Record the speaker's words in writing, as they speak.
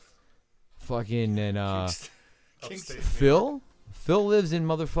fucking and Upstate Phil lives in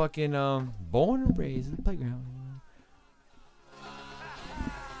motherfucking born and raised in the playground.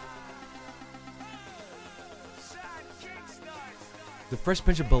 The Fresh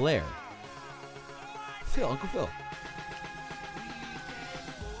Prince of Bel-Air. Uncle Phil.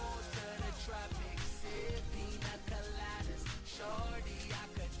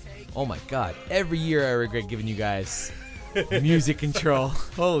 Oh my God! Every year I regret giving you guys music control.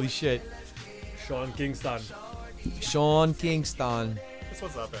 Holy shit! Sean Kingston. This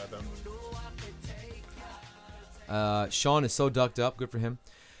one's not bad though. Sean is so ducked up. Good for him.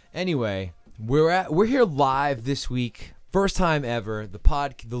 Anyway, we're here live this week. First time ever.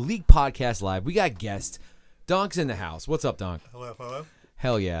 The League Podcast live. We got guests. Donk's in the house. What's up, Donk? Hello.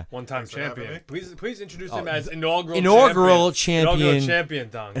 Hell yeah. One-time champion. Please introduce him as inaugural champion. Inaugural champion,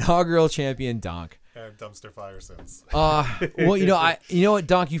 Donk. Inaugural champion, Donk. And dumpster fire since. Well, you know what,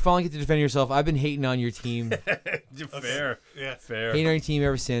 Donk, you finally get to defend yourself. I've been hating on your team. Fair. Yeah. Fair. Hating on your team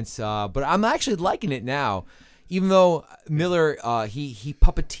ever since. But I'm actually liking it now. Even though Miller, he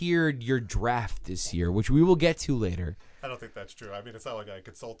puppeteered your draft this year, which we will get to later. I don't think that's true. I mean, it's not like I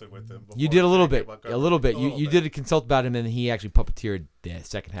consulted with him. You did a little bit. You did consult about him, and he actually puppeteered the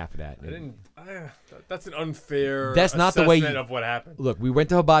second half of that. I didn't. That's an unfair. That's not the way of what happened. Look, we went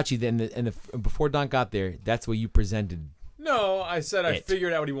to Hibachi, and before Don got there, that's what you presented. No, I said I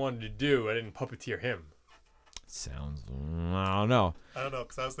figured out what he wanted to do. I didn't puppeteer him. Sounds. I don't know.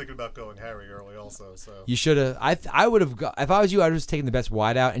 Because I was thinking about going Harry early also. So you should have. I would have got. If I was you, I would have just taken the best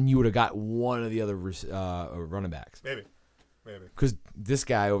wide out, and you would have got one of the other running backs. Maybe. Because this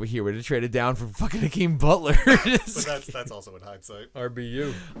guy over here would have traded down for fucking Hakeem Butler. But that's also in hindsight.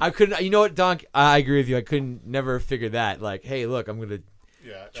 RBU. I couldn't. You know what, Donk? I agree with you. I couldn't never figure that. Like, hey, look, I'm gonna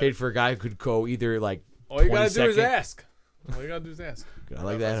trade for a guy who could go either like. All you gotta do is ask. I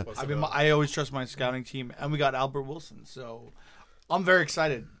like that. I mean, I always trust my scouting team, and we got Albert Wilson, so I'm very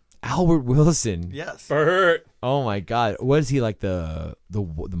excited. Albert Wilson. Yes. Bert. Oh my God, what is he like the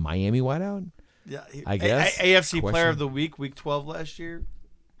Miami wideout? Yeah, I guess AFC Player of the Week, Week 12 last year.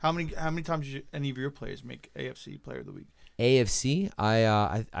 How many times did any of your players make AFC Player of the Week? AFC?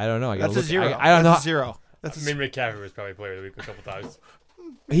 I don't know. That's a zero. I don't know. Zero. McCaffrey was probably Player of the Week a couple times.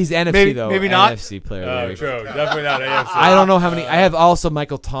 He's NFC though. Maybe not. NFC Player of the Week. True. Definitely not AFC. I don't know how many. I have also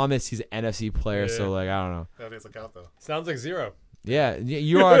Michael Thomas. He's an NFC player, so like I don't know. That doesn't count though. Sounds like zero. Yeah,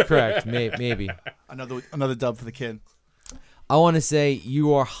 you are correct. Maybe. Another dub for the kid. I want to say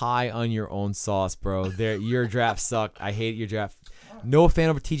you are high on your own sauce, bro. Your draft sucked. I hate your draft. No fan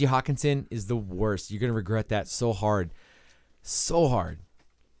over T.J. Hawkinson is the worst. You're gonna regret that so hard.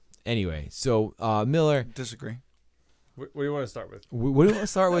 Anyway, so Miller. Disagree. What do you want to start with? What do you want to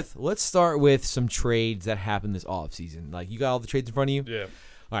start with? Let's start with some trades that happened this offseason. Like, you got all the trades in front of you? Yeah.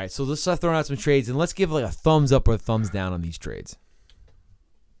 All right, so let's start throwing out some trades, and let's give like a thumbs up or a thumbs down on these trades.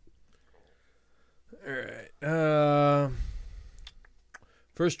 All right.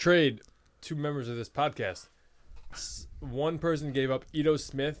 First trade, 2 members of this podcast. One person gave up Ito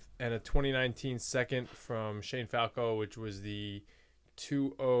Smith and a 2019 second from Shane Falco, which was the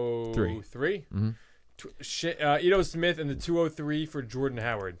 203. Mm-hmm. Ito Smith and the 203 for Jordan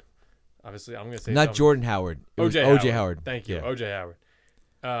Howard. Obviously, I'm going to say not Jordan Howard. OJ Howard. Thank you, OJ Howard.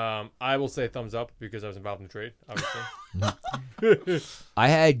 I will say thumbs up because I was involved in the trade, obviously. I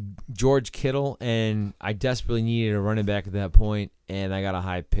had George Kittle, and I desperately needed a running back at that point, and I got a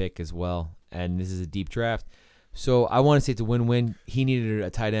high pick as well. And this is a deep draft. So I want to say it's a win-win. He needed a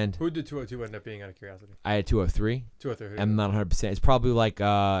tight end. Who did 202 end up being, out of curiosity? I had 203. 203. I'm not 100%. It's probably like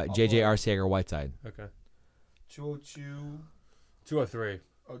J.J. Arcega or Whiteside. Okay. 202. 203.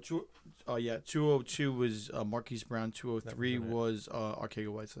 Oh, yeah. 202 was Marquise Brown. 203 was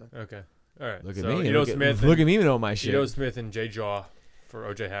Arcega-Whiteside. Okay. All right. Look at so me. Ito Smith. Look at me know my shit. Ito Smith and Jay Jaw for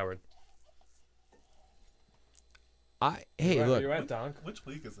OJ Howard. Look. You at, Donk? Which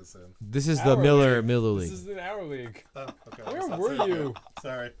league is this in? This is the Miller League. This is in our league. Oh, okay. Where were you?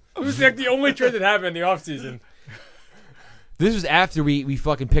 Sorry. It was like the only trade that happened in the offseason. This was after we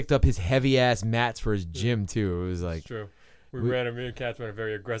fucking picked up his heavy-ass mats for his gym, too. It was like... It's true. Me and Katz ran a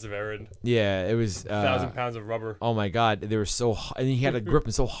very aggressive errand. Yeah, it was... 1,000 pounds of rubber. Oh, my God. They were so... And you had to grip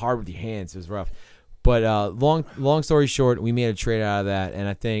them so hard with your hands. It was rough. But long story short, we made a trade out of that, and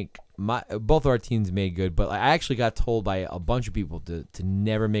I think both our teams made good. But I actually got told by a bunch of people to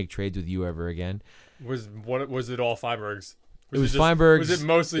never make trades with you ever again. Was it all Feinbergs? It was Feinbergs. Was it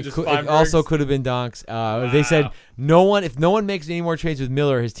mostly just Feinbergs? It also could have been Donks. They said if no one makes any more trades with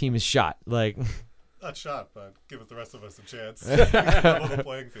Miller, his team is shot. Like, Not shot, but give the rest of us a chance. Level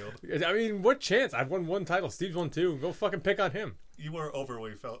playing field. I mean, what chance? I've won 1 title. Steve's won 2. Go fucking pick on him. You were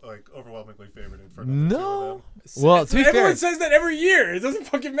overwhelmingly favorited for another 2 of No. them. Well, to be Everyone fair, says that every year. It doesn't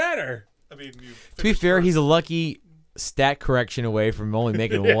fucking matter. I mean, you to be fair, he's a lucky stat correction away from only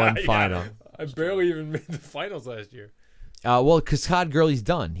making one final. I barely even made the finals last year. Well, because Todd Gurley's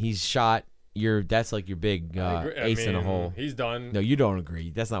done. He's shot. That's like your big I agree. ace in a hole. He's done. No, you don't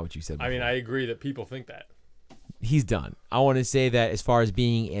agree. That's not what you said before. I mean, I agree that people think that. He's done. I want to say that as far as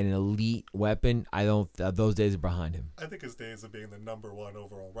being an elite weapon, I don't. Those days are behind him. I think his days of being the number 1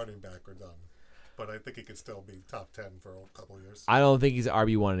 overall running back are done. But I think he could still be top 10 for a couple of years. I don't think he's an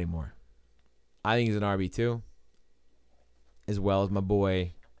RB1 anymore. I think he's an RB2, as well as my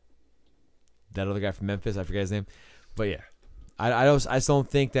boy, that other guy from Memphis. I forget his name, but yeah, I just don't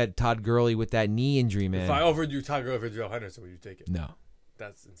think that Todd Gurley with that knee injury, man. If I offered you Todd Gurley for Darrell Henderson, would you take it? No,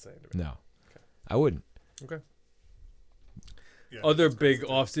 That's insane to me. no, I wouldn't. Okay. Yeah, Other that's big crazy,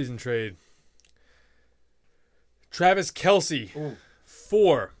 too. offseason trade. Travis Kelce Ooh.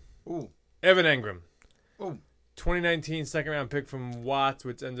 for Ooh. Evan Engram. Ooh. 2019 second round pick from Watts,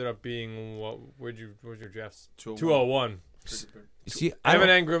 which ended up being what? Where's your drafts? 201. 201. See, Evan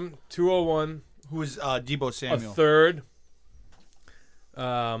Engram, 201. Who is Debo A Samuel? third.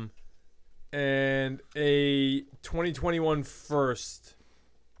 And a 2021 first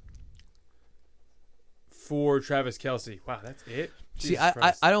for Travis Kelce. Wow, that's it. See, Jesus I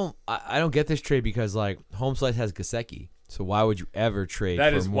Christ. don't get this trade because like Home Slice has Gasecki, so why would you ever trade?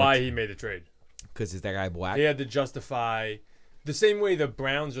 That for is why he made the trade. Because is that guy black? He had to justify the same way the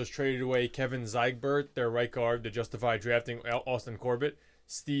Browns just traded away Kevin Zeigbert, their right guard, to justify drafting Austin Corbett.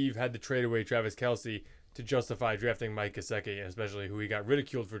 Steve had to trade away Travis Kelce to justify drafting Mike Gesicki, especially who he got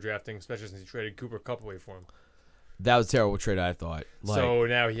ridiculed for drafting, especially since he traded Cooper Kupp away for him. That was a terrible trade, I thought. Like, So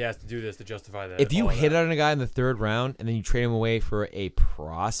now he has to do this to justify that. if you all hit that. on a guy in the 3rd round and then you trade him away for a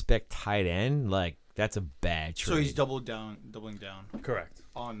prospect tight end, like that's a bad trade. So he's doubling down Correct.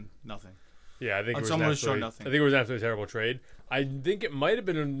 on nothing. Yeah, I think On it was someone an who's shown absolutely, nothing. I think it was an absolutely terrible trade. I think it might have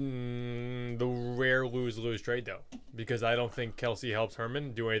been the rare lose-lose trade, though, because I don't think Kelce helps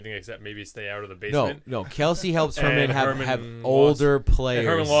Herman do anything except maybe stay out of the basement. No. Kelsey helps And Herman have Herman older lost- players. And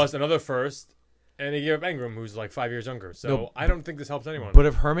Herman lost another first, and he gave up Engram, who's like 5 years younger. So No, I don't think this helps anyone. But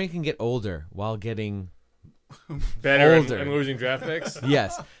if Herman can get older while getting Better older. and losing draft picks.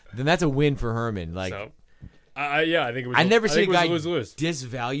 yes, then that's a win for Herman. Like So, I think it was. I never think seen it a was guy lose-lose.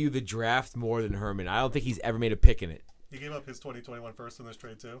 disvalue the draft more than Herman. I don't think he's ever made a pick in it. He gave up his 2021 first in this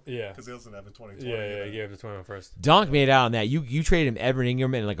trade, too? Yeah. Because he doesn't have a 2020. Yeah, he gave it to 21 first. Donk made out on that. You traded him Evan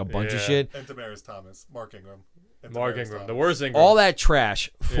Ingram and like a bunch of Yeah. shit. And Damaris Thomas. Mark Ingram. And Mark Demaryius Ingram, Thomas. the worst Ingram. All that trash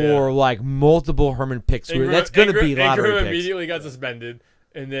for like multiple Herman picks. That's going to be lottery Ingram picks. immediately got suspended,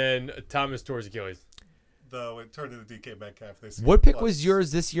 and then Thomas tore his Achilles. Though it turned into DK Metcalf this year. What pick plus was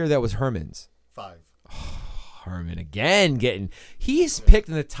yours this year that was Herman's? 5. Herman again he's picked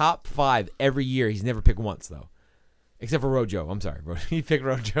in the top 5 every year. He's never picked once though, except for Rojo. I'm sorry, bro. He picked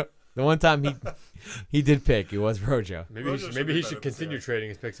Rojo. The one time he did pick, it was Rojo. Maybe Rojo he should be should better this continue year. trading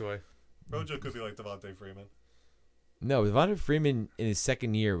his picks away. Rojo could be like Devontae Freeman. No, Devonta Freeman in his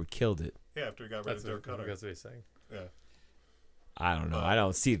 2nd year killed it. Yeah, after he got rid That's of Dirk what, Cutter. that's what he's saying. Yeah, I don't know. I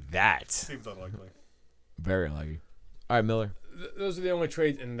don't see that. seems unlikely. Very unlucky. All right, Miller. Those are the only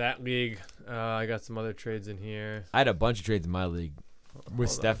trades in that league. I got some other trades in here. I had a bunch of trades in my league with Hold on.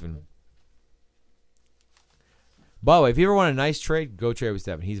 Stefan. By the way, if you ever want a nice trade, go trade with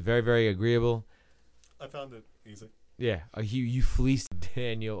Stefan. He's very, very agreeable. I found it easy. Yeah, you fleeced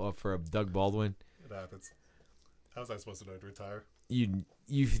Daniel for Doug Baldwin. It happens. How was I supposed to know to retire? You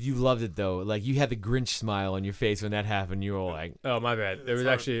loved it though. Like you had the Grinch smile on your face when that happened. You were all like, Oh, my bad. There It's was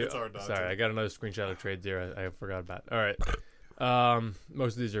hard- actually. it's hard not Sorry, to. I got another screenshot of trades here. I forgot about. All right.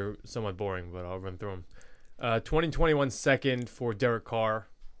 Most of these are somewhat boring, but I'll run through them. 2021 second for Derek Carr.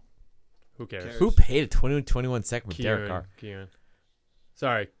 Who cares? who paid a 2021 second for Derek Carr? Keelan.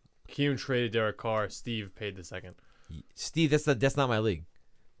 Sorry, Keelan traded Derek Carr. Steve paid the second. Steve, that's not my league.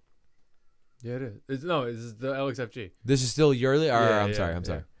 Yeah, it is. It's the LXFG. This is still your league. Yeah, I'm yeah, sorry.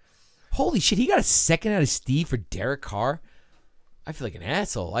 yeah. Holy shit, he got a second out of Steve for Derek Carr. I feel like an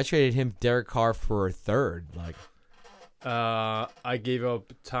asshole. I traded him Derek Carr for a third. Like, I gave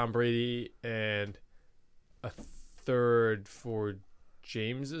up Tom Brady and a third for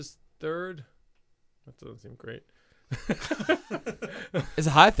James's third. That doesn't seem great. it's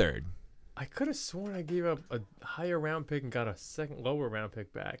a high third. I could have sworn I gave up a higher round pick and got a second lower round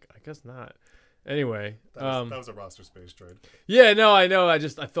pick back. I guess not. Anyway, That was a roster space trade. yeah, no, I know. I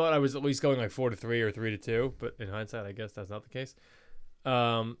thought I was at least going like 4-3 or 3-2, but in hindsight, I guess that's not the case.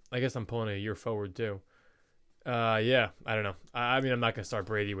 I guess I'm pulling a year forward too. Yeah, I don't know. I mean, I'm not gonna start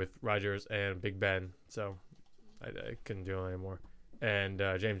Brady with Rodgers and Big Ben, so I couldn't do it anymore. And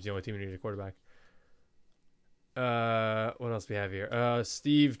James, the only team who needs a quarterback. What else we have here?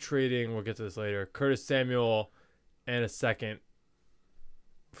 Steve trading. We'll get to this later. Curtis Samuel and a second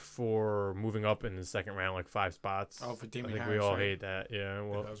for moving up in the second round, like 5 spots. Oh, for I Damian think Harris, we all right? hate that. Yeah.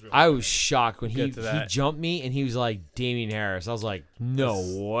 Well, that was really I good. was shocked when he Get to that. jumped me and he was like Damian Harris. I was like, no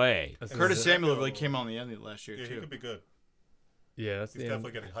way. that's Curtis Is- Samuel really came on the end of last year Yeah, he too, could be good. Yeah, that's He's the end.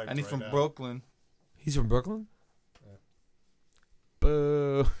 definitely getting hyped and he's right from now. Brooklyn. He's from Brooklyn? Yeah.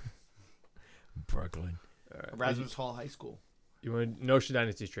 Boo. Brooklyn. All right. Erasmus Hall High School. You want no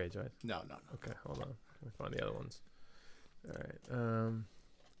Dynasty trades, right? No. Okay, hold on. Let me find the other ones.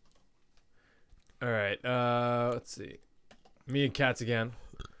 All right. Let's see. Me and Cats again.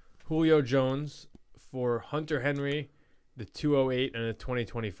 Julio Jones for Hunter Henry, the 208 and the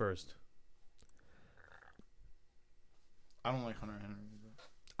 2021st. I don't like Hunter Henry.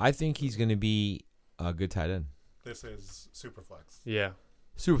 I think he's going to be a good tight end. This is Superflex. Yeah.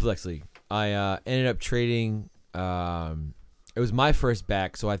 Superflex League. I ended up trading. It was my first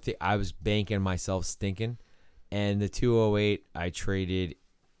back, so I think I was banking myself stinking. And the 208, I traded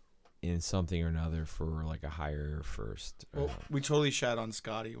in something or another for like a higher first. Well, we totally shat on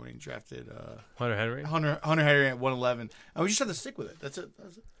Scotty when he drafted Hunter Henry? Hunter Henry at 111, and we just had to stick with it. That's it.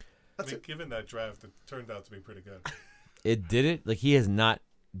 I mean, given that draft, it turned out to be pretty good. It did it. Like he has not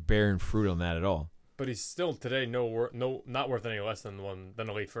bearing fruit on that at all. But he's still today not worth any less than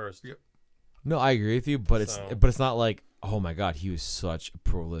the late first. Yep. No, I agree with you, but So- it's not like, oh my god, he was such a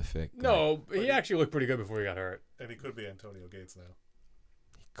prolific. No, he actually looked pretty good before he got hurt. And he could be Antonio Gates now.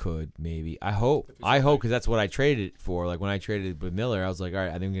 Could maybe. I hope If he's because that's what I traded it for. Like when I traded with Miller, I was like, all right,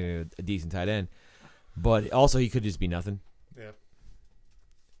 I think I'm gonna get a decent tight end. But also, he could just be nothing. Yeah.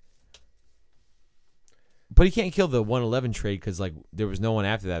 But he can't kill the 111 trade because like there was no one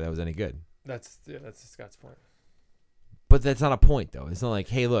after that was any good. That's Scott's point. But that's not a point though. It's not like,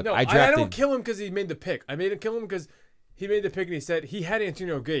 hey, look, No, I drafted. I don't kill him because he made the pick. I made him kill him because he made the pick and he said he had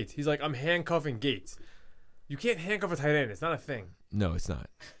Antonio Gates. He's like, I'm handcuffing Gates. You can't handcuff a tight end. It's not a thing. No, it's not.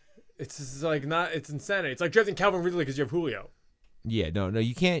 It's just like not. It's insanity. It's like drafting Calvin Ridley because you have Julio. Yeah, no,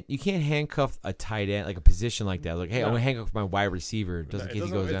 you can't handcuff a tight end like a position like that. Like, hey, No. I'm gonna handcuff my wide receiver just in case he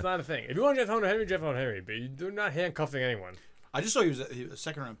goes It's down. not a thing. If you want to draft Hunter Henry, draft Hunter Henry. But you're not handcuffing anyone. I just saw he was a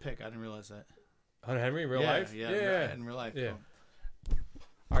second round pick. I didn't realize that. Hunter Henry in real life? Yeah, in real life. Yeah.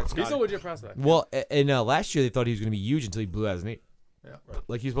 All right, He's Scotty. still a legit prospect. Well, and last year they thought he was gonna be huge until he blew out his knee. Yeah.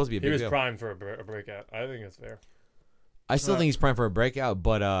 Like he was supposed to be a He big was deal. primed for a breakout. I think that's fair. I still Right. think he's primed for a breakout,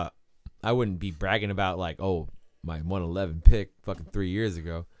 but I wouldn't be bragging about like, oh, my 111 pick fucking 3 years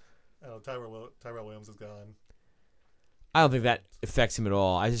ago. Oh, Tyrell Williams is gone. I don't think that affects him at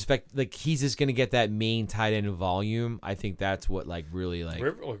all. I suspect like he's just gonna get that main tight end volume. I think that's what like really like.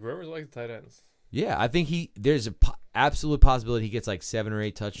 Rivers likes tight ends. Yeah, I think there's a absolute possibility he gets like 7 or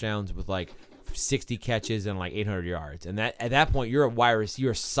 8 touchdowns with like 60 catches and like 800 yards, and that at that point you're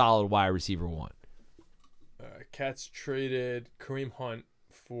a solid wide receiver one. Cats traded Kareem Hunt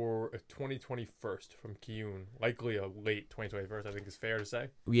for a 2021 from Kiyun. Likely a late 2021, I think is fair to say.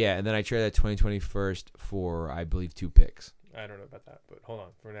 Yeah, and then I traded that 2021 for I believe 2 picks. I don't know about that, but hold on.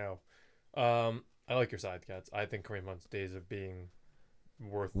 For now, I like your side, Cats. I think Kareem Hunt's days of being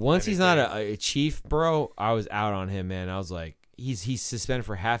worth. Once he's not anything- a chief, bro, I was out on him, man. I was like, he's suspended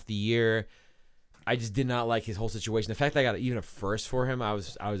for half the year. I just did not like his whole situation. The fact that I got even a first for him, I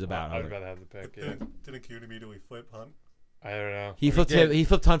was about. I'd rather have the pick. Yeah. Didn't Q immediately flip Hunt? I don't know. He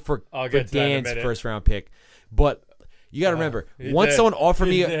flipped Hunt for I'll get to that in a Dan's minute. first round pick, but you got to remember He once did. someone offered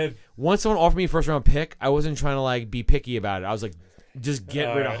He me did. a first round pick, I wasn't trying to like be picky about it. I was like, just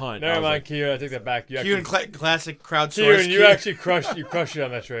get rid of Hunt. I Never was mind, like, Kiyun. I take that back. Kiyun classic crowdsource. Kiyun, you actually crushed it on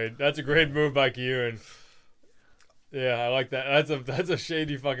that trade. That's a great move by Kiyun. Yeah, I like that. That's a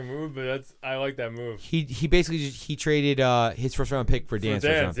shady fucking move, but I like that move. he basically he traded his first round pick for Dan's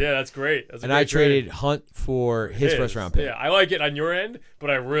first round pick. Yeah, that's great. That's a And great I traded trade. Hunt for his first round pick. Yeah, I like it on your end, but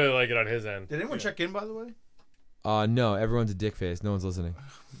I really like it on his end. Did anyone check in, by the way? No, everyone's a dick face. No one's listening.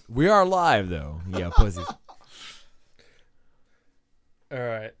 We are live though. Yeah, pussies. All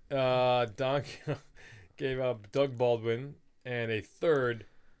right. Donk gave up Doug Baldwin and a third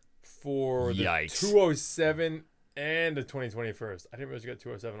for the Yikes. 207 and the 2021. I didn't realize you got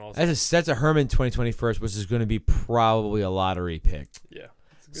 207 also. That's a Herman 2021, which is going to be probably a lottery pick. Yeah.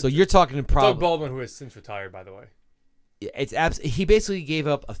 It's a good So trade. you're talking Doug probably Baldwin, who has since retired, by the way. he basically gave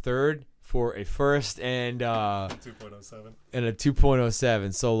up a third for a first and a 2.07.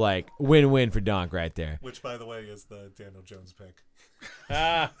 2.07. So like win-win for Donk right there. Which, by the way, is the Daniel Jones pick.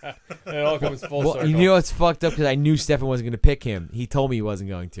 It all comes full Well, circle. you know what's fucked up because I knew Stefan wasn't going to pick him. He told me he wasn't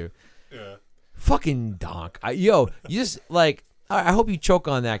going to. Yeah. Fucking Donk. You just like. I hope you choke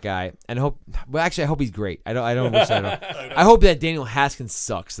on that guy, and I hope. Well, actually, I hope he's great. I don't wish I don't. I hope that Daniel Haskins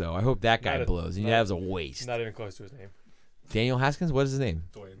sucks though. I hope that guy blows. And that was a waste. Not even close to his name. Daniel Haskins. What is his name?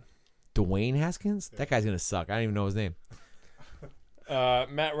 Dwayne. Dwayne Haskins. Yeah. That guy's gonna suck. I don't even know his name.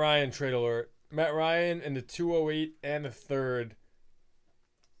 Matt Ryan trade alert. Matt Ryan in the 208 and the third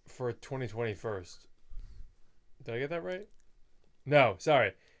for 2021st. Did I get that right? No,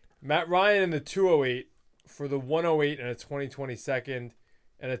 sorry. Matt Ryan in the 208 for the 108 and a 2022nd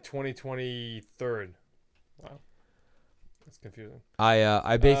and a 2023rd. Wow. That's confusing.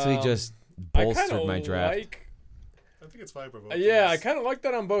 I basically just bolstered my draft. I think it's fine for both. Yeah, I teams. kind of like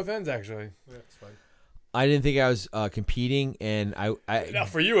that on both ends, actually. Yeah, it's fine. I didn't think I was competing, and Now,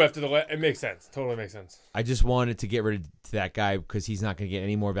 for you, after it makes sense. Totally makes sense. I just wanted to get rid of that guy because he's not going to get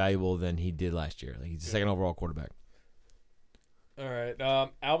any more valuable than he did last year. Like he's the second overall quarterback. All right.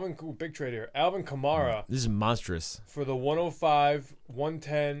 Big trade here. Alvin Kamara This is monstrous. for the 105,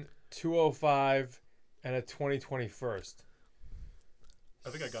 110, 205, and a 2021st. I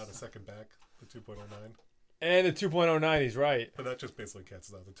think I got a second back, the 2.09. And the 2.09, he's right. But that just basically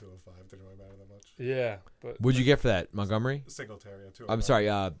cancels out the 205. Didn't really matter that much. Yeah. But What'd you get for that, Montgomery? Singletary at 205. I'm sorry,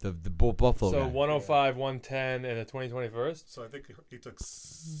 the Buffalo so guy. 105, 110, and a 2021st? So I think he took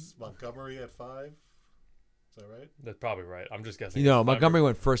Montgomery at 5. Is that right? That's probably right. I'm just guessing. You know, Montgomery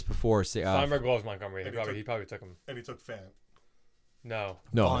went first before. Feinberg loves Montgomery. He And he probably took him. And he took Fant. No.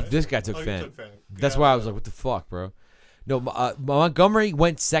 No, Fant. this guy took Oh, he Fant. took Fant. That's Yeah, why I was like, what the fuck, bro? No, Montgomery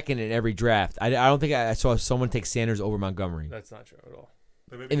went second in every draft. I don't think I saw someone take Sanders over Montgomery. That's not true at all.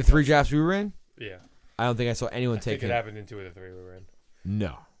 Maybe In the he three got- drafts we were in, Yeah. I don't think I saw anyone I take think it him. happened in 2 of the 3 we were in.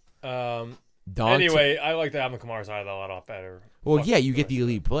 No. Donk Anyway, I like the Alvin Kamara side a lot better. well, Fuck yeah, you get rest the of it.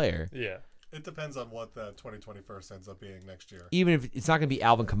 elite player. Yeah. It depends on what the 2021st ends up being next year. Even if it's not going to be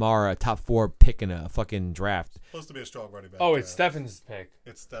Alvin Kamara, a top 4 pick in a fucking draft. Supposed to be a strong running back. Oh, it's draft. Stefan's pick.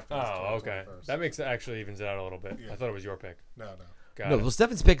 It's Stefan's Oh, okay. 2021st. That makes it actually evens it out a little bit. Yeah. I thought it was your pick. No. Got No, it. well,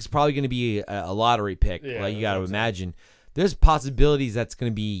 Stefan's pick is probably going to be a lottery pick. Yeah, like you that's got to what I'm saying. imagine. There's possibilities that's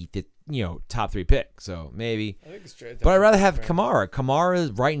going to be the top 3 pick. So maybe. I think it's straight. But I'd rather have Kamara.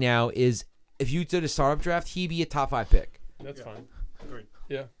 Kamara right now is, if you did a startup draft, he'd be a top 5 pick. That's Yeah. fine. Agreed.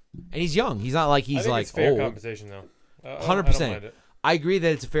 Yeah. And he's young. He's not like I he's think like it's fair old. compensation though. 100%. I agree that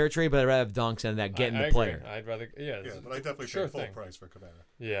it's a fair trade, but I'd rather have Donks and that getting I the agree. player. I'd rather. Yeah. Yeah, but I definitely sure paid full thing. price for Kamara.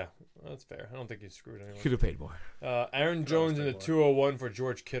 Yeah, that's fair. I don't think you screwed anyone. Could have paid more. Aaron Jones in the paid 201 for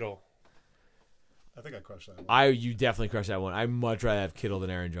George Kittle. I think I crushed that one. You definitely crushed that one. I'd much rather have Kittle than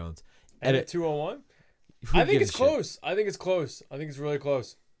Aaron Jones. And And at 201? Who I think gives it's a shit? close. I think it's close. I think it's really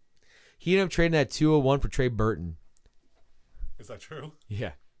close. He ended up trading that 201 for Trey Burton. Is that true?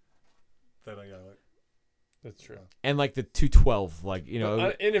 Yeah. Then I got it. That's true. And like the 212, like,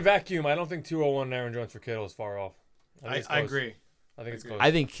 In a vacuum, I don't think 201 and Aaron Jones for Kittle is far off. think it's I close. agree. I think it's close.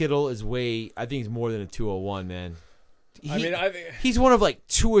 I think Kittle is I think he's more than a 201, man. I mean, I think He's one of like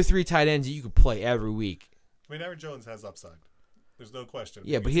 2 or 3 tight ends that you could play every week. I mean, Aaron Jones has upside. There's no question.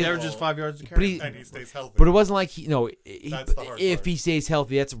 Yeah, but He's he averages tall, 5 yards a But carry. he- and he stays healthy. But it wasn't like That's the hard if part. he stays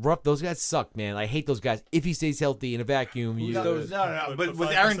healthy, that's rough. Those guys suck, man. I hate those guys. If he stays healthy in a vacuum, No, you no, those- no. But But with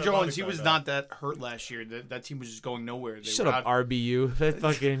 5% Aaron body Jones, he fat was now. not that hurt last year. That team was just going nowhere. They shut were up, out- RBU. That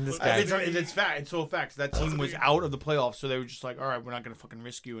fucking this guy. It's fact. It's so facts. That team was out of the playoffs, so they were just like, all right, we're not going to fucking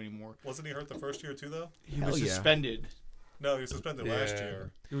risk you anymore. Wasn't he hurt the first year too, though? He Hell was yeah. suspended. No, he was suspended last Yeah.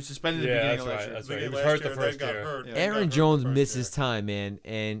 year. He was suspended at the Yeah, beginning that's of last right. year. That's Beginning right. He of was last hurt the year, then first got year. hurt, Yeah. then got Aaron hurt Jones the first misses year. time, man,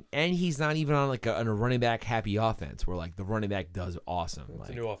 and he's not even on like a running back happy offense where like the running back does awesome. It's Like,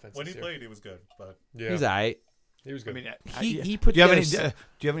 a new offense. When he this year. played, he was good, but Yeah, he's alright. he was I good. mean, He put do you have any? together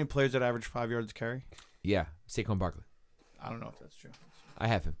Do you have any players that average 5 yards a carry? yeah, Saquon Barkley. I don't know if that's true. I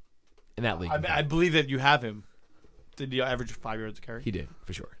have him in that league. I believe that you have him. Did he average 5 yards a carry? He did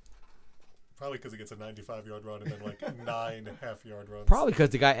for sure. probably because he gets a 95-yard run and then like 9 half-yard runs. Probably because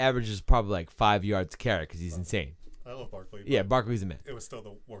the guy averages probably like 5 yards a carry because he's insane. I love Barkley. Yeah, but Barkley's a man. it was still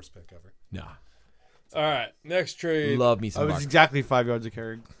the worst pick ever. Nah, All right, next trade. love me I some was Barkley. exactly 5 yards a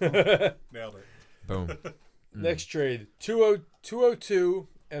carry. Nailed it. Boom. Next trade: 202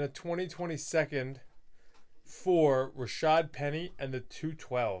 and a 2022nd for Rashad Penny and the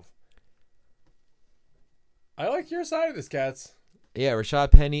 212. I like your side of this, Cats. Yeah,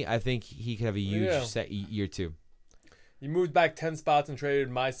 Rashad Penny. I think he could have a huge Yeah. year too. You moved back 10 spots and traded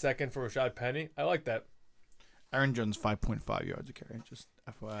my second for Rashad Penny. I like that. Aaron Jones 5.5 yards a carry. Just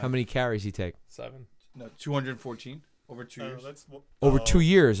FYI. How many carries he take? 7. No, 214 over 2 Oh, years. that's Over oh, 2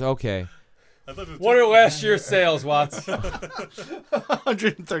 years. Okay. I thought it was What are last year's sales, Watts?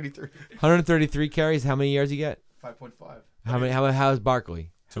 133. 133 carries. How many yards he get? 5.5. How's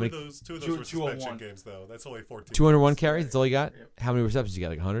Barkley? Two of those were 201. suspension games, though. That's only 14. 201 carries. That's all he got. Yep. How many receptions you got?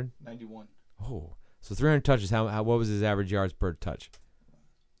 Like 100. 91. Oh, so 300 touches. What was his average yards per touch?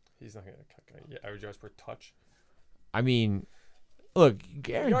 He's not going to average yards per touch. I mean, look,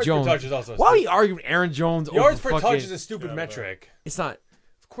 Aaron Yards Jones. per touch is also Why are you arguing Aaron Jones? yards over per fucking, touch is a stupid metric. It's not.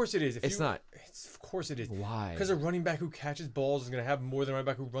 Of course it is. It's not. Of course it is. Why? Because a running back who catches balls is going to have more than a running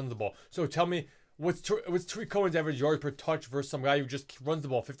back who runs the ball. So tell me, what's Tariq Cohen's average yards per touch versus some guy who just runs the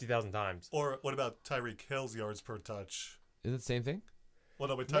ball 50,000 times? Or what about Tyreek Hill's yards per touch? Is it the same thing? Well,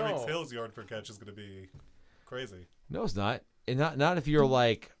 no, but Tyreek Hill's yard per catch is going to be crazy. No, it's not. And not if you're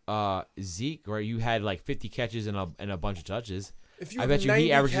like Zeke, where you had like 50 catches and a bunch of touches. If you I have bet you 90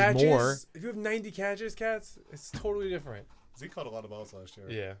 he averages catches, more. If you have 90 catches, Cats, it's totally different. Zeke caught a lot of balls last year.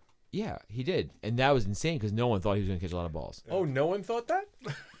 Yeah. Yeah, he did, and that was insane because no one thought he was going to catch a lot of balls. Oh, no one thought that?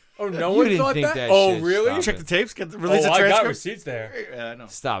 Oh, no You one didn't thought think that? that Oh, shit. really? Stop Check the tapes. Release Oh, a I got transcript. receipts there. Yeah, I know.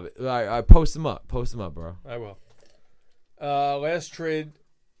 Stop it! I post them up. Post them up, bro. I will. Last trade.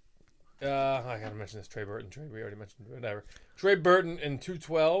 I gotta mention this Trey Burton trade. We already mentioned it. Whatever. Trey Burton in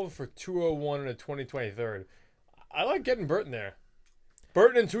 212 for 201 and a 2023rd. I like getting Burton there.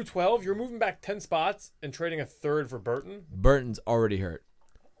 Burton in 212. You're moving back 10 spots and trading a third for Burton. Burton's already hurt,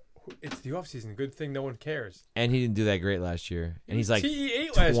 It's the offseason. Good thing no one cares. and he didn't do that great last year. And he's like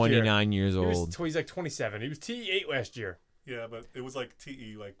TE8 last year. 29 years old. He's like 27. He was TE8 last year. Yeah, but it was like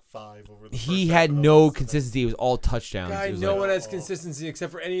TE like 5 over the He first had half of no the consistency. It was all touchdowns. Guy, It was no like- one has consistency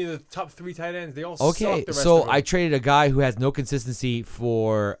except for any of the top 3 tight ends. They all Okay, suck. The rest so of them. I traded a guy who has no consistency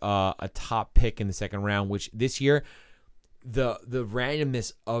for a top pick in the second round, which this year, the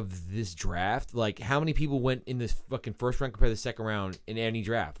randomness of this draft, like how many people went in this fucking first round compared to the second round in any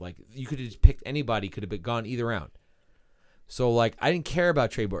draft? Like you could have just picked anybody, could have gone either round. So like I didn't care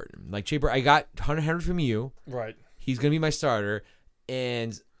about Trey Burton. Like Trey Burton, I got Hunter Henry from you. Right. He's gonna be my starter,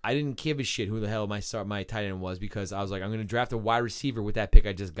 and I didn't give a shit who the hell my tight end was because I was like, I'm gonna draft a wide receiver with that pick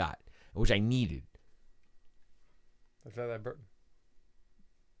I just got, which I needed. Let's try that Burton.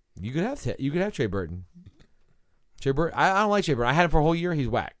 You could have Trey Burton. Trey Burton, I don't like Trey Burton. I had him for a whole year. He's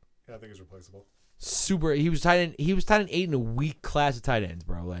whack. Yeah, I think he's replaceable. Super. He was tight end. He was tight end 8 in a weak class of tight ends,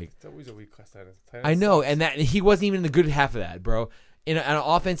 bro. Like It's always a weak class tight end. I know, and that he wasn't even in the good half of that, bro. In an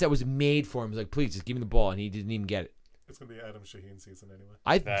offense that was made for him, he was like, please just give me the ball, and he didn't even get it. It's going to be Adam Shaheen season anyway.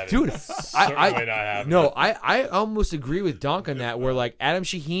 I almost agree with Donk on that. Where like Adam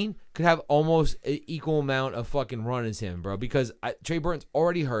Shaheen could have almost an equal amount of fucking run as him, bro. Because Trey Burton's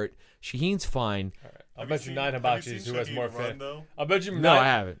already hurt. Shaheen's fine. All right. I'll bet you 9 Hibachis who has more fan. fan. I'll bet you No, I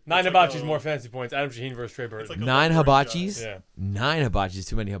haven't. 9 It's like Hibachis a- more fantasy points. Adam Shaheen versus Trey Burton. It's like a 9 low-scoring hibachis. yeah. 9 hibachis.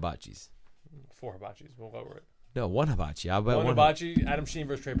 Too many hibachis. 4 Hibachis. We'll lower it. No, 1 hibachi. I'll bet 1 one Hibachi, Adam Shaheen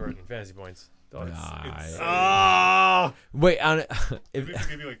versus Trey Burton. Fantasy points. Thoughts? It's Wait, if we could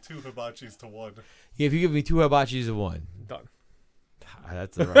give you like 2 hibachis to 1. if you give me 2 hibachis to 1, Done.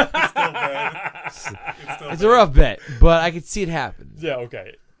 that's a rough. It's still bad. It's still It's bad. a rough bet, but I could see it happen. Yeah,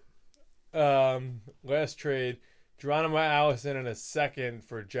 okay. Last trade, Geronimo Allison and a second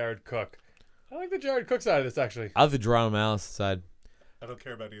for Jared Cook. I like the Jared Cook side of this, actually. I love the Geronimo Allison side. I don't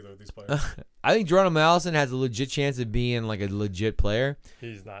care about either of these players. I think Geronimo Allison has a legit chance of being like a legit player.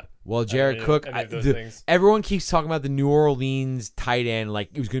 He's not. Well, Jared Any- Cook, any of those things. everyone keeps talking about the New Orleans tight end like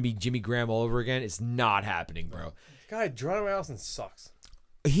it was going to be Jimmy Graham all over again. It's not happening, bro. Guy, Geronimo Allison sucks.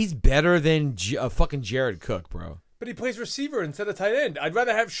 He's better than fucking Jared Cook, bro. But he plays receiver instead of tight end. I'd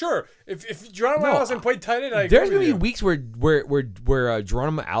rather have, sure. If Geronimo No, Allison played tight end, I agree There's with going to you. be weeks where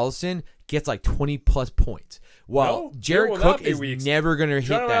Geronimo Allison gets like 20 plus points. While No, there Jared will Cook not be is weeks. never going to hit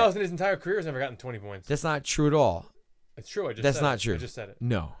Geronimo that. Allison, his entire career, has never gotten 20 points. That's not true at all. It's true. I just That's said not it. true. I just said it.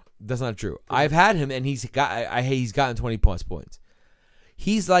 No, that's not true. I've had him, and he's gotten 20 plus points.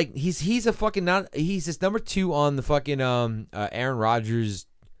 He's like he's a fucking he's just number 2 on the fucking Aaron Rodgers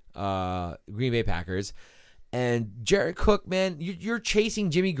Green Bay Packers, and Jared Cook, man, you're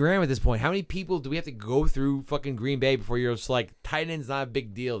chasing Jimmy Graham at this point. How many people do we have to go through fucking Green Bay before you're just like tight end's not a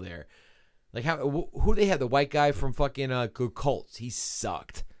big deal there? Like who do they have? The white guy from fucking Colts. He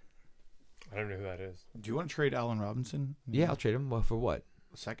sucked. I don't know who that is. Do you want to trade Allen Robinson? Yeah, I'll trade him. Well, for what?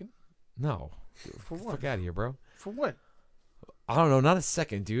 A second? No. For what? Fuck out of here, bro. For what? I don't know. Not a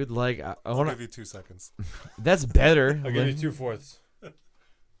second, dude. Like I I'll want give you 2 seconds. That's better. I'll give you 2/4.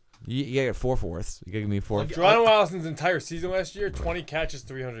 You gotta get 4/4. You gotta give me 4. Geronimo Allison's entire season last year, 20 catches,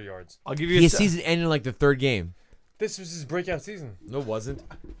 300 yards. I'll give you His season ended in like the 3rd game. This was his breakout season. No, it wasn't.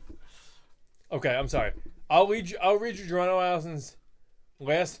 Okay, I'm sorry. I'll read you Geronimo Allison's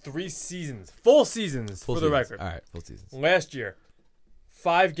last 3 seasons, full seasons Full for seasons. the record. All right, full seasons. Last year,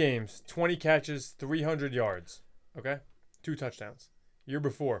 5 games, 20 catches, 300 yards. Okay? 2 touchdowns. Year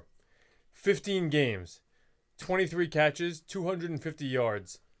before, 15 games, 23 catches, 250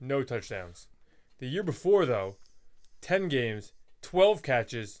 yards, no touchdowns. The year before, though, 10 games, 12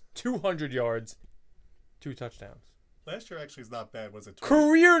 catches, 200 yards, 2 touchdowns. Last year actually is not bad. Was it 20?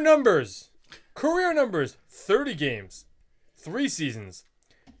 Career numbers. 30 games, 3 seasons,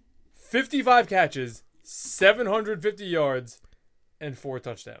 55 catches, 750 yards, and 4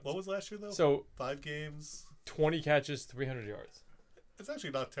 touchdowns. What was last year, though? So 5 games. 20 catches, 300 yards. It's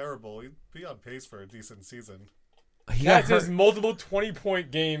actually not terrible. He'd be on pace for a decent season. He got That's his hurt. multiple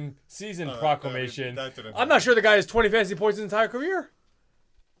 20-point game season proclamation. that didn't I'm not sure the guy has 20 fantasy points his entire career.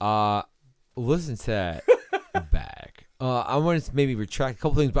 Listen to that back. I want to maybe retract a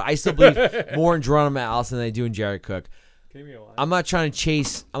couple things, but I still believe more in Geronimo Allison than I do in Jared Cook. Give me a line. I'm not trying to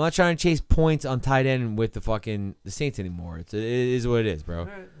chase points on tight end with the Saints anymore. It is what it is, bro. All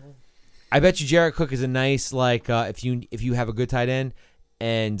right, well, I bet you Jared Cook is a nice if you have a good tight end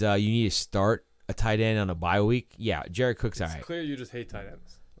and you need to start a tight end on a bye week. Yeah, Jared Cook's all it's right. clear you just hate tight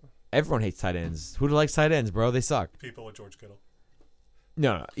ends. Everyone hates tight ends. Who likes tight ends, bro? They suck. People with George Kittle.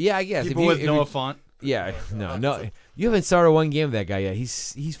 No. Yeah, I guess. People with Noah Font. Yeah, no. You haven't started one game with that guy yet. He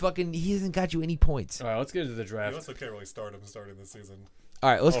hasn't got you any points. All right, let's get into the You draft. also can't really start him starting this season. All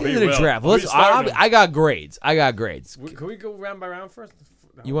right, let's Oh, get he into the will. draft. We'll be starting him. I got grades. Can we go round by round first?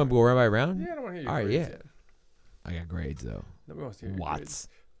 You want to go round by round? Yeah, I don't want to hear your All right, grades yeah. yet. I got grades though. Nobody wants to hear your grades. Watts.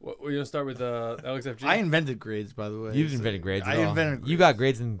 We're going to start with LXFG. I invented grades, by the way. You invented grades. I at all. invented You got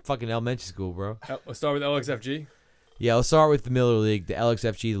grades in fucking elementary school, bro. Let's start with LXFG. Yeah, let's start with the Miller League, the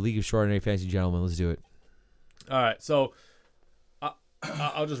LXFG, the League of Extraordinary Fantasy Gentlemen. Let's do it. All right, so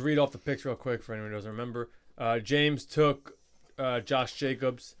I'll just read off the picks real quick for anyone who doesn't remember. James took Josh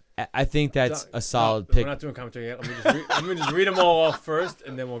Jacobs. I think that's a solid We're pick. not doing commentary yet. Let me just read them all off first,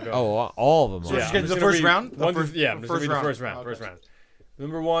 and then we'll go. Oh, all of them. So are. just get I'm to the gonna first read round? One, The first- yeah, I'm just first reading the round. first round. Oh, First okay. round.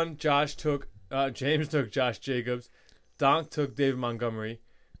 Number 1, James took Josh Jacobs. Donk took David Montgomery.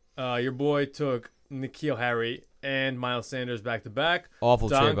 Your boy took N'Keal Harry and Miles Sanders back to back. Awful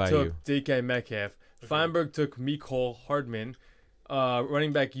trade Donk by took you. DK Metcalf. Feinberg took Mecole Hardman.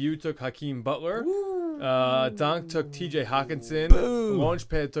 Running back, you took Hakeem Butler. Donk took TJ Hawkinson. Boom.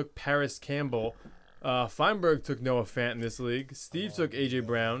 Launchpad took Paris Campbell. Feinberg took Noah Fant in this league. Steve took AJ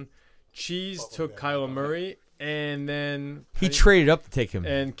Brown. Cheese took Kyler Murray. And then He traded up to take him.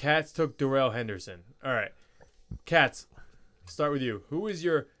 and Katz took Darrell Henderson. All right. Katz, start with you. Who is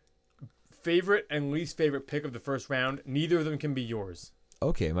your favorite and least favorite pick of the first round? Neither of them can be yours.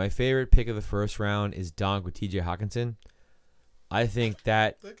 Okay, my favorite pick of the first round is Donk with TJ Hawkinson. I think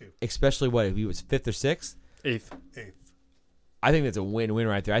that, Thank you. especially if he was 5th or 6th, 8th. 8th. I think that's a win-win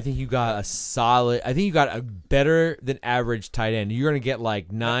right there. I think you got a better than average tight end. You're going to get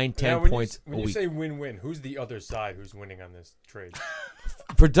like 9, 10 points When a you week. say win-win, who's the other side who's winning on this trade?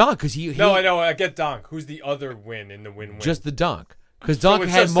 For Donk, because he No, I know. I get Donk. Who's the other win in the win-win? just the Donk. Because So Donk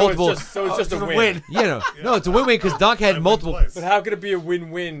it's had just- multiple. So it's just a win. Yeah, no, it's a win-win because Donk had I win multiple. twice. But how could it be a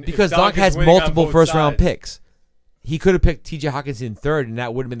win-win? Because if Donk is has winning on multiple both first-round sides? picks. He could have picked TJ Hawkinson 3rd, and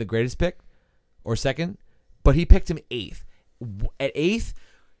that would have been the greatest pick, or 2nd. But he picked him 8th. At 8th,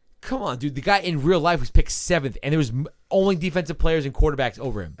 come on, dude. The guy in real life was picked 7th, and there was only defensive players and quarterbacks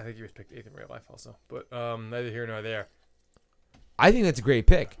over him. I think he was picked 8th in real life also. But neither here nor there. I think that's a great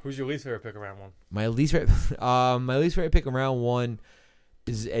pick. Who's your least favorite pick around one? My least favorite pick in round 1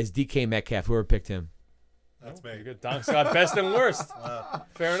 is DK Metcalf. Whoever picked him. That's Pretty me. good. Donk's got best and worst.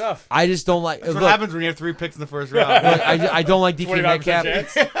 Fair enough. I just don't like. That's what look, happens when you have 3 picks in the first round. I don't like DK 25% Metcalf.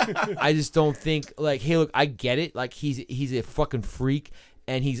 chance. I just don't think hey, look, I get it. Like he's a fucking freak,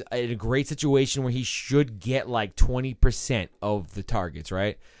 and he's in a great situation where he should get like 20% of the targets,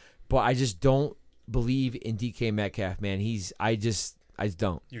 right? But I just don't believe in DK Metcalf, man. I just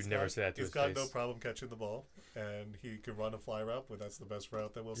don't. You'd never say that to He's his got face. no problem catching the ball, and he can run a fly route, but that's the best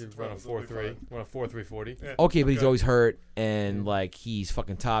route that Wilson He'd run a throws. It'll be 4.3. Run a 4.340. Yeah, Okay, but he's okay. always hurt, and like he's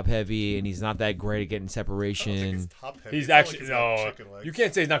fucking top heavy, and he's not that great at getting I don't think separation. he's top heavy. He's It's not like actually got no. chicken legs. You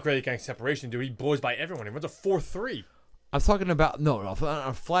can't say he's not great at getting separation, dude. He blows by everyone. He runs a 4.3. I'm talking about on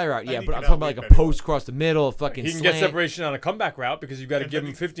a fly route, yeah, he but I'm can talking about like a outleap anyone. post across the middle, a fucking He can slant. get separation on a comeback route because you've got to And give then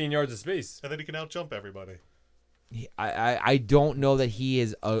him he- 15 yards of space. And then he can outjump everybody. I don't know that he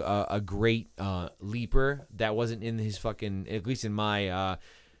is a great leaper. That wasn't in his fucking, at least in my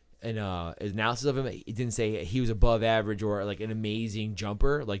analysis of him. It didn't say he was above average or like an amazing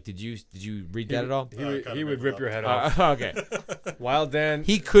jumper. Like, did you read that at all? He would rip your head off. Okay, Wild Dan.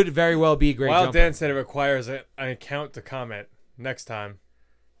 he could very well be a great Wild jumper. Dan said it requires an account to comment next time.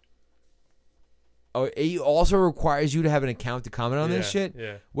 Oh, it also requires you to have an account to comment on this shit?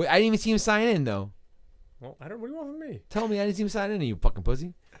 Yeah. Wait, I didn't even see him sign in, though. Well, what do you want from me? Tell me I didn't see him sign in, you fucking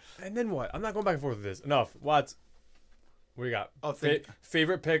pussy. And then what? I'm not going back and forth with this. Enough. Watts. What do you got? Oh,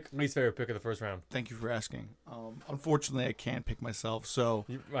 favorite pick, least favorite pick of the first round. Thank you for asking. Unfortunately, I can't pick myself, so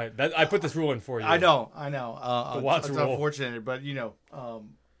Right. I put this rule in for you. I know. The Watts it's rule. unfortunate, but you know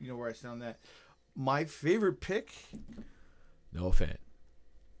where I stand on that. My favorite pick. No fan.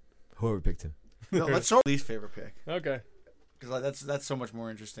 Whoever picked him. No, let's start with least favorite pick Okay. because that's so much more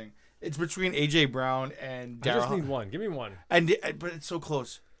interesting. It's between AJ Brown and I just Darryl. need one. Give me one. But it's so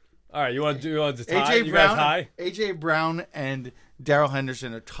close. All right. You want to tie? AJ You Brown, guys tie? AJ Brown and Darrell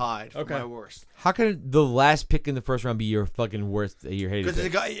Henderson are tied for Okay. my worst. How could the last pick in the first round be your fucking worst, your hated Because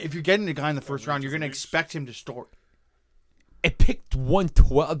pick? if you're getting the guy in the first round, you're going to expect him to start. It picked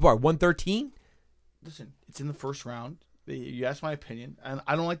 112, 113? Listen, it's in the first round. You asked my opinion, and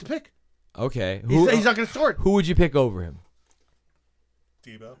I don't like the pick. Okay. He's not going to start. Who would you pick over him?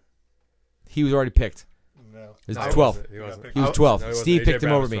 Debo? He was already picked. No. It was No, 12. He wasn't. He was Oh, 12. No, he wasn't. Steve AJ picked him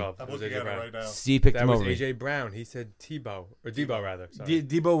Brown over was me. 12. I'm It was looking AJ at it Brown. right now. Steve picked That him was over me. AJ Brown. He said Tebow or Debo rather. Sorry.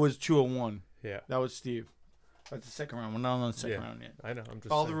 Debo was 201. Yeah. That was Steve. That's the second round. We're not on the second round yet. I know. I'm just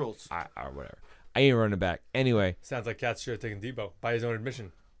Follow saying. the rules. Whatever. I ain't running back. Anyway. Sounds like Katz should have taken Debo by his own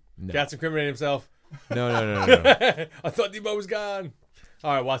admission. No. Katz incriminated himself. No. I thought Debo was gone.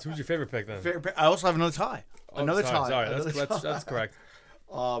 All right, Watts. Who's your favorite pick then? Favorite pick. I also have another tie. Another tie. Sorry, Another tie. that's correct.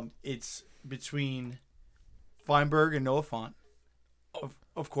 It's between Feinberg and Noah Fant.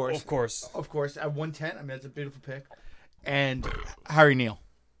 Of course. Of course. Of course. At 110, I mean, that's a beautiful pick. And Harry Neal.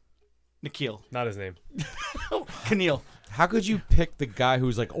 Nikhil. Not his name. Keneal. How could you pick the guy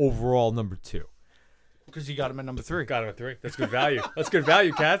who's like overall number 2? Because he got him at number 3. Got him at 3. That's good value. That's good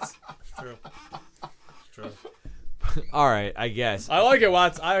value, Katz. True. True. All right, I guess. I like it,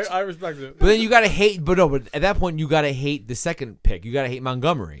 Watts. I respect it. But then you gotta hate. But at that point you gotta hate the second pick. You gotta hate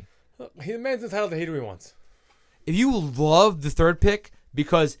Montgomery. The man's entitled to hate who he wants. If you love the third pick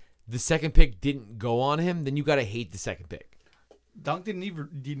because the second pick didn't go on him, then you gotta hate the second pick. Donk didn't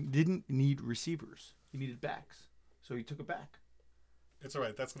need receivers. He needed backs. So he took it back. It's all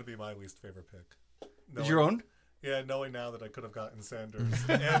right. That's going to be my least favorite pick. Is your own? Yeah, knowing now that I could have gotten Sanders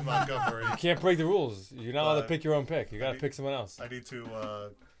and Montgomery. You can't break the rules. You're not allowed to pick your own pick. You got to pick someone else. I need to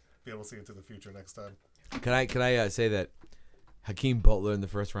be able to see into the future next time. Can I say that Hakeem Butler in the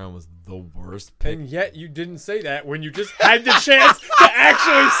first round was the worst pick? And yet you didn't say that when you just had the chance to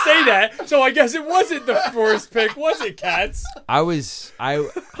actually say that. So I guess it wasn't the first pick, was it, Katz? Listen,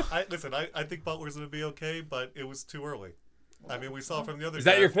 I think Butler's going to be okay, but it was too early. I mean, we saw from the other. Is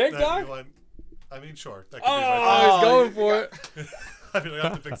that your pick, Doc? I mean, sure. That could He's going for it. I mean, I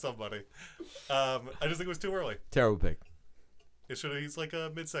have to pick somebody. I just think it was too early. Terrible pick. He's like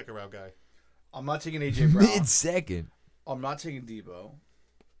a mid-second round guy. I'm not taking AJ Brown. Mid-second. I'm not taking Debo.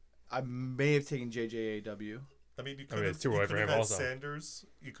 I may have taken JJAW. I mean, you could have it's too early for him had also. Sanders.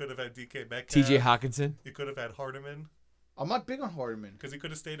 You could have had DK Metcalf. T.J. Hawkinson. You could have had Hardeman. I'm not big on Hardeman. Because he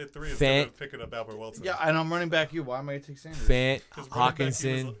could have stayed at 3 instead of picking up Albert Wilson. Yeah, and I'm running back you. Why am I going to take Sanders? Fant. 'Cause running back,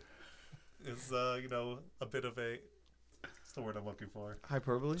 Hawkinson. he was, a bit of a... What's the word I'm looking for?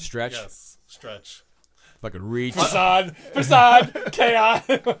 Hyperbole? Stretch. Yes, stretch. Fucking reach. Facade, chaos,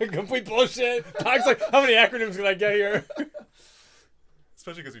 complete bullshit. Doc's like, how many acronyms can I get here?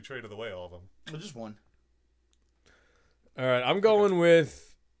 Especially because you traded away all of them. Well, just one. All right, I'm going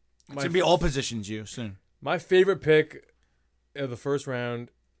with It's going to be all positions you soon. my favorite pick of the first round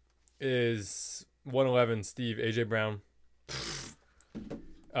is 111 Steve AJ Brown.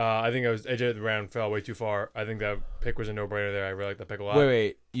 I think AJ Brown fell way too far. I think that pick was a no-brainer there. I really like that pick a lot.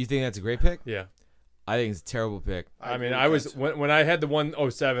 Wait. You think that's a great pick? Yeah. I think it's a terrible pick. I mean, I was when I had the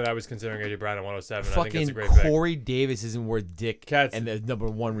 107, I was considering AJ Brown at 107. I think Fucking that's a great pick. Corey Davis isn't worth dick. Katz- and the number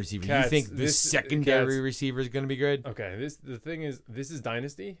 1 receiver. Katz, You think the this- secondary Katz- receiver is going to be good? Okay, the thing is, this is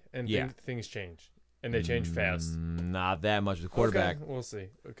dynasty, and Yeah. things change, and they change fast. Not that much with quarterback. Okay, we'll see,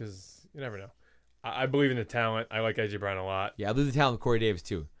 because you never know. I believe in the talent. I like AJ Brown a lot. Yeah, I believe the talent of Corey Davis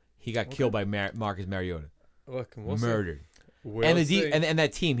too. He got killed by Marcus Mariota. Look, we'll Murdered. See. We'll and see. and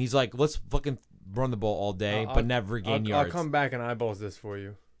that team, he's like, let's fucking run the ball all day, but never gain yards. I'll come back and eyeballs this for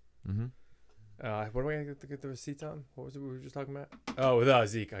you. Mm-hmm. What do I get the receipts on? What was it we were just talking about? Oh, with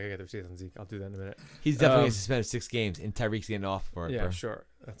Zeke. I gotta get the receipts on Zeke. I'll do that in a minute. He's definitely going to suspend 6 games, and Tyreek's getting off for it. Yeah, bro. sure.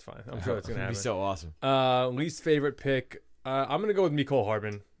 That's fine. I'm sure it's gonna It'd happen. be so awesome. Least favorite pick. I'm gonna go with Mecole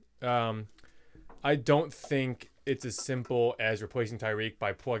Hardman. I don't think it's as simple as replacing Tyreek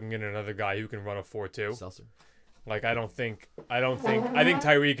by plugging in another guy who can run a 4-2. Seltzer. Like I think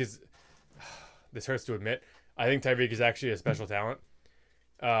Tyreek is. This hurts to admit. I think Tyreek is actually a special talent.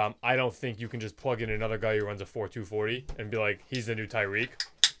 I don't think you can just plug in another guy who runs a 4.240 and be like, he's the new Tyreek.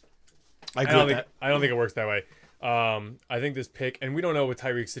 I don't think it works that way. I think this pick, and we don't know what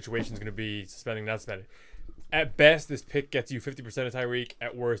Tyreek's situation is going to be, suspending, not suspending. At best, this pick gets you 50% of Tyreek.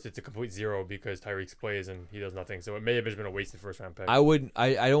 At worst, it's a complete zero because Tyreek plays and he does nothing. So it may have just been a wasted first-round pick. I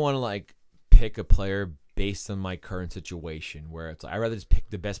don't want to like pick a player based on my current situation where it's like, I'd rather just pick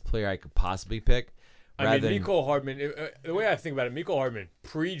the best player I could possibly pick. I mean, Mecole Hardman, the way I think about it, Mecole Hardman,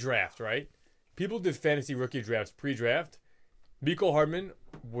 pre-draft, right? People did fantasy rookie drafts pre-draft. Mecole Hardman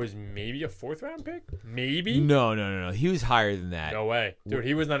was maybe a 4th-round pick? Maybe? No. He was higher than that. No way. Dude,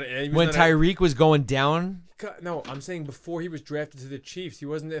 he was not. When Tyreek was going down? No, I'm saying before he was drafted to the Chiefs, he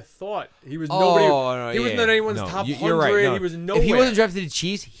wasn't a thought. He was nobody. He wasn't on anyone's top 100. You're right. No. He was nowhere. If he wasn't drafted to the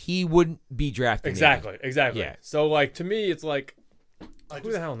Chiefs, he wouldn't be drafted. Exactly. Yeah. So, like, to me, it's like,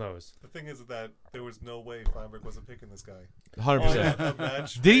 who the hell knows? The thing is that there was no way Feinberg wasn't picking this guy.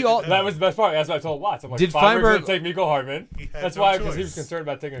 100%. Did he all? That was the best part. That's what I told Watts. I'm like, did Feinberg take Mecole Hardman? That's why, because he was concerned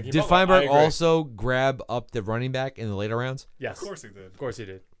about taking a keeper. Did Feinberg also grab up the running back in the later rounds? Yes. Of course he did. Of course he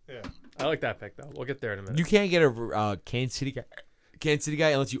did. Yeah. I like that pick, though. We'll get there in a minute. You can't get a Kansas City guy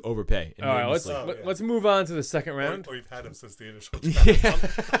unless you overpay. All right, let's move on to the second round. Or you've had him since the initial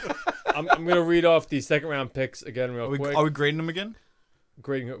draft. I'm going to read off the second-round picks again real quick. Are we grading them again?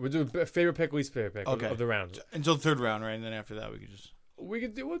 Grading. We'll do a favorite pick, least favorite pick of the round. Until the 3rd round, right? And then after that, we could just... We'll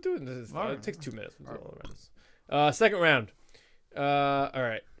do it. It takes 2 minutes. Second round. All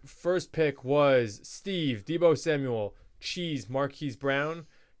right. First pick was Steve, Deebo Samuel, Cheese, Marquise Brown,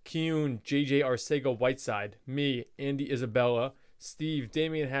 Keune, JJ Arcega-Whiteside, me, Andy Isabella, Steve,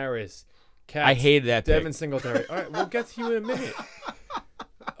 Damian Harris, Katz, I hated that pick. Devin Singletary. All right, we'll get to you in a minute.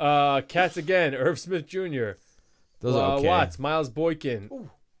 Katz again, Irv Smith Jr., Those are okay. Watts, Miles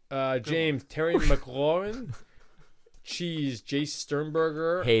Boykin, James, Terry McLaurin, Cheese, Jace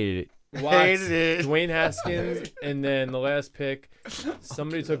Sternberger, Hated it. Watts, Hated it. Dwayne Haskins, and then the last pick,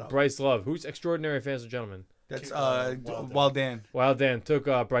 somebody took Bryce Love. Who's extraordinary fans and gentlemen? That's Wild Dan. Wild Dan took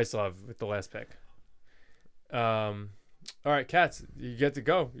Bryce Love with the last pick. All right, Katz, you get to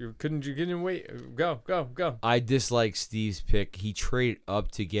go. You couldn't wait. Go. I dislike Steve's pick. He traded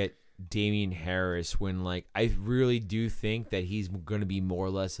up to get Damian Harris when, like, I really do think that he's going to be more or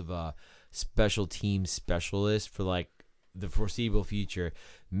less of a special team specialist for, like, the foreseeable future.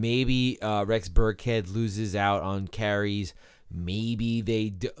 Maybe Rex Burkhead loses out on carries. Maybe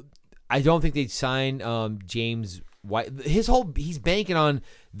they do. I don't think they'd sign James White. He's banking on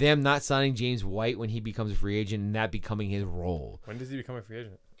them not signing James White when he becomes a free agent and that becoming his role. When does he become a free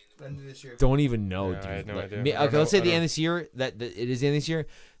agent? End of this year. Don't even know, Yeah, dude. I had no Like, idea. okay, let's say the end of this year. That it is the end of this year.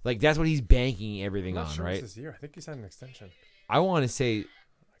 Like, that's what he's banking everything I'm not on, sure right? it's this year. I think he signed an extension. I want to say,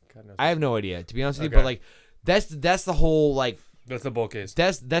 God knows. I have no idea, to be honest with you. Okay. But like, that's the whole like. That's the bull case.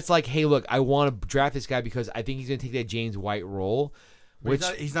 That's like, hey, look, I want to draft this guy because I think he's gonna take that James White role, which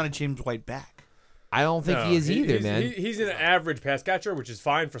He's not a James White back. I don't think he is either, man. He's an average pass catcher, which is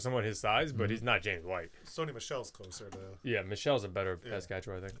fine for someone his size, but he's not James White. Sony Michelle's closer to. Yeah, Michelle's a better pass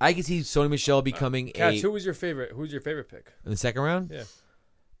catcher, I think. I can see Sony Michel becoming Katz, who's your favorite pick? in the second round. Yeah.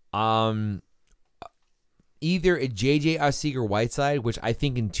 Either a JJ Arcega-Whiteside, which I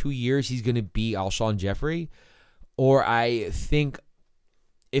think in 2 years he's going to be Alshon Jeffrey, or I think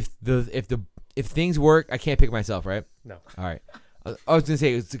if things work, I can't pick myself, right? No. All right. I was going to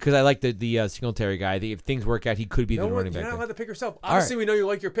say, it's because I like the Singletary guy. I think if things work out, he could be the running back. You're not allowed to pick yourself. All Obviously, we know you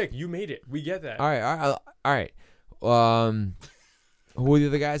like your pick. You made it. We get that. All right. Who were the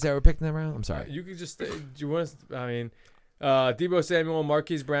other guys that were picked in that round? I'm sorry. You could just. Do you want to? I mean, Deebo Samuel,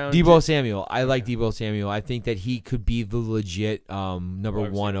 Marquise Brown. Deebo Samuel. I like Deebo Samuel. I think that he could be the legit number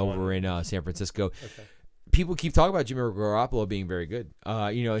one over in San Francisco. Okay. People keep talking about Jimmy Garoppolo being very good.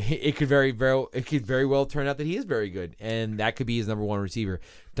 It could very well turn out that he is very good, and that could be his number one receiver.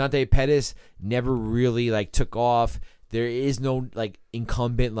 Dante Pettis never really like took off. There is no like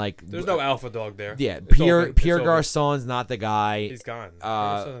incumbent like. There's no alpha dog there. Yeah, It's Pierre open. It's open. Garcon's not the guy. He's gone.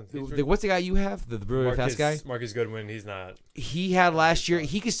 What's the guy you have? The really fast guy. Marcus Goodwin. He's not. He had last year.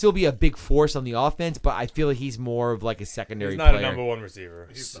 He could still be a big force on the offense, but I feel like he's more of like a secondary He's not player. a number one receiver.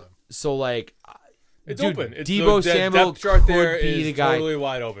 So like. It's Dude, open. It's Deebo Samuel depth chart could there be is the guy. totally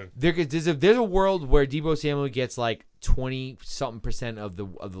wide open. There's a world where Deebo Samuel gets like 20-something% of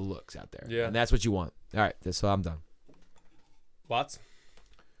the looks out there. Yeah. And that's what you want. All right, so I'm done. Watts?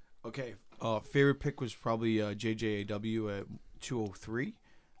 Okay. Favorite pick was probably JJAW at 203.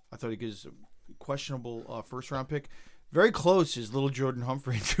 I thought he gives a questionable first round pick. Very close is little Jordan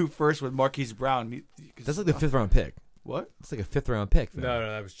Humphrey to first with Marquise Brown. That's like the 5th round pick. What? It's like a 5th round pick. Though. No,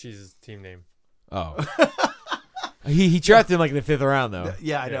 that was Cheese's team name. Oh. He drafted him like in the 5th round though.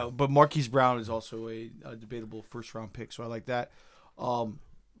 Yeah, I know. But Marquise Brown is also a debatable first-round pick, so I like that.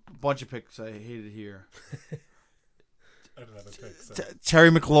 Bunch of picks I hated here. I don't have a pick. So. Terry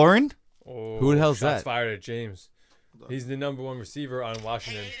McLaurin. Oh, Who the hell's shots that? fired at James. He's the number 1 receiver on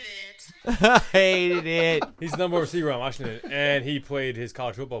Washington. Hated it. He's the number 1 receiver on Washington, and he played his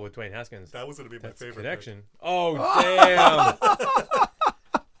college football with Dwayne Haskins. That was going to be my That's a favorite connection. pick. Oh, damn.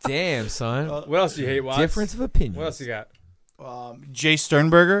 Damn, son. What else do you hate, Watts? Difference of opinion. What else you got? Jay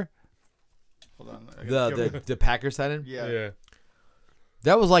Sternberger. Hold on. I gotta The Packers side in? yeah.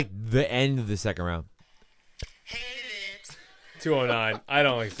 That was like the end of the 2nd round. 209. I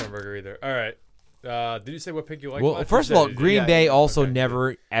don't like Sternberger either. All right. Did you say what pick you like? Well, Watts? first You of all, said- Green yeah, Bay yeah, also okay.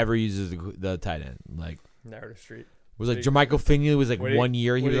 never ever uses the tight end. Like Narrative Street. was like What do you- Jermichael Finley was like What do you- 1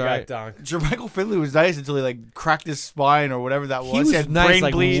 year he what do was you alright. got, Donk? Jermichael Finley was nice until he like cracked his spine or whatever that was. He was had nice, brain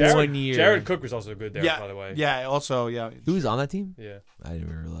like, bleeds. Jared- Jared, 1 year. Jared Cook was also good there, Yeah, by the way. yeah. Also, yeah. Who was on that team? Yeah. I didn't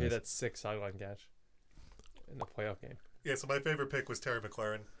even He realize. had that 6 sideline catch in the playoff game. Yeah, so my favorite pick was Terry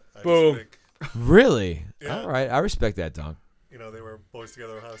McLaurin. I Boom. Just think, Really? Yeah. All right, I respect that, Donk. they were boys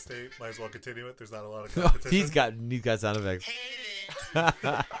together at Ohio State. Might as well continue it. There's not a lot of competition. he's got sound effects.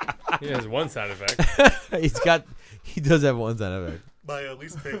 He has one sound effect. He does have one sound effect. My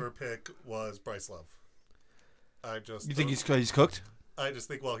least favorite pick was Bryce Love. You think he's cooked? I just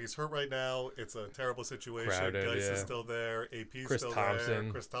think, well, he's hurt right now. It's a terrible situation. Crowded, Geis yeah. is still there. AP's Chris still Thompson.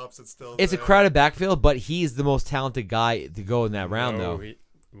 there. Chris Thompson's still It's a there. crowded backfield, but he's the most talented guy to go in that round, No,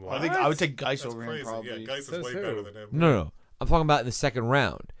 though. I think I would take Geis That's over him crazy. probably. Yeah, Geis is Says way who? better than him. No. I'm talking about in the 2nd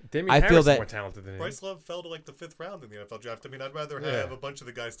round. Damian I Harris feel is that- more talented than him. Bryce Love fell to like the 5th round in the NFL draft. I mean, I'd rather Yeah. have a bunch of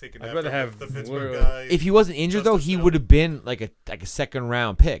the guys taken I'd after rather have the Pittsburgh literally- guy. If he wasn't injured, though, Justice he Hill. would have been like a 2nd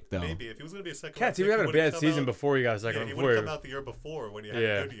round pick, though. Maybe if he was going to be a second. Cats, he round was pick, having a would've bad come season out- before he got a second Yeah, round. he Before would have come out the year before when he had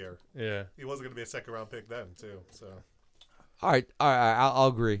a good year. Yeah. He wasn't going to be a second round pick then, too. So All right. I'll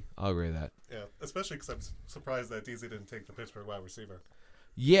agree. I'll agree with that. yeah, especially because I'm surprised that DZ didn't take the Pittsburgh wide receiver.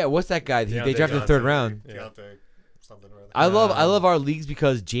 Yeah, what's that guy? They Deontay drafted in the 3rd round. Yeah. Deontay something or other. I love our leagues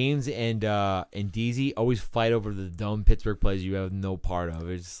because James and DZ always fight over the dumb Pittsburgh plays you have no part of.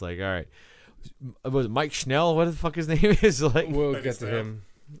 It's just like, all right, was it Mike Schnell? What the fuck his name is? Like We'll Maybe get to so. him.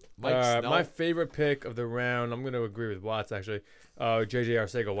 Mike Snell. My favorite pick of the round, I'm going to agree with Watts, actually. JJ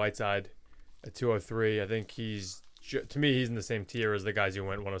Arcega-Whiteside at 203. I think to me, he's in the same tier as the guys who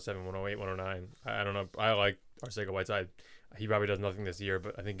went 107, 108, 109. I don't know. I like Arcega-Whiteside. He probably does nothing this year,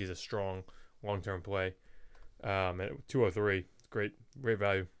 but I think he's a strong long-term play. At 203, great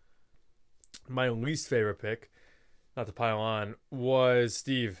value. My least favorite pick, not to pile on, was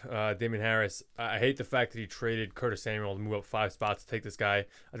Steve, Damian Harris. I hate the fact that he traded Curtis Samuel to move up 5 spots to take this guy.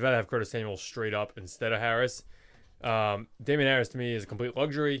 I'd rather have Curtis Samuel straight up instead of Harris. Damian Harris, to me, is a complete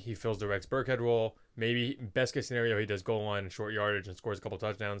luxury. He fills the Rex Burkhead role. Maybe best case scenario, he does goal line and short yardage and scores a couple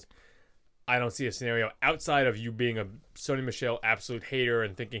touchdowns. I don't see a scenario outside of you being a Sony Michel absolute hater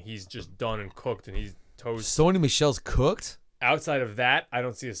and thinking he's just done and cooked and he's toast. Sony Michel's cooked. Outside of that, I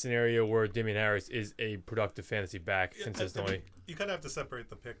don't see a scenario where Damian Harris is a productive fantasy back consistently. I mean, you kind of have to separate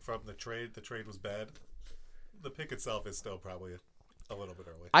the pick from the trade. The trade was bad. The pick itself is still probably a little bit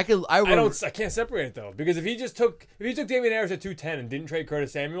early. I can't separate it though, because if he took Damian Harris at 210 and didn't trade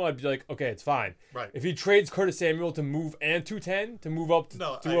Curtis Samuel, I'd be like, okay, it's fine. Right. If he trades Curtis Samuel to move and 210 to move up to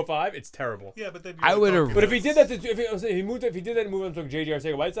 205, it's terrible. Yeah, but then I would have- But if he did that, if he did that and moved up to JJ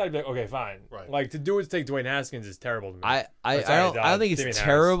Arcega-Whiteside, I'd be like, okay, fine. Right. Like to do it to take Dwayne Haskins is terrible to me. I Or sorry, don't think Damian it's Harris.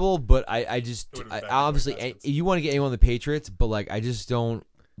 terrible, but I It would've been bad for obviously Haskins. you want to get anyone on the Patriots, but like I just don't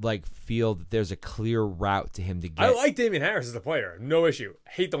like feel that there's a clear route to him to get. I like Damian Harris as a player, no issue.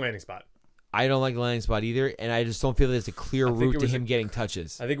 Hate the landing spot. I don't like the landing spot either, and I just don't feel there's a clear think route it to was him getting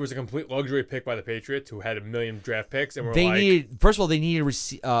touches. I think it was a complete luxury pick by the Patriots, who had 1 million draft picks, and were They like, needed first of all they needed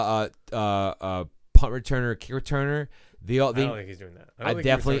a punt returner, kick returner. I don't think he's doing that. I don't think he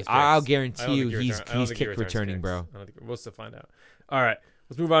definitely, returns I'll kicks. guarantee I don't you think he he's return- I don't think he kick returns returning, kicks. bro. I don't think we'll still find out. All right,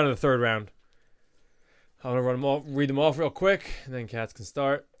 let's move on to the 3rd round. I'm gonna read them off real quick, and then Cats can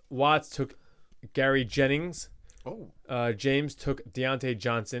start. Watts took Gary Jennings. James took Deontay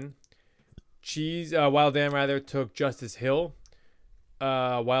Johnson. Wild Dan took Justice Hill.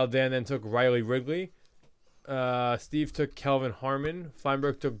 Wild Dan then took Riley Ridley. Steve took Kelvin Harmon.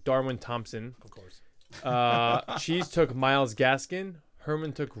 Feinberg took Darwin Thompson. Of course. Cheese took Myles Gaskin.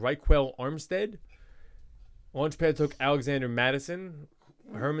 Herman took Raquel Armstead. Launchpad took Alexander Madison.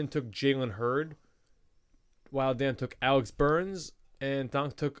 Herman took Jalen Hurd. Wild Dan took Alex Burns. And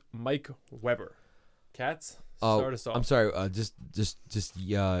Donk took Mike Weber. Cats, start us off. I'm sorry. Just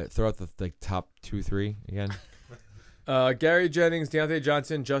throw out the top 2, 3 again. Gary Jennings, Deontay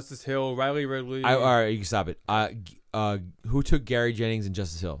Johnson, Justice Hill, Riley Ridley. All right, you can stop it. Who took Gary Jennings and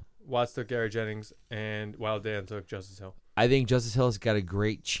Justice Hill? Watts took Gary Jennings, and Wild Dan took Justice Hill. I think Justice Hill has got a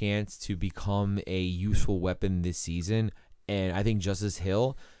great chance to become a useful weapon this season, and I think Justice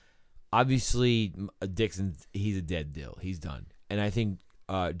Hill, obviously Dixon, he's a dead deal. He's done. And I think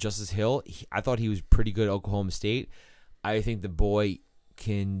Justice Hill, I thought he was pretty good at Oklahoma State. I think the boy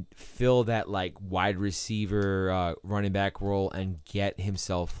can fill that like wide receiver running back role and get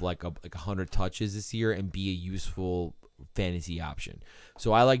himself like 100 touches this year and be a useful fantasy option.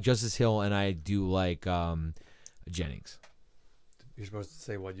 So I like Justice Hill and I do like Jennings. You're supposed to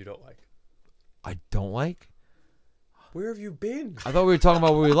say what you don't like. I don't like? Where have you been? I thought we were talking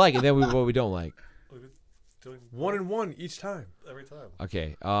about what we like and then what we don't like. We've been doing 1-1 each time. every time.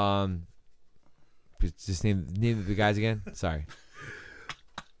 Okay. Just name the guys again. Sorry.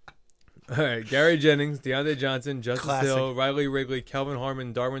 All right, Gary Jennings, Deontay Johnson, Justice Classic. Hill, Riley Ridley, Kelvin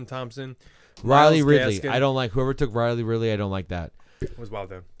Harmon, Darwin Thompson, Riley Myles Ridley. Gaskin. I don't like whoever took Riley Ridley. I don't like that. Was Wild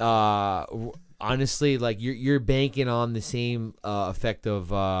Dan. Honestly, like you're banking on the same effect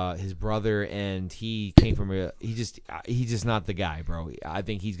of his brother, and he came from he's just not the guy, bro. I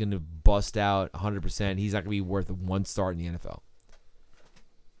think he's gonna bust out 100%. He's not gonna be worth one start in the NFL.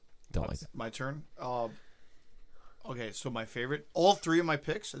 Don't like that. My turn. Okay, so my favorite. All three of my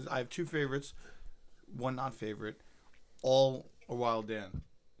picks. I have two favorites, one not favorite. All are Wild Dan.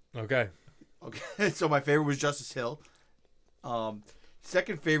 Okay. Okay, so my favorite was Justice Hill.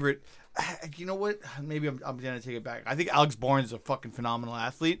 Second favorite, you know what? Maybe I'm gonna take it back. I think Alex Barnes is a fucking phenomenal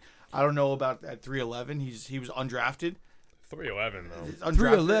athlete. I don't know about at 3'11". He was undrafted. 3'11" though. It's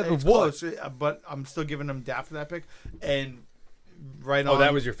undrafted. 3'11", It's what? close, but I'm still giving him DAP for that pick. And right Oh, on.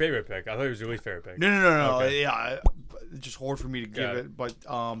 that was your favorite pick. I thought it was your least favorite pick. No. Okay. Yeah, it's just hard for me to give Got it, but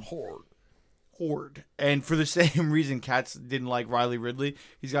Horde. And for the same reason, Katz didn't like Riley Ridley.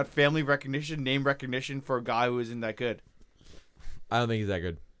 He's got family recognition, name recognition for a guy who isn't that good. I don't think he's that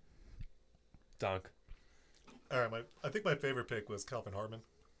good. Donk. All right, I think my favorite pick was Calvin Harmon.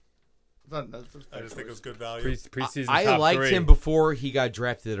 That's I just think it was good value. Preseason I top liked 3. him before he got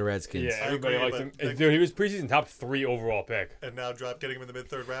drafted to the Redskins. Yeah, I everybody agree, liked him. but Dude, he was preseason top 3 overall pick. And now getting him in the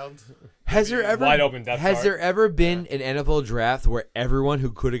mid-third round. Has there ever Wide open depth chart. there ever been an NFL draft where everyone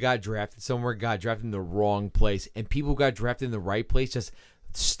who could have got drafted somewhere got drafted in the wrong place, and people who got drafted in the right place just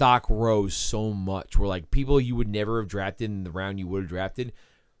stock rose so much? Where like people you would never have drafted in the round you would have drafted,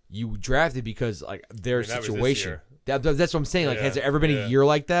 you drafted because like their I mean, that was this situation. year. That's what I'm saying. Like, Yeah, has there ever been yeah. a year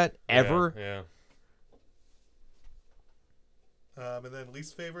like that ever? Yeah. And then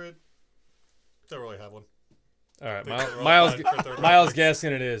least favorite, don't really have one. All right, Think we're all Miles fine for third Miles round.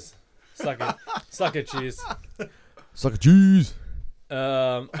 Gaskin it is. Suck it, cheese. Suck a cheese.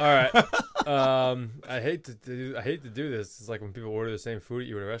 All right. I hate to do this. It's like when people order the same food at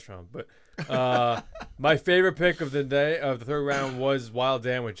you at a restaurant. But my favorite pick of the day of the third round was Wild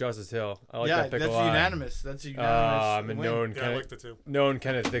Dan with Justice Hill. I like that pick that's a lot. unanimous. That's a unanimous. I'm a win. Yeah, I liked it too. known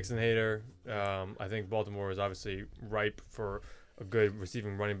Kenneth Dixon hater. I think Baltimore is obviously ripe for a good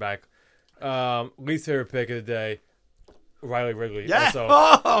receiving running back. Least favorite pick of the day, Riley Ridley. Yeah.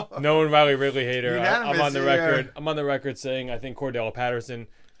 Also, known Riley Ridley hater. I'm Unanimous, on the yeah. record. I'm on the record saying I think Cordell Patterson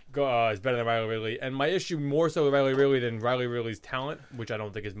is better than Riley Ridley. And my issue more so with Riley Ridley than Riley Ridley's talent, which I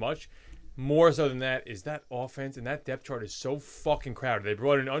don't think is much. More so than that is that offense and that depth chart is so fucking crowded. They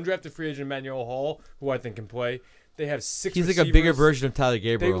brought in undrafted free agent Emmanuel Hall, who I think can play. They have 6 He's receivers. like a bigger version of Tyler They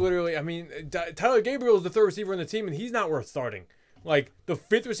Gabriel. literally, I mean, Tyler Gabriel is the third receiver on the team, and he's not worth starting. Like, the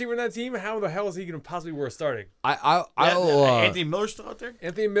 5th receiver in that team, how the hell is he going to possibly worth starting? Anthony Miller's still out there.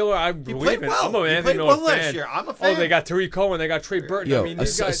 Anthony Miller, I He believe played in. well. I'm an He Anthony played Miller well fan. last year. I'm a fan. Oh, they got Tariq Cohen. They got Trey Burton. Yo, I mean,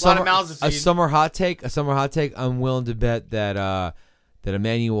 these guys. lot of mouths to a feed. summer hot take. I'm willing to bet that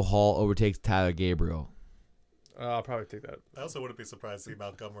Emmanuel Hall overtakes Tyler Gabriel. I'll probably take that. I also wouldn't be surprised to see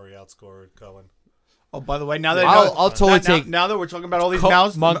Montgomery outscored Cohen. Oh, by the way, now that I'll totally take. now that we're talking about all these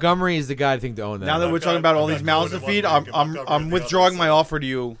mouths, Montgomery is the guy I think to own that. now that we're I've talking got- about all I've these got mouths to Cohen in feed, one league I'm and Montgomery I'm in the other, withdrawing my so- offer to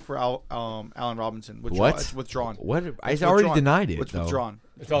you for Allen Robinson. What? It's withdrawn. What? I It's already withdrawn. denied it. It's though. withdrawn.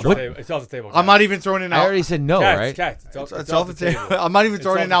 It's off What? the table. It's off the table. I'm not even throwing it I out. already said no, right? It's off the table. I'm not even It's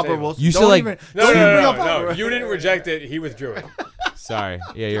throwing off it the out, but table. we'll. You said, don't like- even- No, don't even bring no. up- You didn't reject it. He withdrew it. Sorry.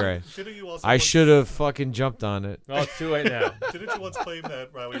 Yeah, you're right. Didn't you also I once- should have fucking jumped on it. Well, it's too late now. Didn't you once claim that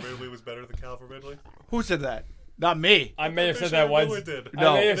Riley Ridley was better than Calvin Ridley? Who said that? Not me. I may have Pretty said that sure once. Miller did.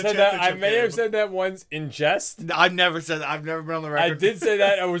 No. I may have The said that. I championship may have game. said that once in jest. I've never said that. I've never been on the I record. did say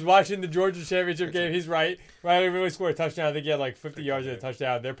that. I was watching the Georgia championship game. He's right. Riley really scored a touchdown. I think he had like 50 yards in a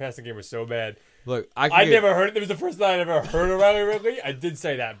touchdown. Their passing game was so bad. Look, I never heard it. It was the first time I ever heard of Riley Ridley. I did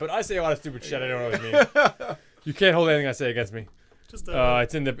say that, but I say a lot of stupid shit. I don't always mean. You can't hold anything I say against me. Just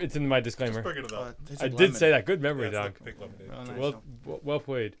It's in my disclaimer. just bring it up. Tastes I like did lemon. say that. Good memory, Yeah, Donk. it's like pink lemonade. Oh, nice. Well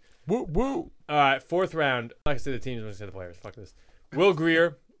played. Woo woo. All right, 4th round. I'm not gonna say the teams. I'm gonna say the players. Fuck this. Will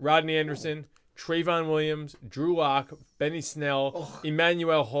Greer, Rodney Anderson, Trayvon Williams, Drew Lock, Benny Snell,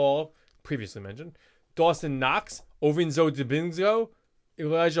 Emmanuel Hall, previously mentioned, Dawson Knox, Ovinzo Dubinzo,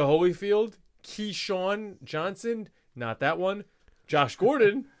 Elijah Holyfield, Keyshawn Johnson, not that one, Josh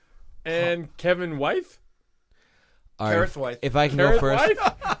Gordon, and Kevin Wife. All right. Carrot White. If I can go Carrot first,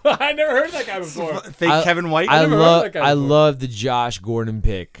 Wife? I never heard that guy before. Fake Kevin White. I never heard love that guy I before. love the Josh Gordon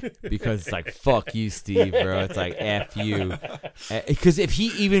pick because it's like fuck you, Steve, bro. It's like F you. Because if he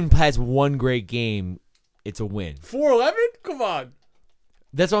even has one great game, it's a win. 4'11"? Come on.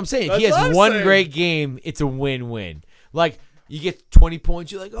 That's what I'm saying. If he That's what has I'm one saying. great game, it's a win-win. Like you get 20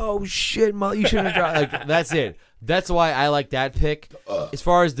 points, you're like, oh shit, you shouldn't have dropped. Like that's it. That's why I like that pick. As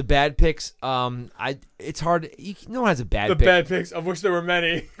far as the bad picks, it's hard. No one has a bad The pick. bad picks, of which there were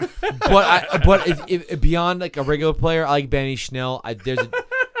many. But if beyond like a regular player, I like Benny Schnell. There's a,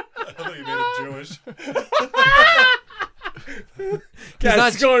 I thought you made him Jewish.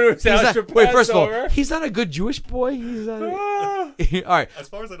 Guy's going to his house for wait, first of all, Passover. he's not a good Jewish boy. He's not. All right, As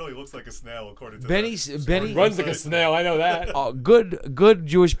far as I know, he looks like a snail, according to Benny Runs like a snail. I know that. Oh, good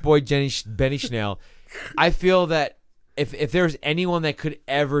Jewish boy, Benny Schnell. I feel that if there's anyone that could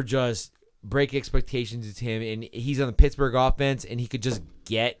ever just break expectations, it's him, and he's on the Pittsburgh offense, and he could just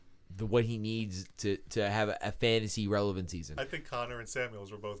get what he needs to have a fantasy relevant season. I think Connor and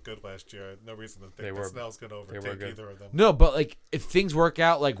Samuels were both good last year. No reason to think They that were- Snell's going to were overtake good. either of them. No, but like if things work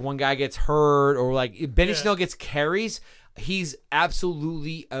out, like one guy gets hurt or like if Benny Yeah. Schnell gets carries, he's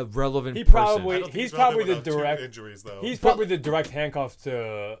absolutely a relevant He person. probably- I don't think he's relevant probably the without two direct- injuries, though. He's probably the direct handcuff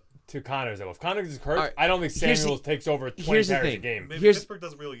to Connors, though. If Connors is hurt, All right, I don't think here's the- Samuels takes over 20 here's the carries a thing. game. Maybe here's- Pittsburgh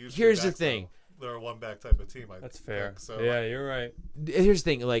doesn't really use here's two the backs, thing. though. They're a one-back type of team, I That's fair. think, so Yeah, you're right. Here's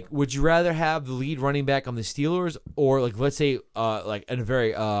the thing, like, would you rather have the lead running back on the Steelers or like let's say like in a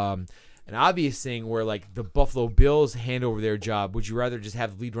very an obvious thing where like the Buffalo Bills hand over their job, would you rather just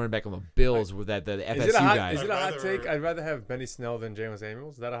have the lead running back on the Bills with that the FSU Is it a hot, guy? is it a hot I'd take? rather- I'd rather have Benny Snell than Jalen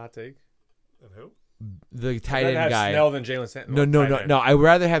Samuels. Is that a hot take? And who? The tight I'd rather end have guy. Snell than Jalen Samuels. No. I'd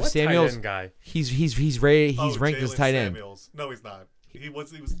rather have What Samuels. tight end guy? He's rated. He's ranked as Jalen tight end. Samuels. No, he's not. He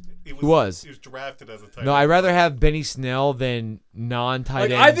was drafted as a tight end. No, I'd rather have Benny Snell than non-tight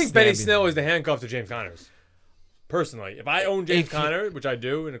Like, end. I think Benny snapping. Snell is the handcuff to James Connors. Personally, if I own James It- Conner, which I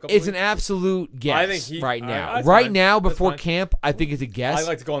do in a couple It's weeks, an absolute guess I think he- right now. that's Right fine. now, That's before fine. camp, I think it's a guess. I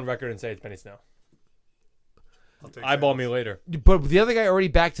like to go on record and say it's Benny Snell. I'll take Eyeball me Samuels. later. But the other guy already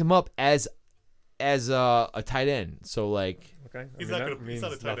backed him up as a tight end. So like Okay, He's I mean, not that gonna- means he's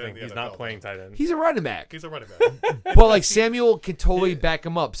not a tight end nothing. in the He's not NFL, playing tight end. he's a running back. He's a running back. But like Samuel can totally back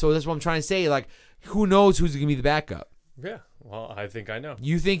him up. So that's what I'm trying to say. Like who knows who's gonna be the backup? Yeah, well, I think I know.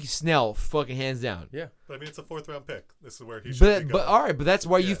 You think Snell, fucking hands down. Yeah, But I mean, it's a 4th-round pick. This is where he should be But going. all right, but that's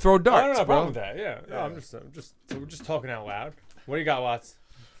why you Yeah. throw I darts, don't have a bro. problem with that. Yeah, no, we're just talking out loud. What do you got, Watts?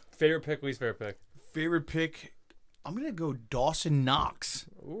 Favorite pick, least favorite pick? Favorite pick? I'm gonna go Dawson Knox.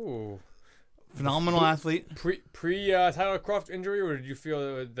 Ooh, Phenomenal athlete. pre Tyler Croft injury, or did you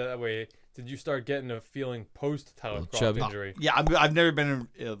feel that way? Did you start getting a feeling post Tyler Croft chubby. injury? Yeah, I've never been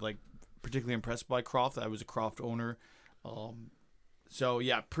like particularly impressed by Croft. I was a Croft owner. So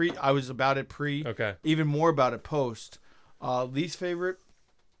yeah, I was about it pre. Okay. Even more about it post. Least favorite.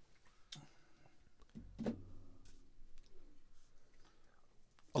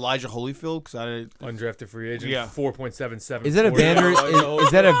 Elijah Holyfield, because Undrafted free agent. Yeah. 4.77. Is that a Vander?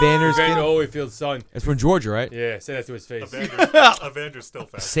 Is that a Vander's Vander kid? Holyfield's son? It's from Georgia, right? Yeah, say that to his face. Evander's still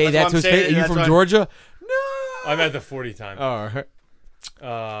fast. Say That's that what to his I'm saying, face. Are you that's from why- Georgia? No. I'm at the 40 time. All right.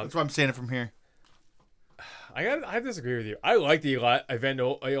 that's why I'm saying it from here. I disagree with you. I like the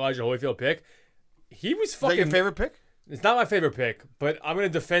Elijah Holyfield pick. He was Is that fucking. your favorite pick? It's not my favorite pick, but I'm gonna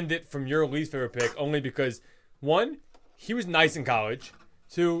defend it from your least favorite pick only because one, he was nice in college.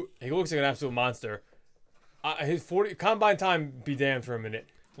 Two, he looks like an absolute monster. His 40 combine time be damned for a minute.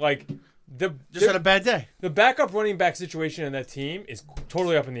 Like Just had a bad day. the backup running back situation in that team is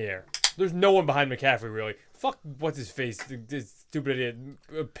totally up in the air. There's no one behind McCaffrey really. Fuck, what's his face? This stupid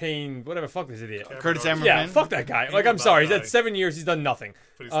idiot, Payne, whatever. Fuck this idiot. Curtis Cameron Yeah, Ammerman. fuck that guy. He Like, will I'm not sorry. He's die. had 7 years. He's done nothing.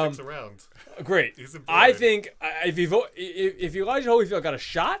 But he sticks around. Great. He's I important. think if Elijah Holyfield got a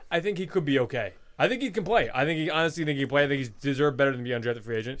shot, I think he could be okay. I think he can play. I honestly think he can play. I think he's deserved better than to be undrafted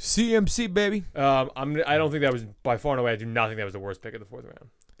free agent. CMC baby. I don't think that was by far and away. I do not think that was the worst pick of the 4th round.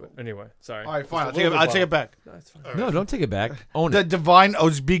 But anyway, sorry. All right, fine. Just a little I'll bit take it back. bummed. No, it's fine. All right. No, don't take it back. Own The it. Divine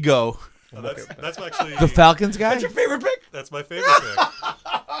Osbigo. That's actually The Falcons guy. That's your favorite pick? That's my favorite pick.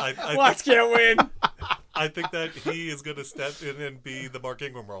 I Watts can't win. I think that he is going to step in and be the Mark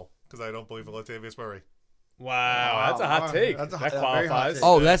Ingram role because I don't believe in Latavius Murray. Wow, that's a hot take. That's a that very hot qualifies. take.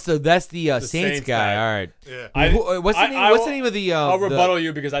 Oh, that's the Saints Saints guy. guy. All right. Yeah. What's the name? What's the name of the? I'll rebuttal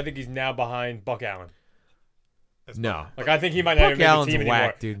you because I think he's now behind Buck Allen. No. Like I think he might not Buck even make Allen's the team whack,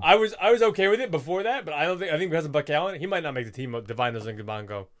 anymore. dude. I was okay with it before that, but I think because of Buck Allen, he might not make the team. Divinos and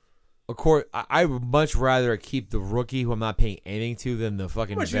Gabango. Of course, I would much rather keep the rookie who I'm not paying anything to than the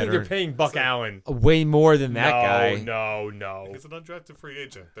fucking How much do you think veteran. they're paying Buck Allen? Way more than that guy. No. He's an undrafted free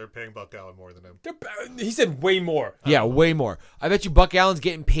agent. They're paying Buck Allen more than him. He said way more. Yeah, way more. I bet you Buck Allen's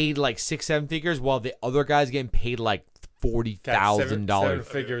getting paid like 6-7 figures, while the other guy's getting paid like $40,000. Seven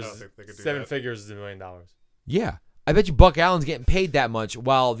figures. I don't think they could do Seven that. figures is $1 million. Yeah. I bet you Buck Allen's getting paid that much,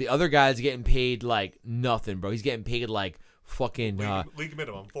 while the other guy's getting paid like nothing, bro. He's getting paid like fucking. League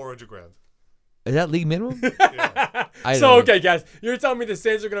minimum, $400,000. Is that league minimum? Yeah. Okay, guys, you're telling me the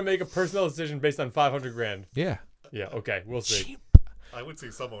Saints are gonna make a personnel decision based on $500,000? Yeah. Yeah. Okay, we'll see. Cheap. I would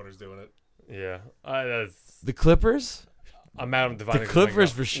see some owners doing it. Yeah. That's. The Clippers? I'm out of The dividing.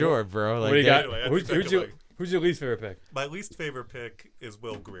 Clippers for sure, bro. Like What do you got? Anyway, Who's your least favorite pick? My least favorite pick is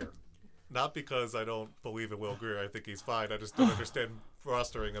Will Greer. Not because I don't believe in Will Greer. I think he's fine. I just don't understand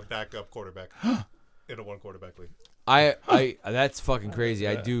rostering a backup quarterback in a one quarterback league. I that's fucking crazy.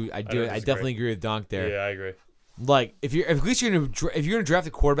 I disagree. definitely agree with Donk there. Yeah, I agree. Like if at least you're gonna draft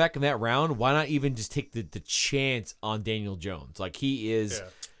a quarterback in that round, why not even just take the chance on Daniel Jones? Like he is Yeah.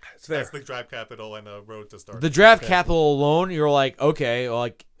 That's the draft capital and a road to start. the draft capital alone. You're like, okay, well,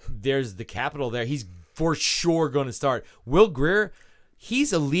 like there's the capital there. He's for sure going to start. Will Greer,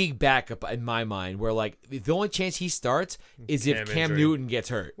 he's a league backup in my mind. Where like the only chance he starts is if Cam injury. Newton gets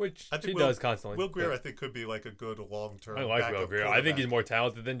hurt. Which I he think does constantly. Will Greer, I think, could be like a good long-term. I like backup Will Greer. I think quarterback. he's more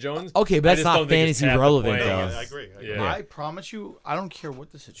talented than Jones. Okay, but I that's just not don't think his fantasy path to relevant playing though. Yeah, I agree. Yeah. I promise you, I don't care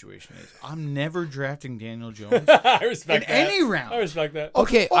what the situation is. I'm never drafting Daniel Jones I respect in that. any round. I respect that.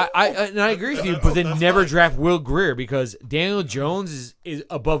 Okay, I agree with you, but then That's never fine. draft Will Greer because Daniel Jones is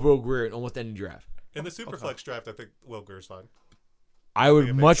above Will Greer in almost any draft. In the Superflex draft, I think Will Greer's fine. I would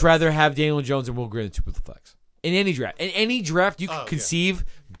it much makes rather have Daniel Jones and Will Greer than Superflex. In any draft. In any draft you could yeah. conceive,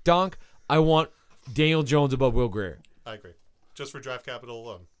 Donk, I want Daniel Jones above Will Greer. I agree. Just for draft capital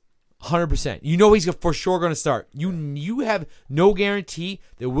alone. 100%. You know he's for sure going to start. You have no guarantee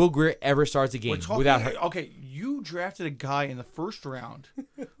that Will Greer ever starts a game without hurt. Okay, you drafted a guy in the first round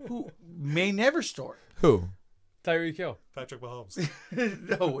who may never start. Who? Tyreek Hill. Patrick Mahomes.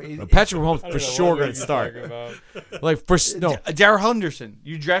 No, Patrick Mahomes I don't for know sure what going you're to start. talking about. Like no, Darrell Henderson.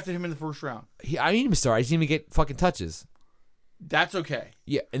 You drafted him in the first round. I need him to start. I just need him to get fucking touches. That's okay.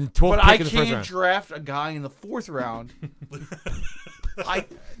 Yeah, and the 12th But I pick in the first can't round. draft a guy in the fourth round.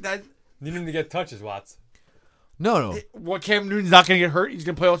 That You need to get touches, Watts. No. what Cam Newton's not going to get hurt. He's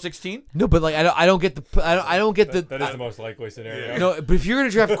going to play all 16. No, but like I don't get the I don't get the That is the most likely scenario. no. But if you're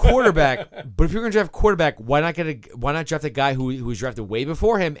gonna draft quarterback, why not draft a guy who was drafted way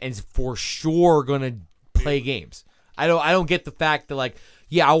before him and is for sure gonna play games? I don't get the fact that like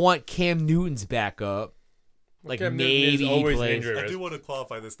I want Cam Newton's backup. Like Cam Newton maybe is he always plays. injury I risk. do want to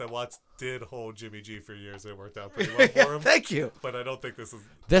qualify this that Watts did hold Jimmy G for years. It worked out pretty well for him. Thank you. But I don't think this is.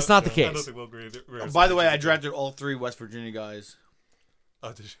 That's not the I don't case. think Will Greer. By the way, I drafted all three West Virginia guys.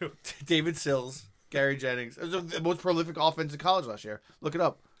 Oh, did you? David Sills, Gary Jennings. It was the most prolific offense in college last year. Look it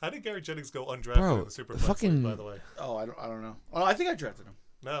up. How did Gary Jennings go undrafted Bro, in the Superflex fucking- league, by the way? Oh, I don't know. Oh, I think I drafted him.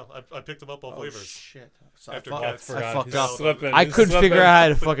 No, I picked him up off Oh, waivers. shit. So After I Cats. Forgot. fucked He's up. slipping. I He's couldn't slipping. figure out how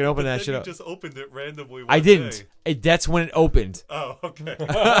to But- fucking open but that then shit you up. just opened it randomly. I one didn't. day. That's when it opened. Oh, okay. Like,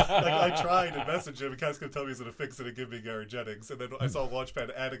 I tried and messaged him. And Kaz kept telling me he's gonna fix it and give me Gary Jennings. And then I saw Launchpad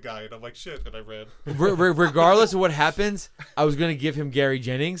add a guy, and I'm like, shit. And I ran. Regardless of what happens, I was gonna give him Gary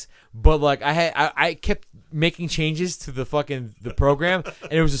Jennings, but like I kept making changes to the program,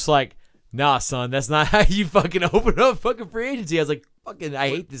 and it was just like, nah, son, that's not how you fucking open up fucking free agency. I was like, fucking, I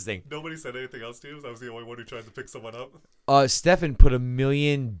hate this thing. Nobody said anything else to you. I was the only one who tried to pick someone up. Stefan put 1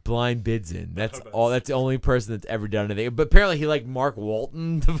 million blind bids in. That's Oh, nice. all. That's the only person that's ever done anything. But apparently he liked Mark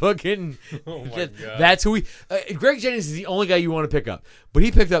Walton. The fucking. Oh my just- God. That's who he. Greg Jennings is the only guy you want to pick up. But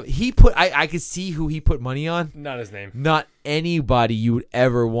he picked up. He put. I could see who he put money on. Not his name. Not anybody you would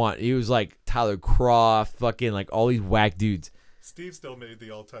ever want. He was like Tyler Croft, fucking like all these whack dudes. Steve still made the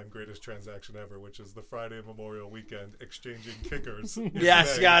all-time greatest transaction ever, which is the Friday Memorial Weekend exchanging kickers.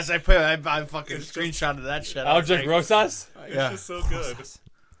 Yes, Today. yes. I fucking It's just- screenshotted that shit. I was Aldrich like, Rosas? It's Yeah. just so good.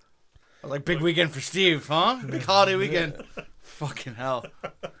 like big weekend for Steve, huh? Big holiday weekend. Fucking hell.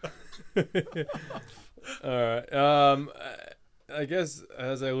 All right. I guess,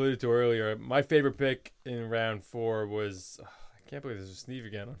 as I alluded to earlier, my favorite pick in round 4 was... I can't believe this is Steve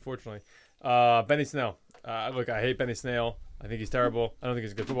again, unfortunately. Benny Snell. Look, I hate Benny Snell. I think he's terrible. I don't think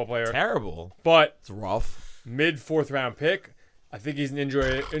he's a good football player. Terrible. But It's rough. mid 4th round pick. I think he's an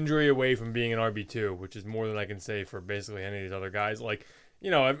injury away from being an RB2, which is more than I can say for basically any of these other guys. Like,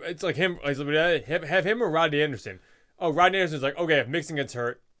 it's like him. Have him or Rodney Anderson. Oh, Rodney Anderson's like, okay, if Mixon gets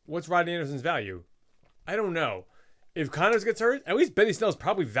hurt, what's Rodney Anderson's value? I don't know. If Connors gets hurt, at least Benny Snell's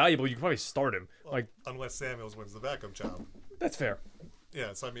probably valuable. You can probably start him. Well, unless Samuels wins the backup job. That's fair.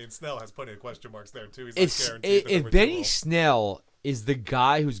 Yeah, so I mean, Snell has plenty of question marks there too. He's If, not guaranteed. if Benny Snell is the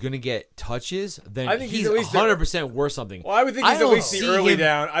guy who's going to get touches, then I think he's at least 100% worth something. Well, I would think I he's at don't least the see early him-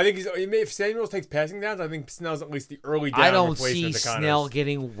 down. I think if Samuels takes passing downs, I think Snell's at least the early down I don't see replacement to Connors. Snell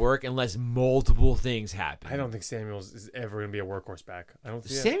getting work unless multiple things happen. I don't think Samuels is ever going to be a workhorse back. I don't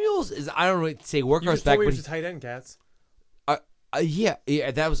see it. Samuels is, I don't know, say You workhorse just back, told me but he was a tight end, Cats. yeah,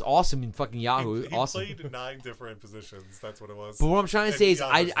 that was awesome in fucking Yahoo. He Awesome. played 9 different positions. That's what it was. But what I'm trying to And say is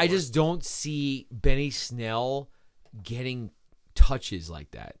Yahoo's I the just worst. don't see Benny Snell getting touches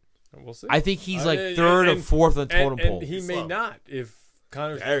like that. We'll see. I think he's like And- third or and- fourth on the totem and pole. he He's may slow. not if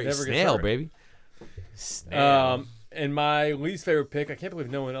Connors Very never gets Snell, hurt. baby. Snell. And my least favorite pick, I can't believe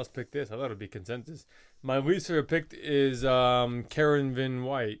no one else picked this. I thought it would be consensus. My least favorite pick is Karen Vin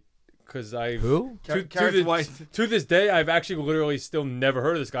White. Because Who? to this day, I've actually literally still never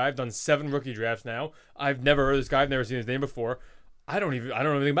heard of this guy. I've done 7 rookie drafts now. I've never heard of this guy. I've never seen his name before. I don't know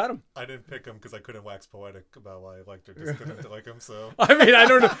anything about him. I didn't pick him because I couldn't wax poetic about why I liked or just didn't like him. So I mean, I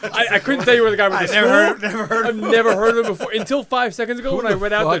don't know. I couldn't tell you where the guy went to school. Never heard. I've never heard of him before until 5 seconds ago Who when I the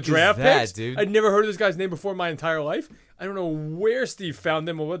read out the fuck is draft that, picks. dude? I'd never heard of this guy's name before in my entire life. I don't know where Steve found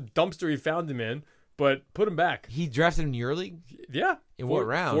him or what dumpster he found him in, but put him back. He drafted in your league? Yeah. In what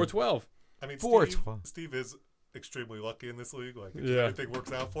round? 412. I mean, 4-12. Steve is extremely lucky in this league. Like Yeah. everything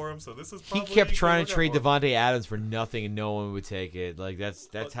works out for him. So this is He probably kept gonna trying work to out trade for him. Devontae Adams for nothing, and no one would take it. Like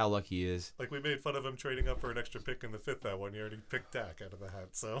that's how lucky he is. Like we made fun of him trading up for an extra pick in the 5th that one year, and he picked Dak out of the hat.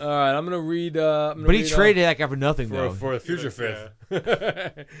 So All right, I'm gonna read. But he traded that guy for nothing, though. for a future Yeah.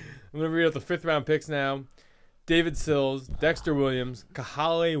 5th. I'm gonna read out the 5th round picks now. David Sills, Dexter Williams,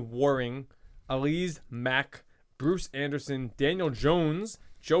 Kahale Waring, Alize Mack, Bruce Anderson, Daniel Jones,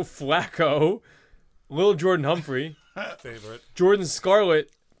 Joe Flacco, Lil Jordan Humphrey, favorite. Jordan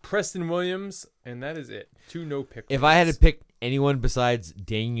Scarlett, Preston Williams, and that is it. 2 no pick. If I had to pick anyone besides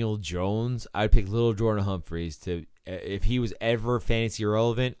Daniel Jones, I'd pick Little Jordan Humphreys. If he was ever fantasy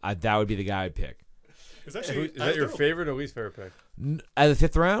relevant, that would be the guy I'd pick. It's actually Is that your favorite or least favorite pick? At the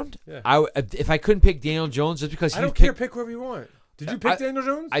 5th round, Yeah. if I couldn't pick Daniel Jones, just because I he don't picked, care. Pick whoever you want. Did you pick Daniel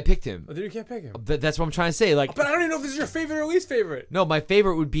Jones? I picked him. Oh, then you can't pick him. That's what I'm trying to say. Like, But I don't even know if this is your favorite or least favorite. no, my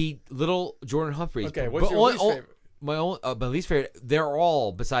favorite would be Little Jordan Humphreys. Okay, what's But your least favorite? My least favorite. They're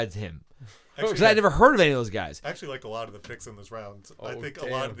all besides him. Actually, Because I never heard of any of those guys. I actually like a lot of the picks in this round. I Oh, think a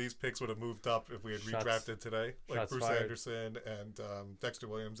lot of these picks would have moved up if we had Shots- redrafted today. Like shots Bruce fired. Anderson and Dexter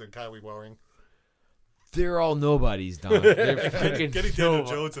Williams and Kylie Waring. They're all nobodies, Don. They're freaking Getting Daniel nobodies.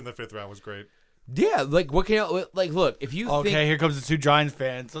 Jones in the 5th round was great. Yeah, like what can you, like? Look, if you Okay, think here comes the 2 Giants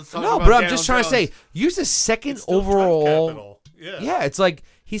fans. Let's talk no, about but I'm Daniel just trying to Jones. say, use the second It's still draft overall. capital. Yeah. Yeah, it's like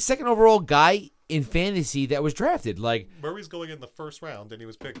he's second overall guy in fantasy that was drafted. Like, Murray's going in the 1st round, and he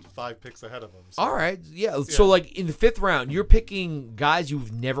was picked 5 picks ahead of him. So. all right, yeah. So like in the 5th round, you're picking guys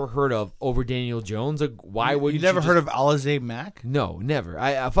you've never heard of over Daniel Jones. Like, why would You never heard of Alize Mack? No, never.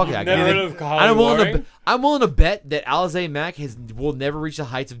 I fuck it. I Never can't. heard of Kahale I'm willing to bet that Alize Mack will never reach the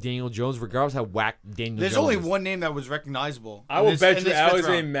heights of Daniel Jones, regardless how whack Daniel There's Jones only is. one name that was recognizable. I in will this- bet in you this 5th Alize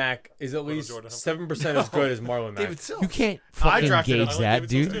round. Mack is at least Jordan 7% as good as Marlon Mack. David Sills. You can't I fucking drafted him. gauge I like that, David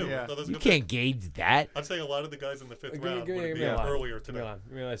Sills, dude. too. Yeah. No, that's a You good can't gauge that. I'm saying a lot of the guys in the 5th Give me- round give me- would give be me a line. earlier Give me today. a line.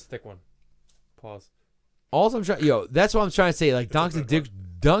 Give me a nice thick one. Pause. Also, I'm trying. That's what I'm trying to say. Like, Donk's a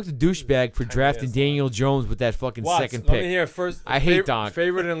douchebag for drafting ass Daniel Jones with that fucking Watts, second let me pick. hear first. I hate Donk.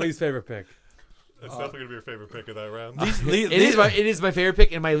 Favorite and least favorite pick. That's definitely going to be your favorite pick of that round. It is my favorite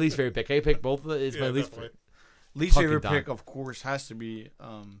pick and my least favorite pick. I pick both of them. It's Yeah, my least definitely. favorite. Least Fucking favorite Donk. pick, of course, has to be.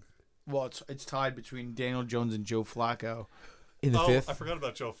 Well, it's tied between Daniel Jones and Joe Flacco. In the I 5th. forgot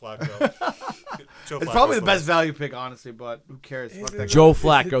about Joe Flacco. Joe It's Flacco's probably the last. best value pick, honestly, but who cares? Fuck that guy. Joe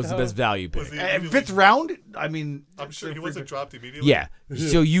Flacco's the best value Was pick. he And immediately- 5th round? I mean, I'm sure it's he a wasn't free dropped immediately. Yeah.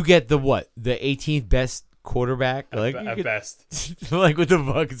 So you get the what? The 18th best quarterback? Like, you At get- best. like what the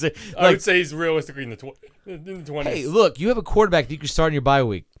fuck? Is it? I Like, would say he's realistically in the 20s. hey, look, you have a quarterback that you can start in your bye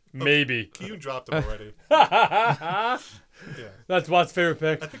week. Maybe. Keune dropped him already. Yeah. That's Watt's favorite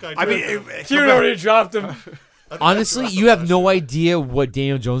pick. I think I pick. I mean, drafted him. Q already dropped him. I think I Honestly, dropped you him have last no year. idea what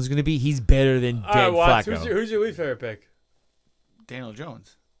Daniel Jones is going to be. He's better than All right, Dan Watts, Flacco. who's your least favorite pick? Daniel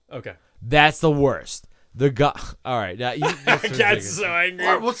Jones. Okay. That's the worst. The guy. All right. Now, that's Cat's so angry.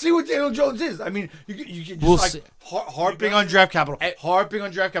 All right, we'll see what Daniel Jones is. I mean, you can just We'll see. harping on draft capital. Harping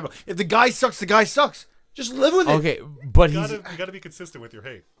on draft capital. If the guy sucks, the guy sucks. Just live with it. Okay, but You he's gotta be consistent with your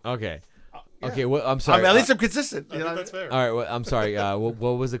hate. okay. Yeah. Okay, well, I'm I sorry. mean, at least I'm consistent. I think that's fair. all right, well, I'm sorry. What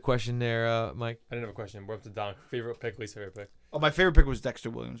was the question there, Mike? I didn't have a question. We're up to Donk. Favorite pick, least favorite pick. Oh, my favorite pick was Dexter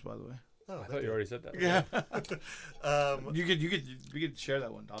Williams, by the way. Oh, I thought you already said that. Yeah. Um, We could share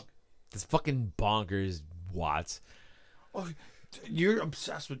that one, Doc. This fucking bonkers Watts. Oh, you're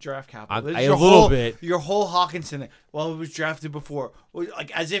obsessed with draft capital. This is a your little whole- bit. Your whole Hawkinson. Well, it was drafted before.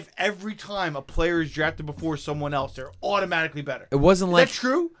 Like as if every time a player is drafted before someone else, they're automatically better. It wasn't Is like that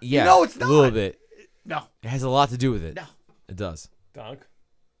true? Yeah, No, it's not. a little bit. No. It has a lot to do with it. No. It does. Donk.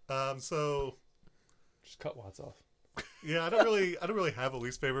 so Just cut Watts off. yeah, I don't really have a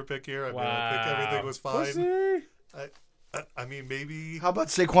least favorite pick here. I mean, I think everything was fine. Pussy. I mean, maybe. How about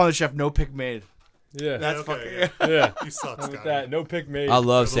Saquon the Chef? No pick made. Yeah. That's okay, fucking. Yeah. You suck, How about Scott. that? No pick made. I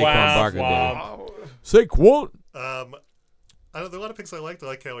love Saquon Wow, Barkley, wow. Saquon. I know there are a lot of picks I liked. I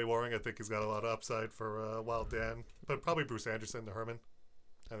like Kelly Waring. I think he's got a lot of upside for Wild Dan. But probably Bruce Anderson to Herman.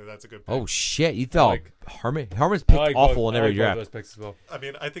 I think that's a good pick. Oh shit! You thought like- Herman's I picked like awful both- in I every like both draft. those picks as well. I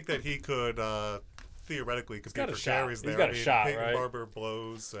mean, I think that he could theoretically compete got a for shot. carries He's there. got I a mean, shot, Peyton right? Barber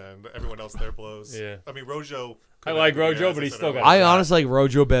blows, and everyone else there blows. Yeah. I mean, Rojo. I like Rojo, but he's still got. I honestly like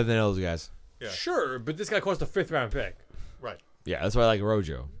Rojo better than those guys. Yeah. Sure, but this guy cost a 5th round pick. Right. Yeah, that's why I like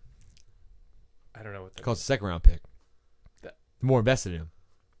Rojo. I don't know what that. Cost a 2nd round pick. That- More invested in him.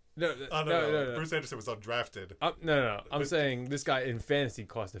 No, No. Bruce Anderson was undrafted. No. I'm saying this guy in fantasy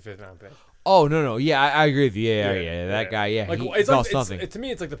cost a 5th round pick. Oh no, yeah, I agree with you. Yeah. That guy, yeah, Like he it's like cost something. to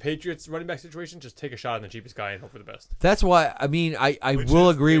me, it's like the Patriots running back situation. Just take a shot on the cheapest guy and hope for the best. That's why I mean I Which will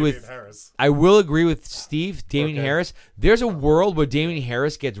is agree Damian with Harris. I will agree with Steve, Damian Okay. Harris. There's a world where Damian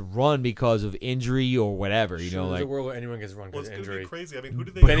Harris gets run because of injury or whatever. You know, There's like a world where anyone gets run Well, because it's of going to be injury. crazy. I mean, who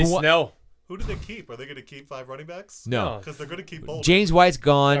did they? Benny who- Snell. Who did they keep? Are they going to keep 5 running backs? no. Because they're going to keep Bolden. James White's I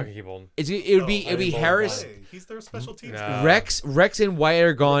gone. can keep holding. It would be Oh, it'd be I didn't Harris, Hey, he's their special teams No. guy. Rex and White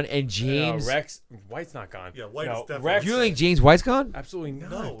are gone, and James. Rex White's not gone. Yeah, White no, is definitely- Rex. You don't think James White's gone? Absolutely not.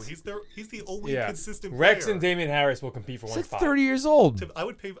 No, he's the only yeah. consistent Rex player. and Damian Harris will compete for He's one like spot. 30 years old. Tim,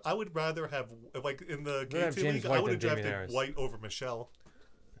 I would rather have like in the have game team James league. White I would have than Damian drafted Harris. White over Michelle.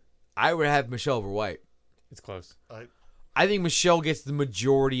 I would have Michelle over White. It's close. I think Michelle gets the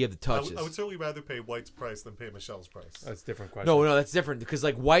majority of the I touches. would certainly rather pay White's price than pay Michelle's price. That's a different question. No, that's different because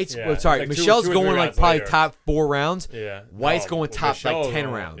like White's. Yeah, well, sorry, it's like Michelle's two or going three like rounds probably later. top 4 rounds. Yeah. White's going top Michelle's like 10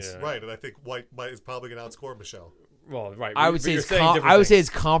 going- rounds. yeah. Right, and I think White is probably going to outscore Michelle. Well, right. I would but say you're it's saying different I would say things.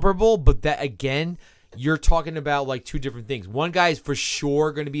 it's comparable, but that again, you're talking about like 2 different things. One guy is for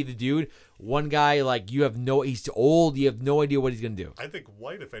sure going to be the dude. One guy like he's old. You have no idea what he's going to do. I think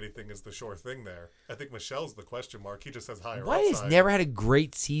White, if anything, is the sure thing there. I think Michelle's the question mark. He just has higher White has upside. never had a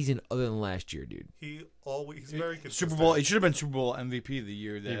great season other than last year, dude. He's very consistent. Super Bowl. He should have been Super Bowl MVP the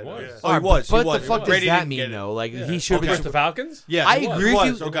year that. He was. Yeah. Oh, he was. But he was. the fuck Brady does that didn't mean get it. though? Like Yeah. he should have Against been. the Falcons? Yeah, I he agree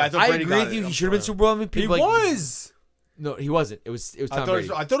was. with you. Okay, I thought I Brady agree got with it. you. I'm He should have been sorry. Super Bowl MVP. He like, was No, he wasn't. It was Tom I thought Brady.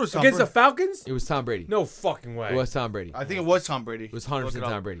 it was Tom against the Brady. Falcons. It was Tom Brady. No fucking way. It was Tom Brady. I think it was Tom Brady. It was 100% Look it up.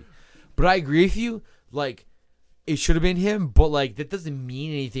 Tom Brady. But I agree with you. Like, it should have been him, but, like, that doesn't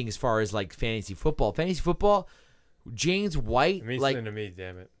mean anything as far as, like, fantasy football. Fantasy football, James White, It means like, something to me,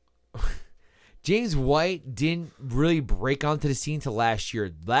 damn it. James White didn't really break onto the scene till last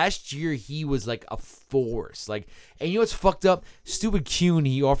year. Last year, he was, like, a force. Like, and you know what's fucked up? Stupid Kuhn,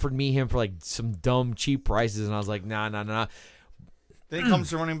 he offered me him for, like, some dumb, cheap prices, and I was like, nah. Then he comes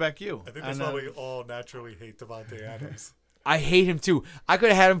to running back you. I think that's why we all naturally hate Devontae Adams. I hate him, too. I could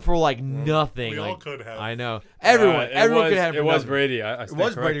have had him for, like, nothing. We all like, could have. I know. Everyone could have him It for was nothing. Brady. I It was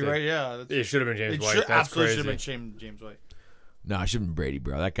stand Brady, corrected. right? Yeah. It should have been James It White. should, That's absolutely crazy. should have been James White. No, it should have been Brady,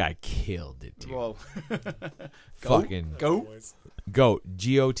 bro. That guy killed it, dude. Whoa. Fucking Go. Boys. GOAT.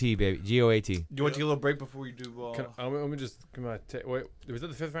 G-O-T, baby. G-O-A-T. Do you want to take a little break before you do? Let me just give my wait. Was that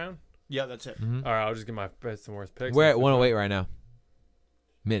the 5th round? Yeah, that's it. Mhm. All right, I'll just give my best and worst picks. We're at 108 right now.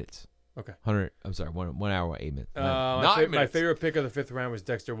 Minutes. Okay. 100. I'm sorry. 1 hour, 8 minutes. My favorite pick of the 5th round was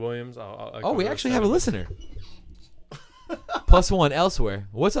Dexter Williams. Oh, we actually have a listener. +1 elsewhere.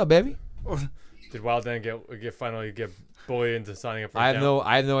 What's up, baby? Did Wild Dan finally get bullied into signing up for? I have no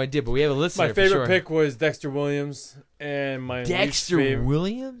idea, but we have a listener. My favorite for sure. pick was Dexter Williams, and my Dexter least favorite,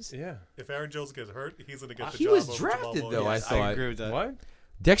 Williams. Yeah. If Aaron Jones gets hurt, he's going to get the He job. was over drafted, Jamal though, Williams. I thought. I agree with that. What?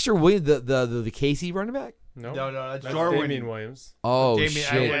 Dexter Williams, the KC running back. No. No, that's That's Darwin. Damian Williams. Oh Damien-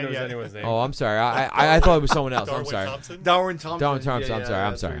 shit. No Yeah, one knows yeah. anyone's name. Oh, I'm sorry. I thought it was someone else. I'm Darwin sorry. Thompson. Darwin Thompson. Darwin Thompson. I'm sorry.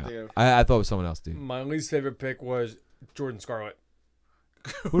 I'm sorry. I thought it was someone else, dude. My least favorite pick was Jordan Scarlett.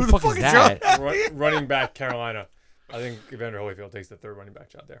 Who the fuck is that? Running back Carolina. I think Evander Holyfield takes the third running back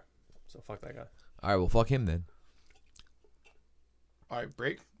job there. So fuck that guy. All right, well, fuck him then. All right,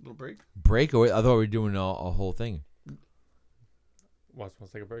 little break. Break? Or I thought we were doing a whole thing. Let's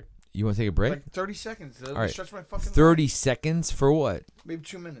take a break. You want to take a break? Like 30 seconds. All right. Stretch my fucking 30 seconds for what? Maybe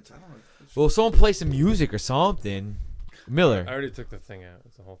 2 minutes. I don't know. Well, someone play some music or something. Miller, I already took the thing out.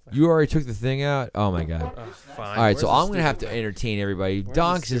 It's the whole thing. you already took the thing out? Oh, my God. Fine. All right, so Where's the I'm going to have to stupid thing? entertain everybody. Where's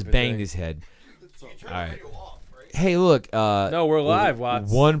Donk the just stupid banged thing? his head. All right. Hey, look. No, we're live, Watts.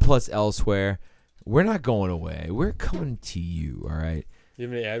 One plus elsewhere. We're not going away. We're coming to you, all right? You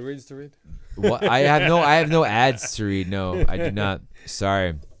have any ad reads to read? What? I have no ads to read. No, I do not.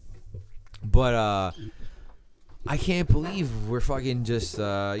 Sorry. But I can't believe we're fucking just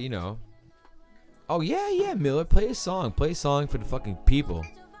Oh yeah, Miller, play a song for the fucking people.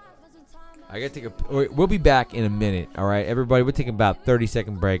 I gotta take we'll be back in a minute, all right, everybody. We're taking about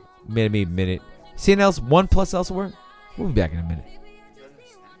 30-second break, maybe a minute. See anything else? One plus elsewhere. We'll be back in a minute.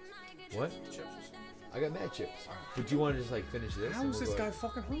 What? I got mad chips. But do you want to just like finish this? How is this guy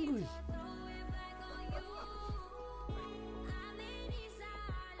fucking hungry?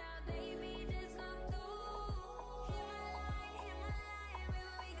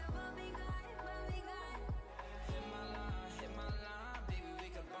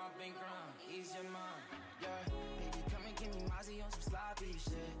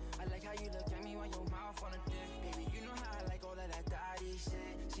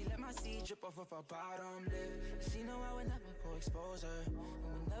 Off of her bottom lip. She know I would never go expose her. And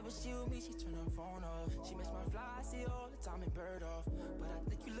whenever she with me, she turn her phone off. She makes my fly, I see her all the time and bird off. But I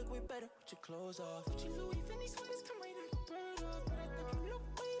think you look way better with your clothes off. With your Louis Vuitton sweaters come right out the bird off. But I think you look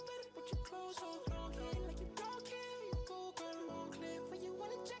way better with your clothes off. Don't care like you don't care. You go girl, won't clear. When you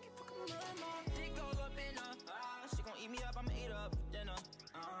want a jacket, fuck my mama. Dick goes up in her. She gon' eat me up, I'ma eat up for dinner.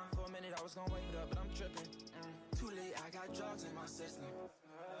 For a minute I was gon' wake it up, but I'm tripping. Too late, I got drugs in my system.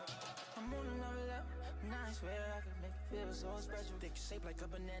 I'm on another level, and I swear I could make you feel so special. Thick shaped like a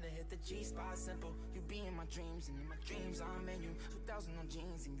banana, hit the G-spot simple. You be in my dreams, and in my dreams I'm in you. 2,000 on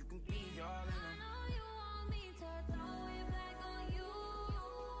jeans, and you can be all in them. I know you want me to throw it back on you.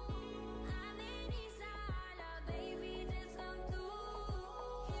 I'm in desire, baby, this come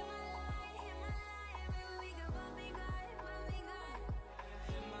through. Hit my line, baby, we can bump and grind,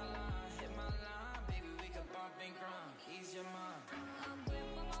 Hit my line, baby, we can bump and grind. Ease your mind.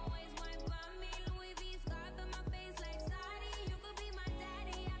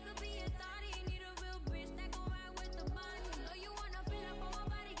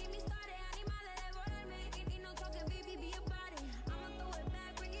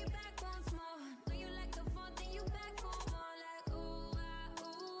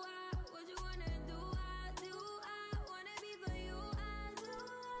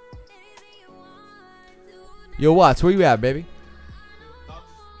 Yo, Watts, where you at, baby?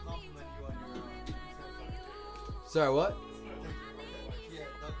 Sorry, what?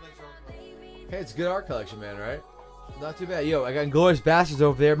 Hey, it's a good art collection, man, right? Not too bad. Yo, I got Glorious Bastards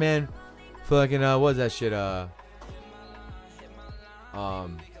over there, man. Fucking, what was that shit? Oh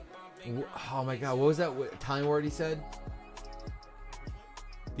my god, what was that Italian word he said?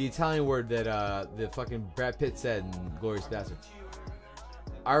 The Italian word that the fucking Brad Pitt said in Glorious Bastards.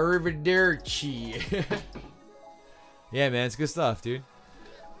 Arrivederci. Yeah, man, it's good stuff, dude.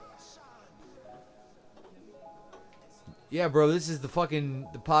 Yeah, bro, this is the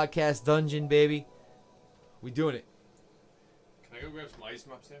podcast dungeon, baby. We doing it. Can I go grab some ice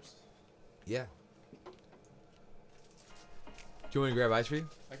from upstairs? Yeah. Do you want me to grab ice for you?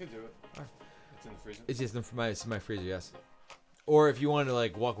 I can do it. Alright. It's in the freezer. It's just my freezer, yes. Or if you want to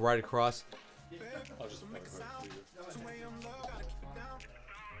like walk right across. I'll just make it right in the freezer.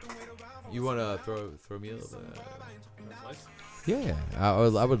 You want to throw me a little bit? Nice. Yeah,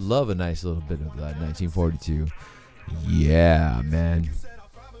 I would love a nice little bit of that 1942. Yeah, man.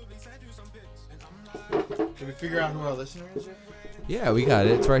 Did we figure out who our listener is yet? Yeah, we got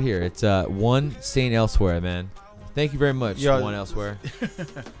it. It's right here. It's one Saint Elsewhere, man. Thank you very much, Yo. One Elsewhere.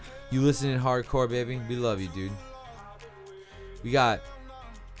 You listening hardcore, baby? We love you, dude. We got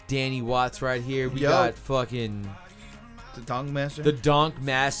Danny Watts right here. We got fucking The Donk Master? the Donk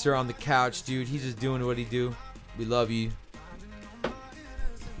Master on the couch, dude. He's just doing what he do. We love you.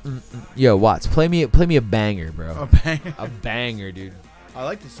 Yo, Watts, play me a banger, bro. A banger. A banger, dude. I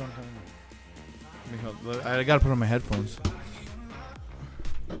like this song. I gotta put on my headphones.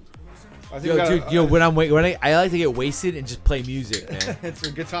 I think Yo, dude, when I like to get wasted and just play music, man. it's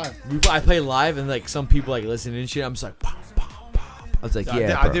a good time. I play live and like some people like listen and shit. I'm just like, pop, pop, pop. I was like,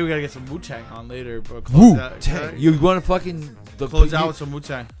 yeah, I bro. think we gotta get some Wu-Tang on later, bro. Wu-Tang. You want to fucking Close out with some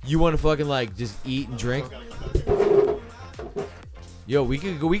Wu-Tang. You want to fucking like just eat and drink? Yo, we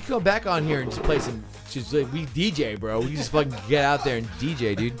could go back on here and just play some. Just like we DJ, bro. We can just fucking get out there and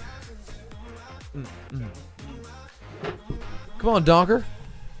DJ, dude. Come on, Donker.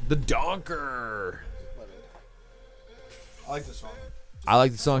 The Donker. I like this song. I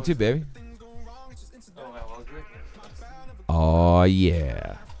like the song too, baby. Oh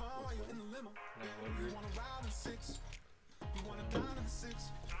yeah.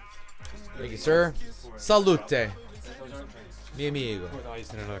 Thank you, sir. Salute. Mi amigo.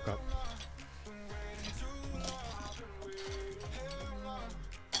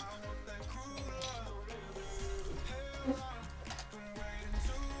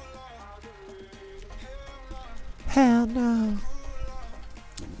 Hell no.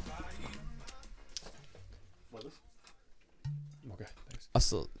 Okay, thanks.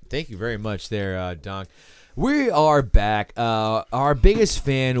 Also, thank you very much there, Donk. We are back. Our biggest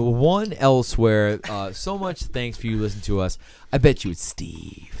fan, one elsewhere. So much thanks for you listening to us. I bet you it's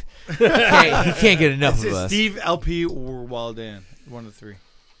Steve. He can't get enough of us. Steve, LP, or Wild Dan. One of the three.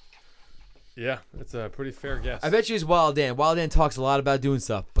 Yeah, that's a pretty fair guess. I bet you it's Wild Dan. Wild Dan talks a lot about doing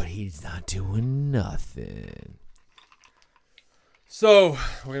stuff, but he's not doing nothing. So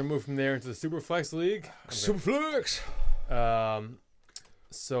we're gonna move from there into the Superflex League. Superflex.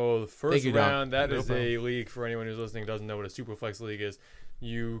 So the first you, Don. round, that No is problem. a league for anyone who's listening doesn't know what a Superflex League is.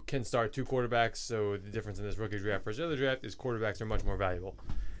 You can start 2 quarterbacks. So the difference in this rookie draft versus the other draft is quarterbacks are much more valuable.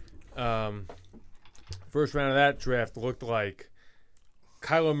 First round of that draft looked like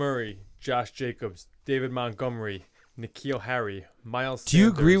Kyler Murray, Josh Jacobs, David Montgomery, N'Keal Harry, Miles Do you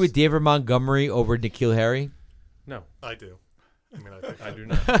agree Sanders. with David Montgomery over N'Keal Harry? No, I do. I mean, I think I do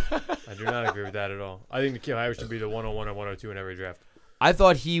not. I do not agree with that at all. I think N'Keal Harry should be the 101 or 102 in every draft. I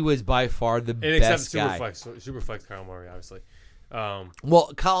thought he was by far the And except best guy. Superflex Kyler Murray, obviously.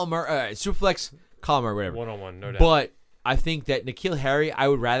 Well, Kyler Murray, Superflex, Kyler Murray, whatever. 101, no doubt. But I think that N'Keal Harry, I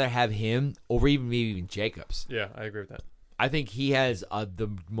would rather have him over maybe even Jacobs. Yeah, I agree with that. I think he has the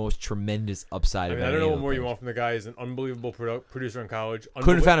most tremendous upside. I mean, of I don't any know of what the more you players. want from the guy. He's an unbelievable producer in college.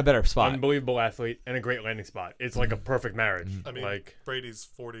 Couldn't have found a better spot. Unbelievable athlete and a great landing spot. It's like a perfect marriage. I mean, like Brady's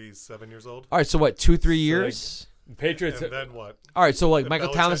 47 years old. All right, so what? 2-3 So, years. the Patriots. And then what? All right, so like and Michael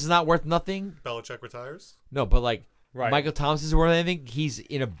Belichick- Thomas is not worth nothing. Belichick retires? No, but like Right. Michael Thomas is worth anything. He's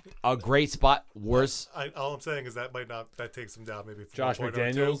in a great spot. Worse. All I'm saying is that takes him down maybe from Josh 1.02.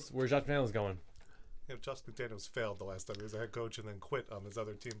 McDaniels. Where's Josh McDaniels going? You know, Josh McDaniels failed the last time he was a head coach and then quit on his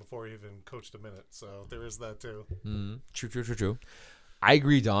other team before he even coached a minute. So there is that too. True. I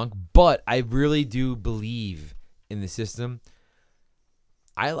agree, Donk, but I really do believe in the system.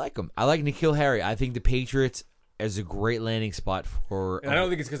 I like him. I like N'Keal Harry. I think the Patriots is a great landing spot for. And I don't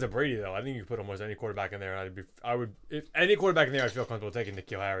think it's because of Brady though. I think you could put almost any quarterback in there. If any quarterback in there, I'd feel comfortable taking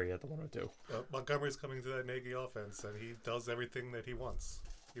N'Keal Harry at the 102. Montgomery's coming to that Nagy offense, and he does everything that he wants.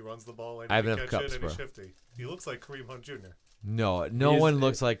 He runs the ball, and I he have can enough catch cups, it, and he's bro. shifty. He looks like Kareem Hunt Jr. No He's- one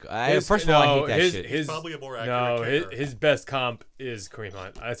looks like. First of all, I hate that shit. He's probably a more accurate kicker. his best comp is Kareem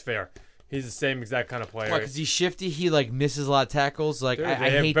Hunt. That's fair. He's the same exact kind of player. Why? Because he's shifty. He like misses a lot of tackles. Like I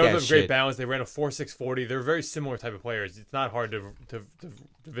hate both that have great shit. balance. They ran a 4.6 40. They're very similar type of players. It's not hard to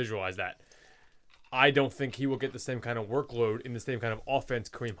visualize that. I don't think he will get the same kind of workload in the same kind of offense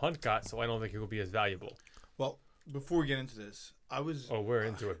Kareem Hunt got, so I don't think he will be as valuable. Well, before we get into this, I was Oh, we're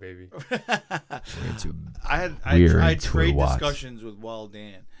into it, baby. I had trade discussions with Wild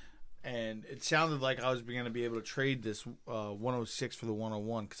Dan, and it sounded like I was going to be able to trade this 106 for the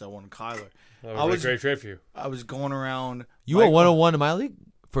 101 because I wanted Kyler. That would be a great trade for you. I was going around. You went 101 in my league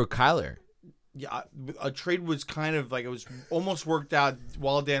for Kyler. Yeah, a trade was kind of like it was almost worked out.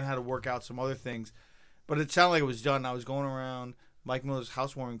 Wild Dan had to work out some other things, but it sounded like it was done. I was going around Mike Miller's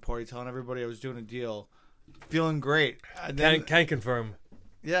housewarming party, telling everybody I was doing a deal, feeling great. And then, Can confirm.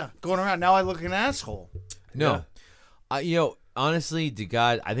 yeah, going around. Now I look like an asshole. No, honestly, to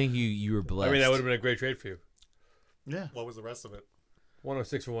God, I think you were blessed. I mean, that would have been a great trade for you. Yeah. What was the rest of it?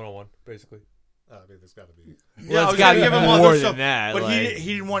 106 for 101, basically. I mean, there's got to be. Yeah, I was gotta gonna be give him more other than stuff, that, but like-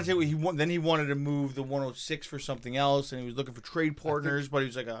 he didn't want to take. Then he wanted to move the 106 for something else, and he was looking for trade partners. But he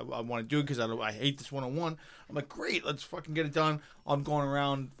was like, I want to do it because I hate this 101. I'm like, great, let's fucking get it done. I'm going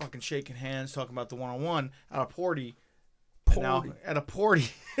around fucking shaking hands, talking about the 101 at a party. Now at a party.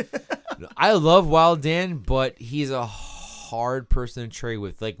 I love Wild Dan, but he's a hard person to trade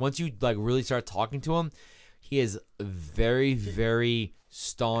with. Like once you like really start talking to him, he has very, very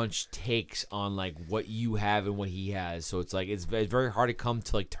staunch takes on like what you have and what he has. So it's like it's very hard to come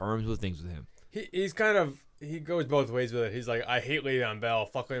to like terms with things with him. He goes both ways with it. He's like, I hate Le'Veon Bell.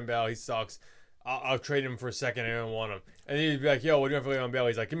 Fuck Le'Veon Bell. He sucks. I'll trade him for a second. I don't want him. And he'd be like, yo, what do you want for Le'Veon Bell?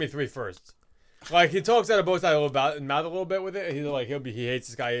 He's like, give me 3 firsts. Like, he talks out of both sides mouth a little bit with it. He's like, he hates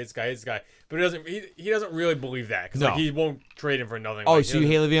this guy, but he doesn't really believe that because like, he won't trade him for nothing. Oh, like, so you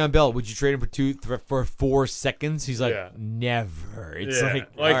hate Le'Veon Bell? Would you trade him for 4 seconds? He's like, never. It's like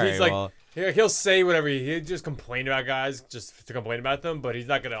he's all right, like, well. he'll say whatever. He'll just complain about guys just to complain about them, but he's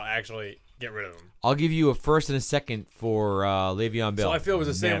not gonna actually get rid of them. I'll give you a first and a second for Le'Veon Bell. So I feel it was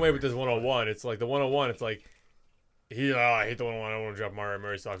the same way Never. with this 101. It's like the 101. It's like I hate the 101. I don't want to drop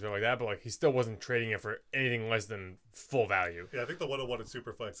Murray stocks or like that, but like he still wasn't trading it for anything less than full value. Yeah, I think the 101 in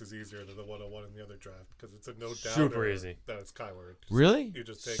Superflex is easier than the 101 in the other draft because it's a no doubt Super easy. that it's Kyler. Really? You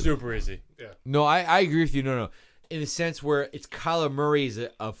just take Super easy. Yeah. No, I agree with you. No. In the sense where it's Kyler Murray is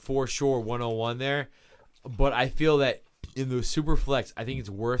a for sure 101 there, but I feel that in the super flex, I think it's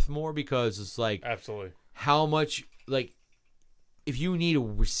worth more because it's like Absolutely. how much like if you need a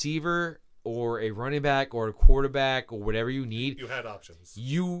receiver or a running back or a quarterback or whatever you need, You had options.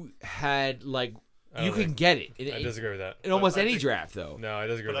 you had like I you don't can think- get it I disagree with that. in almost But I any think- draft though. No, I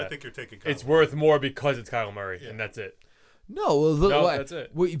disagree But with I that. think you're taking Kyler. It's worth more because it's Kyle Murray, and that's it. No, well, look, No, what- that's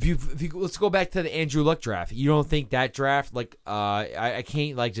it. well, if you, let's go back to the Andrew Luck draft. You don't think that draft, like, I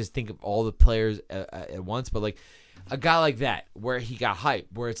can't like just think of all the players at once, but like a guy like that where he got hype,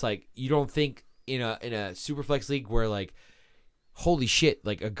 where it's like you don't think in a super flex league where like, holy shit,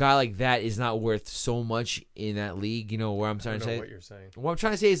 like a guy like that is not worth so much in that league. You know where I'm I trying don't to know say? what you're saying. What I'm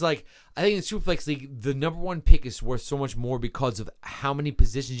trying to say is like I think in super flex league the number 1 pick is worth so much more because of how many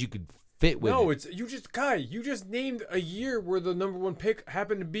positions you could fit with. No, it. you just named a year where the number 1 pick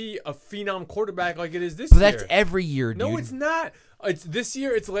happened to be a phenom quarterback like it is this But year. that's every year, dude. No, it's not. It's this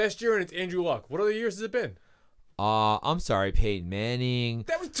year, it's last year, and it's Andrew Luck. What other years has it been? I'm sorry, Peyton Manning.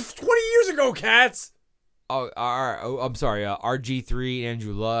 That was 20 years ago, cats. I'm sorry, RG3,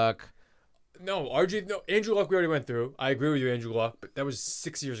 Andrew Luck. No, Andrew Luck we already went through. I agree with you, Andrew Luck, but that was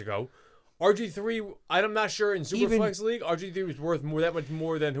 6 years ago. RG3, I'm not sure in Superflex League, RG3 was worth that much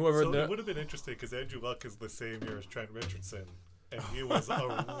more than whoever. So it would have been interesting because Andrew Luck is the same year as Trent Richardson, and he was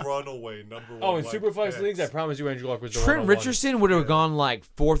a runaway number 1. Oh, in like, Superflex X. leagues, I promise you, Andrew Luck was the Trent 101. Richardson would have gone like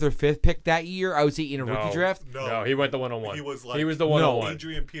 4th or 5th pick that year. I would say in a rookie draft. No, he went the 101. He was the 101.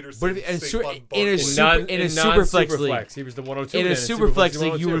 Adrian Peterson. But if, Saquon in a Barkley. super flex league, he was the 102. in a then super Superflex, flex he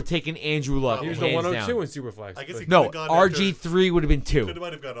league, you would have 102. taken Andrew Luck. He was hands the 102 down. in Superflex. I guess he No, could've gone after- RG3 would have been 2. Could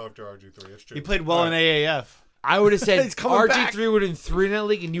might have gone after RG3. It's true. He played well in AAF. I would have said He's coming back. RG3 would have been 3 in that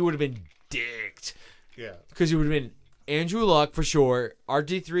league, and you would have been dicked Yeah. because you would have been Andrew Luck for sure.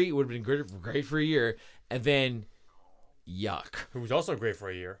 RG3 would have been great for a year, and then yuck. Who was also great for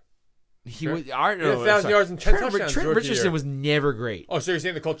a year. He Sure. was. I He don't had know. 1,000 sorry. yards and 10 Trent touchdowns Trent rookie Richardson year. was never great. Oh, so you're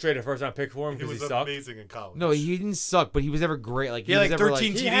saying the Colts traded a first round pick for him He because was he sucked? amazing in college. No, he didn't suck, but he was never great. Like He had was like never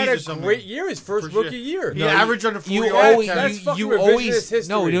 13 He TDs had or a something. great year, his first rookie year. He averaged under 40 You yards. always, That's fucking you revisionist always history.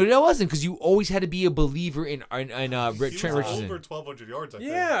 no, that wasn't because you always had to be a believer in he Trent was Richardson. over 1,200 yards. I think.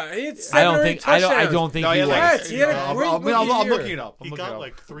 Yeah, he had I 7 don't or 8 think. I touchdowns. don't think No, he he was. had Yes, he had a I'm, great I'm, rookie I'm year. looking it up. I'm He looking it got up.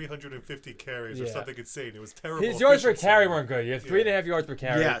 like 350 carries or Yeah. something insane. It was terrible. His yards per efficiency. carry weren't good. He had 3.5 yards per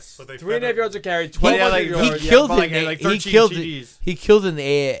carry. Yes. But they 3.5 yards per carry. He, 1,200 like, yards. he killed but like, it. like He 13 killed TDs. it. He killed in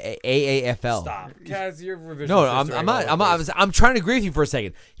the AAFL. Stop. Kaz, you're revisionist No, I'm history not. all over the place. I'm trying to agree with you for a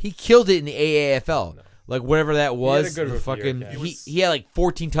second. He killed it in the AAFL. Like whatever that was. good the rookie fucking year, yeah. he had like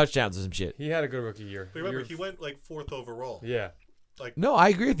 14 touchdowns or some shit. He had a good rookie year. But remember, You're- he went like 4th overall. Yeah. No, I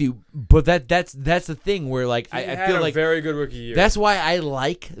agree with you, but that's the thing where like He I had feel a like very good rookie year. that's why I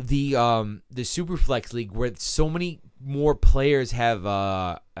like the Superflex league where so many more players have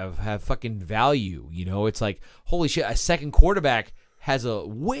fucking value. You know, it's like holy shit, a second quarterback has a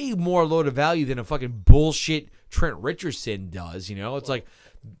way more load of value than a fucking bullshit Trent Richardson does. You know, it's like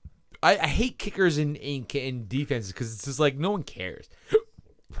I hate kickers in defenses because it's just like no one cares.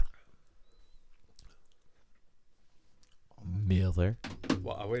 Miller,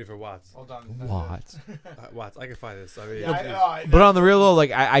 Well, I'm waiting for Watts. Hold on. Watts. Watts, I can find this. I mean, But on the real though,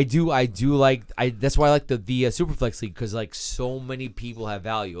 like I do like that's why I like the Superflex league because like so many people have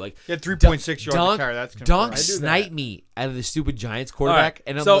value. Like He had 3.6 yards per carry. That's Donk I do that. sniped me out of the stupid Giants all right. quarterback,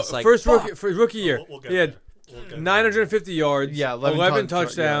 and I'm So just like, first fuck. rookie, for his rookie year, We'll get he had there. We'll get there. 950 yards, Yeah, 11 touch-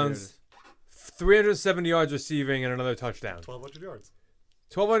 touchdowns, 370 yards receiving, and another touchdown. 1,200 yards.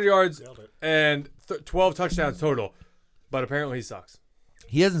 1,200 yards Nailed it. and 12 touchdowns total. But apparently he sucks.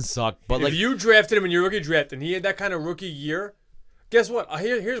 He doesn't suck, but If like you drafted him in your rookie draft and he had that kind of rookie year, guess what?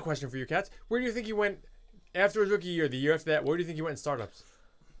 Here's a question for you, Cats. Where do you think he went after his rookie year, the year after that? Where do you think he went in startups?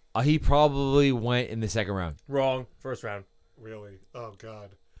 he probably went in the second round. Wrong. First round. Really? Oh God,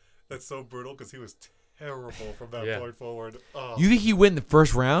 that's so brutal because he was terrible from that point forward. Oh, You think he win the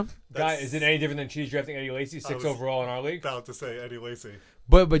first round? Guy, is it any different than Cheese drafting Eddie Lacy, 6 overall in our league? about to say Eddie Lacy.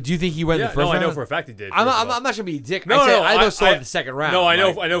 But do you think he went the Yeah, first no, round? I know for a fact he did. I'm first not, of all. I'm not trying to be a dick. No, no, I I saw it in the second round. No, I know.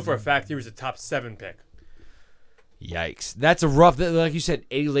 Like, I know for a fact he was a top 7 pick. Yikes. That's a rough, like you said,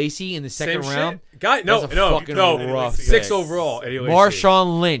 Eddie Lacy in the second Same round. shit. Guy, no, That's a no, fucking no. rough 6 pick. overall, Eddie Lacy.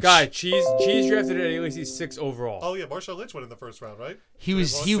 Marshawn Lynch. Guy, Cheese drafted Eddie Lacy 6 overall. Oh yeah, Marshall Lynch went in the first round, right? He I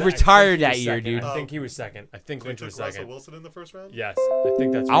think retired he that was year, second. dude. I think he was second. I think They Lynch took was Russell second. Wilson in the first round. Yes, I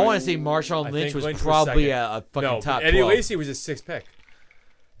think that's right. I want to say Marshawn I Lynch think was Lynch was probably second. a fucking No, top Eddie 12. Lacy was a 6th pick.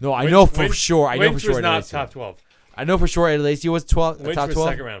 No, I know for Lynch- sure. I know for Lynch sure. was Eddie not Lacy. top 12. I know for sure Eddie Lacy was 12, Lynch top was 12.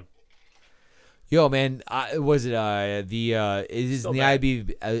 second round. Yo, man, was it it is Still in the bad.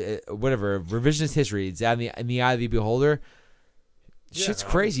 IB whatever revisionist history? It's in the eye of the beholder. Yeah, Shit's it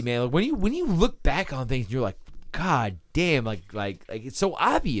crazy, man. Like when you look back on things, you're like, God damn, like it's so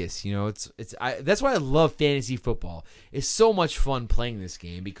obvious, you know. That's why I love fantasy football. It's so much fun playing this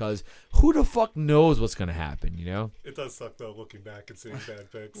game because who the fuck knows what's gonna happen, you know? It does suck though, looking back and seeing bad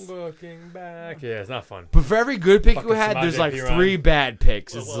picks. Looking back, yeah, it's not fun. But for every good pick you Fucking had, there's Samaje like Perine. 3 bad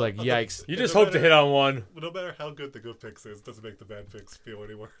picks. It's Well, like yikes. You just no hope to matter- hit on one. No matter how good the good picks is, doesn't make the bad picks feel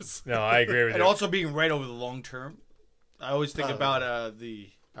any worse. No, I agree with And you. also being right over the long term. I always think Oh. about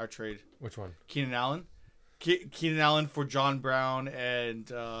our trade. Which one? Keenan Allen. Keenan Allen for John Brown and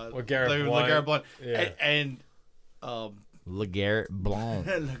LeGarrette Blount. LeGarrette Blount. Yeah. And LeGarrette Blount.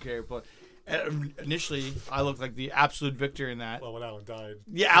 LeGarrette Blount. And initially, I looked like the absolute victor in that. Well, when Allen died.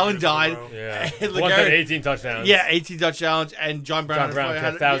 Yeah, Allen years in a died. row. Yeah. And One had LeGarrette- 18 touchdowns. Yeah, 18 touchdowns, and John Brown, John Brown had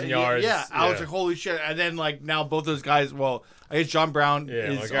had 1,000 yards. Yeah, I was Yeah. like, holy shit. And then, like, now both those guys, well, I guess John Brown Yeah,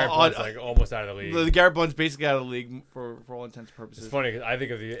 is LeGarrette Blount's like almost out of the league. the Garrett Blunt's basically out of the league for all intents and purposes. It's funny because I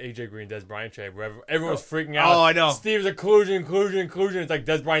think of the AJ Green, Des Bryant trade where everyone was freaking out. Oh, I know. Steve's inclusion. It's like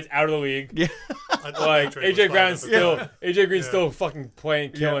Des Bryant's out of the league. Yeah. I thought Like that trade was AJ fine Brown's at the still time. AJ Green's Yeah. still fucking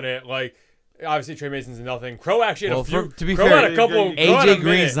playing, killing it. Like obviously Trey Mason's nothing. Crow actually had Well, a few. to be Crow fair, had a couple. Crow had a AJ minute.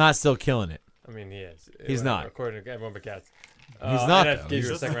 Green's not still killing it. I mean, he is. He's Whatever, not. according to everyone but Cats. He's not, And I though. gave He's you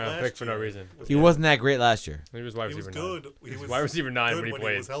a just second round last pick for no year. reason. He wasn't that great last year. He was wide He was receiver 9. good. He was wide receiver 9 good when he when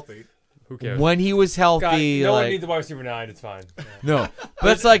played. he was healthy. Who cares? When he was healthy, God, no one like needs a wide receiver 9. It's fine. no,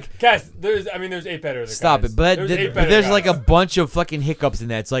 but it's like Cats, there's 8 better. stop guys. it. But, There's 8 but better there's guys. like a bunch of fucking hiccups in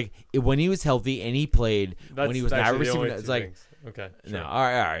that. It's like when he was healthy and he played. That's When he was not actually the receiving, only it's two like things. Okay. no. Sure. All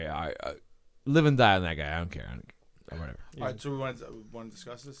right. Live and die on that guy. I don't care. Whatever. All right, so we want to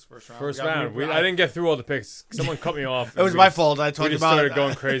discuss this first round. First We got- round. I didn't get through all the picks. Someone cut me off. It was and my we- fault. I We talked just about started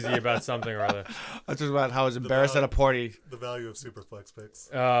going crazy about something or other. I talked about how I was embarrassed at a party. The value of Superflex picks.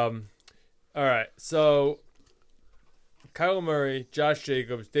 All right. So, Kyle Murray, Josh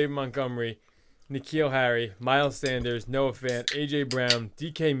Jacobs, David Montgomery, N'Keal Harry, Miles Sanders, Noah Fant, AJ Brown,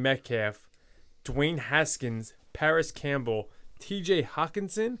 DK Metcalf, Dwayne Haskins, Paris Campbell, TJ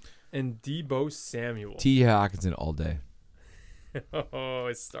Hawkinson, and Debo Samuel. T.J. Hawkinson all day. Oh,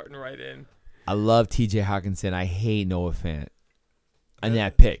 it's starting right in. I love T.J. Hawkinson. I hate Noah Fant. In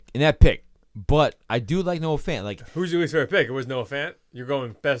that pick. But I do like Noah Fant. Like Who's your least favorite pick? It was Noah Fant. You're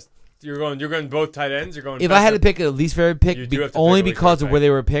going best. You're going both tight ends. You're going. if best I had to of- pick a least favorite pick, You do have to only pick a least because favorite of where pick. they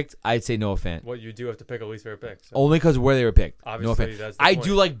were picked, I'd say Noah Fant. Well, you do have to pick a least favorite pick. So. Only because of where they were picked. Obviously, Noah Fant. that's the I point.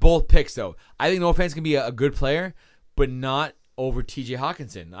 do like both picks though. I think Noah Fant's gonna be a good player, but not over T.J.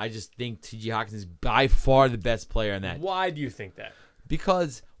 Hawkinson. I just think T.J. Hawkinson is by far the best player in that. Why do you think that?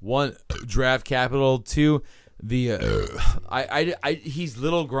 Because one, draft capital. Two, the he's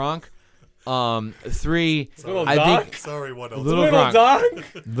little Gronk. 3, Little I Donk? think Sorry, what else? Little Little Gronk. Donk?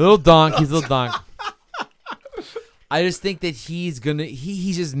 little Donk. He's little Donk. I just think that he's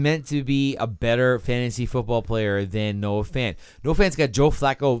just meant to be a better fantasy football player than Noah Fant. Noah Fant's got Joe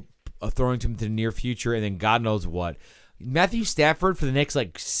Flacco throwing to him to the near future, and then God knows what. Matthew Stafford for the next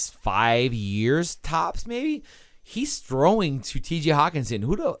 5 years tops, maybe. He's throwing to T.J. Hawkinson.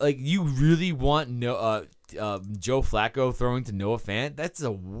 You really want Joe Flacco throwing to Noah Fant? That's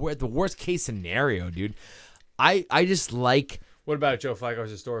the worst case scenario, dude. I just like What about Joe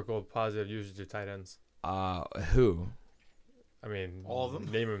Flacco's historical positive usage of tight ends? who? I mean, All of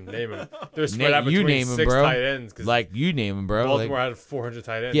them? Name them. They're spread out You between name 'em, 6 bro. tight ends. 'Cause You name him, bro. Baltimore had 400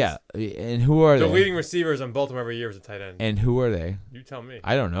 tight ends. Yeah, and who are The they? leading receivers on Baltimore every year was a tight end. And who are they? You tell me.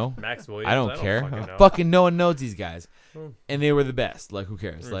 I don't know. Max Williams. I don't care. Fucking know. No one knows these guys, Hmm. and they were the best. Who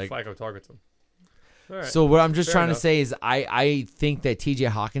cares? Flacco targets them. All right. So what I'm just Fair trying enough. to say is I think that T.J.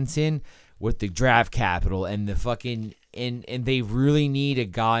 Hawkinson with the draft capital and the fucking and they really need a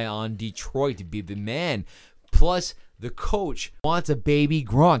guy on Detroit to be the man. Plus the coach wants a baby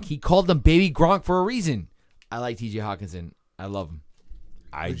Gronk. He called him baby Gronk for a reason. I like T.J. Hawkinson. I love him.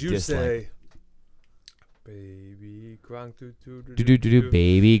 I Would you dislike. say Baby Gronk, Do do do do,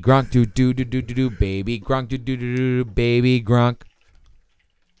 baby Gronk. Do do do do do do, baby Gronk. Do do do do do, baby Gronk.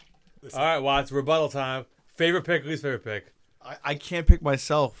 All right, Watts, rebuttal time. Favorite pick, least favorite pick. I can't pick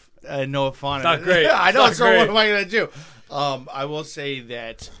myself. No fun. It's not great. I know. It's So not what great. am I gonna do? I will say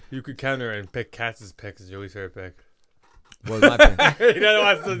that You could counter and pick Katz's pick as your least favorite pick. What was my pick? You know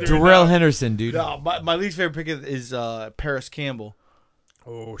what I'm Darrell Henderson, dude. my least favorite pick is Paris Campbell.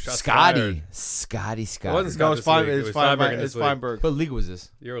 Oh, shots Scotty. fired. Scotty. It wasn't No, Scott it's this fine. week. It It's was fine. Feinberg in It's this league. Feinberg. What league was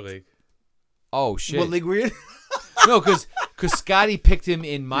this? Your league. Oh shit. What league were you in? No, because Scotty picked him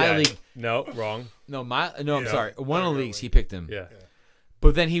in my Yeah. league. No, wrong. No, I'm Yeah. sorry. One of the Regular leagues he league. picked him. Yeah.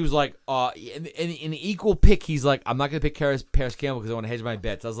 But then he was like, in an equal pick, he's like, I'm not gonna pick Paris Campbell because I want to hedge my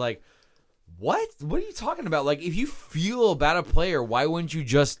bets. I was like, what? What are you talking about? Like, if you feel about a player, why wouldn't you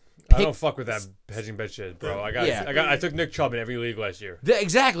just pick? I don't fuck with that hedging bet shit, bro. Yeah. I took Nick Chubb in every league last year.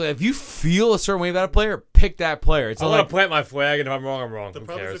 Exactly. If you feel a certain way about a player, pick that player. It's I not want like to plant my flag, and if I'm wrong, I'm wrong. The Who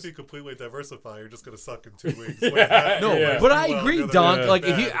problem cares? is if you completely diversify, you're just going to suck in 2 leagues. no. Yeah. But I agree, Donk. Yeah. Like,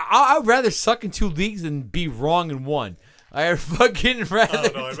 if you, I'd rather suck in 2 leagues than be wrong in 1. I'd fucking I rather.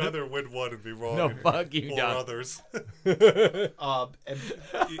 don't know. I'd rather win one and be wrong. No, in fuck you, 4 Don. others. And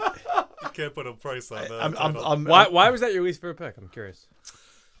You can't put a price on that. Why was that your least favorite pick? I'm curious.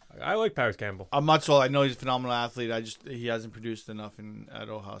 I like Paris Campbell. I'm not sold. I know he's a phenomenal athlete. He hasn't produced enough at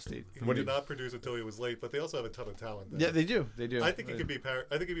Ohio State. He did not produce until he was late, but they also have a ton of talent there. Yeah, they do. They do. I think he could be.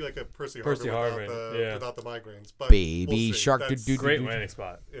 I think he'd be like a Percy Percy Harvin Harvin, without the migraines. But Baby we'll see. shark, That's- dude. Great landing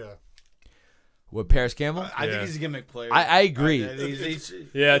spot. Yeah. What, Paris Campbell? I Yeah. think he's a gimmick player. I agree. He's-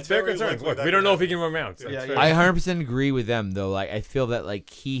 Yeah, It's it's fair very concern. likely Look, that we don't could know if he happen. can run rounds. Yeah, That's yeah. fair. I 100% agree with them though. Like, I feel that like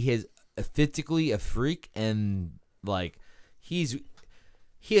he is physically a freak, and like he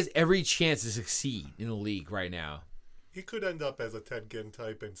has every chance to succeed in the league right now. He could end up as a Ted Ginn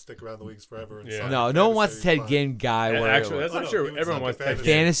type and stick around the leagues forever. And Yeah. sign No, in no one wants a fantasy, Ted fine. Ginn guy. And Where, actually, that's Oh, not no, true. he was Everyone not wants the Ted Ginn.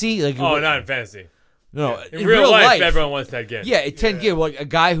 fantasy. Like, Oh, not in fantasy. no, In real life, everyone wants Ted Ginn. Yeah, Ted Ginn, like a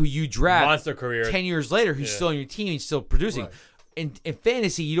guy who you draft Monster career. 10 years later, he's Yeah. still on your team, he's still producing. Right. In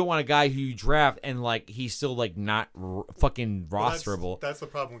fantasy, you don't want a guy who you draft and like he's still like not fucking Well, rosterable. That's the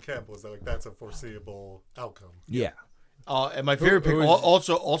problem with Campbell is that like that's a foreseeable outcome. Yeah. and my favorite pick, who is-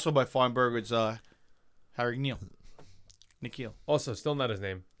 also by Feinberg, is Harry Neal. Nikhil. Also, still not his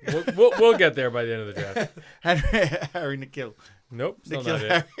name. We'll get there by the end of the draft. Harry Nikhil. Nope, still Nikhil not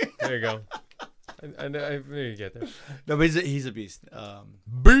Harry. it. There you go. I knew you'd get there. No, but he's a beast.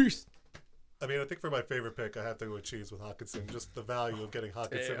 Beast. I mean, I think for my favorite pick, I have to go with Cheese with Hawkinson. Just the value of getting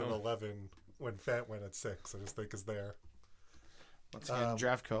Hawkinson Damn. at 11 when Fant went at 6, I just think is there. Once again,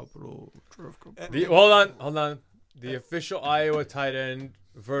 draft capital. Hold on. The official Iowa tight end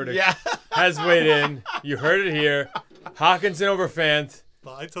verdict Yeah. has weighed in. You heard it here. Hawkinson over Fant.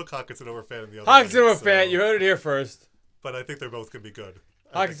 Well, I took Hawkinson over Fant in the other Hawkinson league, over so- Fant. You heard it here first. But I think they're both going to be good.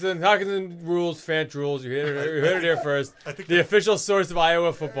 I think- Hawkinson rules, Fant rules. You heard it here first. I think The official source of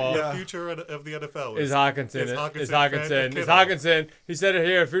Iowa football the future of the NFL is Hawkinson. is Hawkinson, Is Fant, Hawkinson. and Is Kittle. Hawkinson. He said it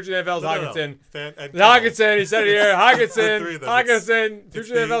here. Future NFL is No, no, no. Hawkinson. Fant and It's Kittle. Hawkinson. He said it here. The three Hawkinson. of them. Hawkinson. It's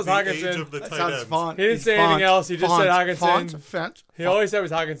Future the NFL is age Hawkinson. of the That tight sounds ends. font. He didn't say anything else. He just said Hawkinson. Font. He always said it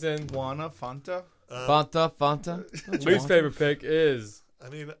was Hawkinson. Wanna Fanta. Fanta. Least favorite pick is I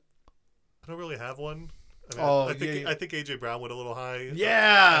mean, I don't really have one. I Oh, I think yeah. I think AJ Brown went a little high.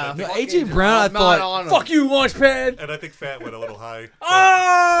 Yeah. No, Fucking AJ Brown, I not thought- on him. fuck you, Launchpad. And I think Fant went a little high.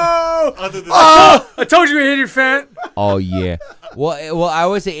 Oh! Other than I told you we hated Fant. Oh yeah. Well, I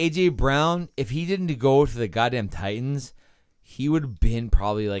would say AJ Brown. If he didn't go to the goddamn Titans, he would have been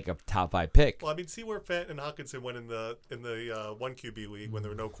probably like a top 5 pick. well, I mean, see where Fant and Hawkinson went in the 1QB league when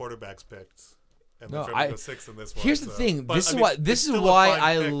there were no quarterbacks picked. And No, they're trying to go 6th in this one. Here's the so. thing. But, This I is mean, why. it's This is still a why fine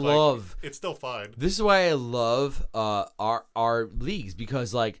I pick, like, love. it's still fine. This is why I love our leagues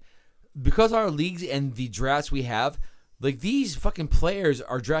because our leagues and the drafts we have, like these fucking players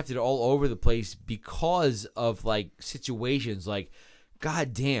are drafted all over the place because of like situations. Like,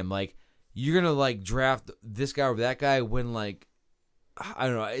 goddamn, like you're gonna like draft this guy over that guy when like I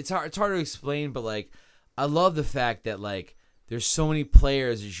don't know. It's hard to explain, but like I love the fact that like there's so many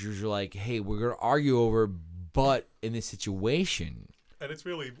players that you're like, hey, we're gonna argue over, but in this situation. And it's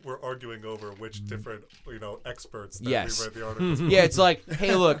really, we're arguing over which different, experts that Yes. we read the articles. Yeah, it's like,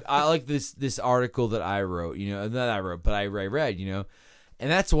 hey, look, I like this article that I wrote, not I wrote, but I read, and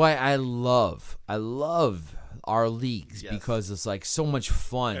that's why I love our leagues Yes. because it's like so much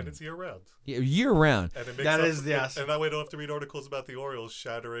fun. And it's year round. Year round. And it makes That up, is, yes. And that way I don't have to read articles about the Orioles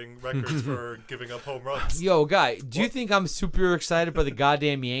shattering records for giving up home runs. Yo, guy, do you think I'm super excited by the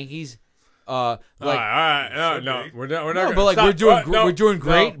goddamn Yankees? Like, all right. No. We're not. no, but like we're doing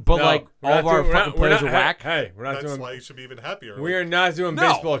great. But like all of our fucking players are whack. Hey, we're not That's doing. why you should be even happier. We are not doing No.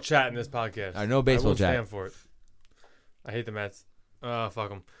 baseball chat in this podcast. I know baseball I will chat. stand for it. I hate the Mets. Fuck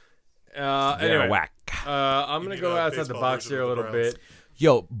them. They're Anyway, whack. I'm gonna need go a outside the baseball box version here a of the little Browns. bit.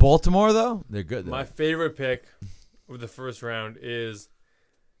 Yo, Baltimore though, they're good though. My favorite pick of the first round is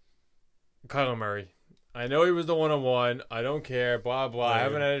Kyler Murray. I know he was the 101. I don't care. Blah blah. I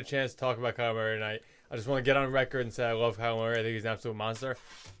haven't had a chance to talk about Kyler Murray tonight. I just want to get on record and say I love Kyler Murray. I think he's an absolute monster,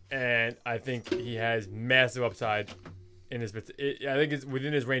 and I think he has massive upside in his. I think it's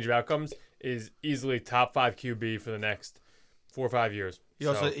within his range of outcomes. Is easily top 5 QB for the next 4 or 5 years. He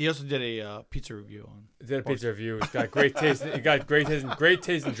also did a pizza review on. Did a pizza review. He's got great taste. He got great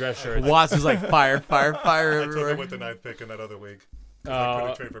taste in dress shirts. Watts was like fire I took everywhere. him with the 9th pick in that other league. 'Cause I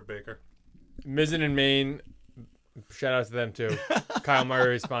couldn't trade for Baker. Mizzen in Maine. Shout out to them too. Kyle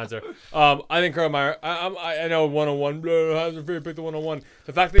Murray sponsor. I think Kyle Murray. I know 101. How's your favorite pick the 101?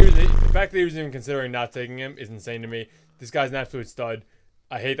 The fact that he was even considering not taking him is insane to me. This guy's an absolute stud.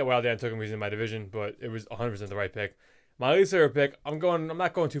 I hate that Wild Dan took him because he's in my division, but it was 100% the right pick. My least favorite pick. I'm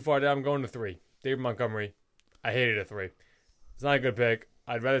not going too far down. I'm going to 3. David Montgomery. I hated a 3. It's not a good pick.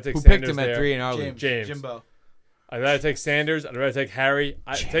 I'd rather take Who Sanders picked him there. at 3 in our league? James. Jimbo. I'd rather take Sanders. I'd rather take Harry.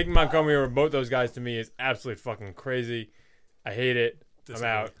 Taking Montgomery over both those guys to me is absolutely fucking crazy. I hate it. Disagree.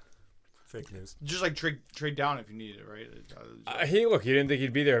 I'm out. Fake news. Just like trade down if you need it, right? He didn't think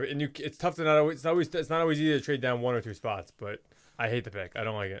he'd be there, and it's tough to not always. It's not always easy to trade down 1 or 2 spots, but I hate the pick. I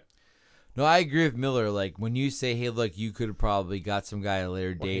don't like it. No, I agree with Miller. Like when you say, "Hey, look, you could have probably got some guy at a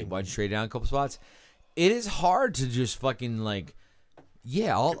later date, why don't you trade down a couple spots?" It is hard to just fucking like,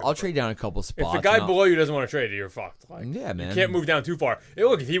 yeah, I'll trade down a couple spots. If the guy below you doesn't want to trade you, you're fucked. Like, yeah, man, you can't move down too far. Hey,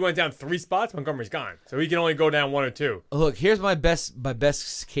 look, if he went down 3 spots, Montgomery's gone, so he can only go down 1 or 2. Look, here's my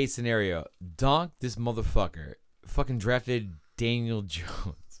best case scenario. Donk, this motherfucker, fucking drafted Daniel Jones.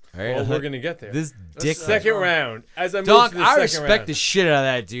 All right, Well, we're gonna get there. This dick. Second round. As I move Donk, to the I second respect round. the shit out of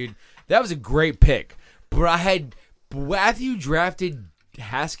that dude. That was a great pick. But after you drafted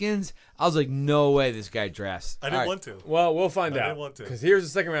Haskins, I was like, no way this guy drafts. I didn't want to. Well, we'll find I out. didn't want to. Because here's the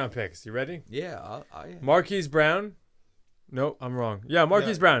second round picks. You ready? Yeah, yeah. Marquise Brown. Nope, I'm wrong. Yeah,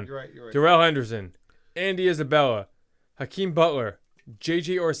 Marquise Brown. You're right. Darrell Henderson. Andy Isabella. Hakeem Butler.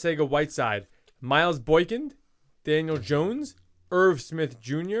 J.J. Ortega-Whiteside. Miles Boykin. Daniel Jones. Irv Smith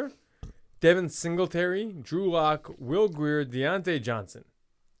Jr. Devin Singletary. Drew Lock. Will Greer. Deontay Johnson.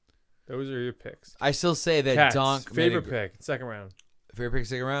 Those are your picks. I still say that Cats, Donk favorite pick, second round. Favorite pick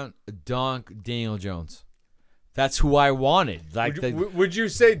second round. Donk Daniel Jones. That's who I wanted. Like Would you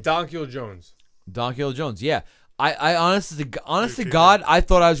say Donkiel Jones? Donkiel Jones. Yeah. I honest to God, I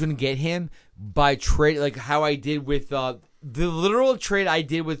thought I was going to get him by trade, like how I did with the literal trade I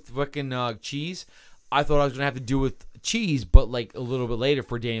did with fucking Cheese. I thought I was going to have to do with Cheese, but like a little bit later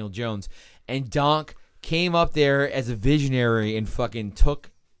for Daniel Jones. And Donk came up there as a visionary and fucking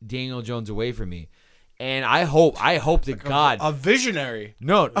took Daniel Jones away from me. And I hope to God A visionary.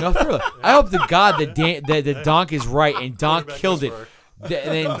 No, for real. I hope to God that Donk is right and Donk Quarterback killed it. whisperer. And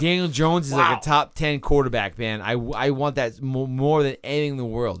then Daniel Jones is like a top 10 quarterback, man. I want that more than anything in the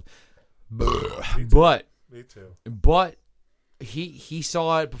world. But Me too. he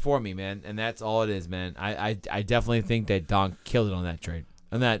saw it before me, man, and that's all it is, man. I definitely think that Donk killed it on that trade,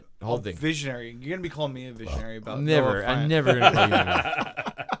 on that whole thing. Visionary. You're gonna be calling me a visionary about Never. Noah I'm Fant. never gonna call you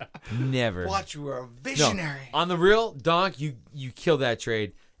that. Never. Watch, you are a No. visionary. On the real, Donk, you killed that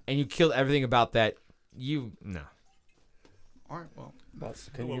trade, and you killed everything about that. No. All right, well.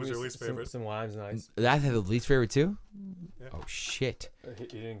 Can What you was give your me least favorite? Some lines, nice. That had the least favorite too? Yeah. Oh shit. You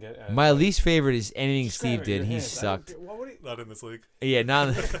didn't get. My least favorite is anything Just Steve grab it in did. your He hands. sucked. What would he? Not in this league. Yeah,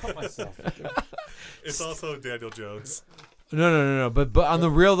 not Cut myself. It's also Daniel Jones. No. But on the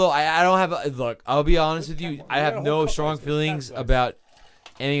real though, I don't have look, I'll be honest with you. I have no strong feelings about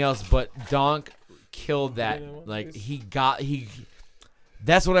anything else, but Donk killed that. Like he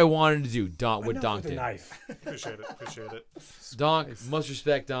that's what I wanted to do. Donk what Donk did. Knife. Appreciate it. Donk, most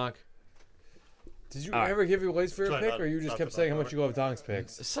respect, Donk. Did you ever give your least favorite Try pick, not- or you just not kept to saying how knock much you love Donk's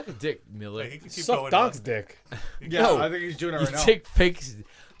picks? Suck a dick, Miller. Hey, he can keep Suck going Donk's on. dick. Yeah, No. I think he's doing it You right now. take picks.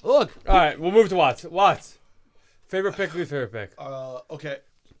 Look, All right, we'll move to Watts. Watts. Favorite pick, least favorite pick. Okay.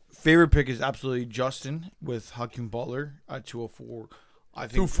 Favorite pick is absolutely Justin with Hakeem Butler at 204. I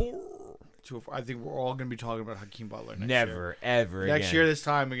think 204. I think we're all going to be talking about Hakeem Butler next year. never, ever Next again. year, this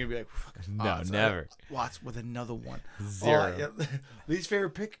time, we're going to be like, fuck, No, it's never. Watts with another one. Zero. Yeah. Least favorite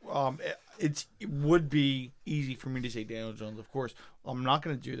pick, it would be easy for me to say Daniel Jones, of course. I'm not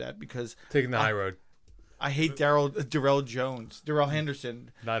going to do that because Taking the high road. I hate Darrell Jones. Darrell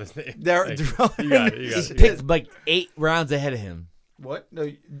Henderson. Not his name. Darrell You got it. You got He's it. picked like 8 rounds ahead of him. What?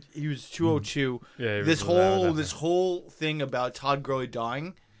 No, he was 202. Yeah, he This was whole thing about Todd Gurley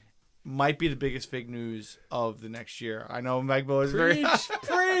dying might be the biggest fake news of the next year. I know Mike Bo is very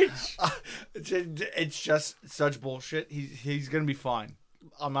preach. It's just such bullshit. He's gonna be fine.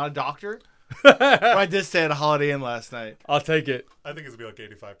 I'm not a doctor, but I did stay at a Holiday Inn last night. I'll take it. I think it's gonna be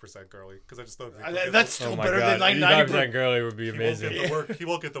like 85% Gurley because I just don't think That's Oh still my better God. than like 85% 90%. Girly would be he won't amazing. get the work. He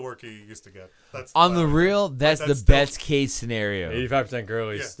won't get the work he used to get. That's On the fine. real, that's But the that's still- best case scenario. 85%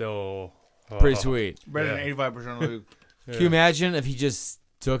 Girly is Yeah. still Pretty sweet. Better Yeah. than 85% of the league. Yeah. Can you imagine if he just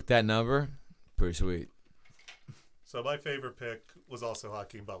took that number? Pretty sweet. So my favorite pick was also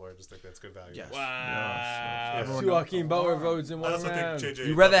Hakeem Butler. I just think that's good value. Yes. Wow. Yes. 2 Hakeem Butler votes in I one also round. think JJ.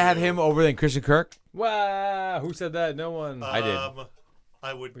 You'd rather have him over than Christian Kirk? Wow. Who said that? No one. I did.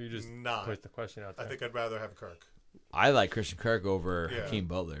 I would You just not. put the question out there. I think I'd rather have Kirk. I like Christian Kirk over Yeah. Hakeem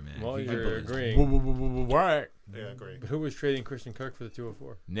Butler, man. Well, Hakeem you're Butler's- agreeing. Right. Yeah, I agree. But who was trading Christian Kirk for the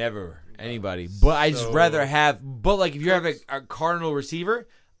 204? Never anybody. But I just So- rather have. But like, if you have a Cardinal receiver,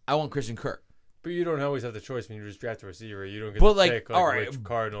 I want Christian Kirk. But you don't always have the choice when you just draft a receiver. You don't get But, to like, pick all right, which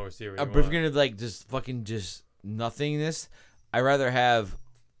Cardinal receiver you But if you're want. gonna like just fucking just nothingness, I rather have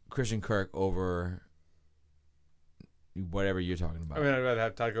Christian Kirk over whatever you're talking about. I mean, I'd rather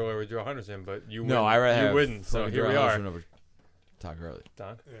have Todd Gurley over Drew Henderson, but you no, wouldn't. I rather you have wouldn't. So fucking here we Darrell are. Henderson over Todd Gurley.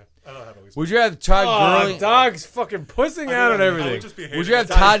 Don. Yeah, I don't have at least. Would you have Todd Gurley? Dog's fucking pussing out on I everything. would just be Would you have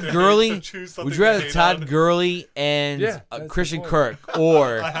hating Todd to hate- Gurley? to choose something Would you to have hate Todd on? Gurley and Yeah, that's the Christian point. Kirk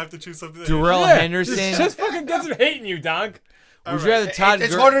or I have to choose something. Darrell Yeah, Henderson? Just fucking get some hating you, Donk. Would you rather Todd It's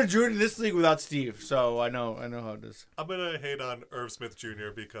Gurley? harder to do it in this league without Steve, so I know how it is. I'm gonna hate on Irv Smith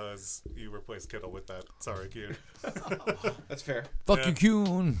Jr. because you replaced Kittle with that. Sorry, Keane. That's fair. Fuck Yeah. you,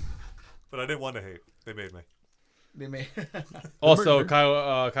 Kuhn. But I didn't want to hate. They made me. They may. Also,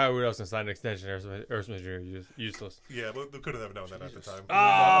 Kyle Wilson signed an extension. Irv Smith Jr. Useless. Yeah, but they couldn't have known that at the time. Oh,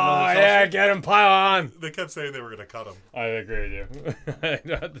 yeah, get him, pile on. They kept saying they were gonna cut him, I agree with you.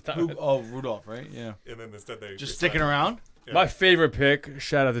 At the time. Rudolph, right? Yeah. and then instead they Just they sticking signed him. around. Yeah. My favorite pick,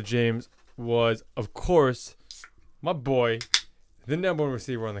 shout out to James, was, of course, my boy, the number 1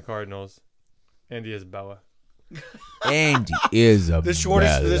 receiver on the Cardinals, Andy Isabella. Andy is a The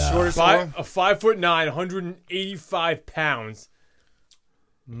shortest arm. A 5'9", 185 pounds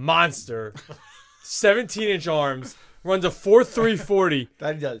monster, 17-inch arms, runs a 4.3 40.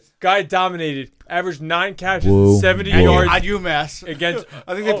 That he does. Guy dominated, averaged 9 catches, Whoa. 70 Whoa. yards At UMass. against.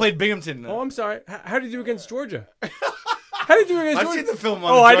 I think they played Binghamton. Oh, I'm sorry. How did you do against Georgia? How did you do against I've Georgia? seen the film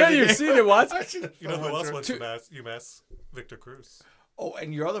on Oh, the I know Georgia you've game. seen it. What? I've seen the You know film who on else Georgia. went to UMass? Victor Cruz. Oh,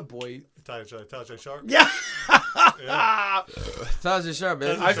 and your other boy. Tajay Sharp. Yeah. Yeah. Tajay Sharp,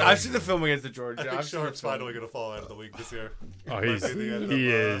 man. I've seen the film against the Georgia. I think I've seen the Sharp's film. finally gonna fall out of the league this year. Oh, Might be the end of, he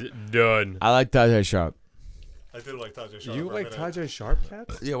is done. I like Tajay Sharp. I did like Tajay Sharp. You for a like minute. Tajay Sharp,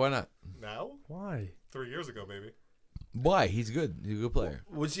 Cats? Yeah, why not? Now? Why? 3 years ago, maybe. Why? He's good. He's a good player.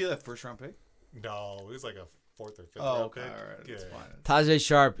 Was he that first round pick? No, he was like a 4th or 5th Oh, round okay. pick. All right. That's Yeah. fine. Tajay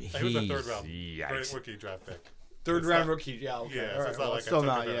Sharp, He was a he's 3rd round yikes. rookie draft pick. Third It's round not- rookie. Yeah. Okay. Yeah, all so right. it's not Well, like I still took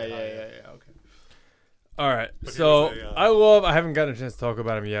not. him Yeah. very Yeah. high. Yeah. Okay. All right. But he So was a, I haven't gotten a chance to talk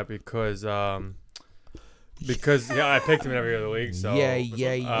about him yet because I picked him in every other league. So Yeah.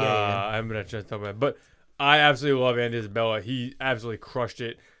 I haven't been a chance to talk about it. But I absolutely love Andy Isabella. He absolutely crushed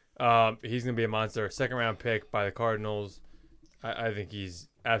it. He's gonna be a monster. 2nd round pick by the Cardinals. I think he's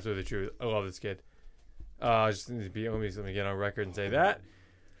absolutely the truth. I love this kid. Just need to be let me get on record and say that.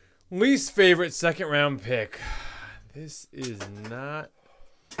 Least favorite 2nd round pick. This is not.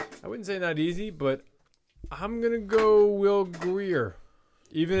 I wouldn't say not easy, but I'm gonna go Will Greer,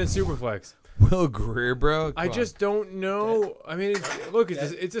 even in Superflex. Will Greer, bro. I just don't know. I mean,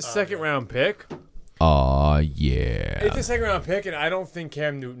 it's a 2nd round pick. Oh, yeah. It's a 2nd round pick, and I don't think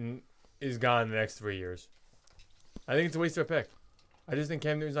Cam Newton is gone in the next 3 years. I think it's a waste of a pick. I just think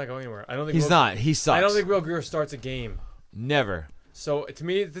Cam Newton's not going anywhere. I don't think He's not. He sucks. I don't think Will Greer starts a game. Never. So to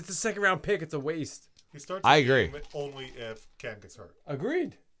me, it's a 2nd round pick. It's a waste. He starts I the agree. game only if Cam gets hurt.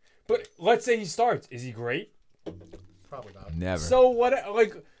 Agreed. But let's say he starts. Is he great? Probably not. Never. So what?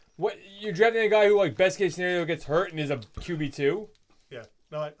 What? You're drafting a guy who, best case scenario, gets hurt and is a QB2? Yeah.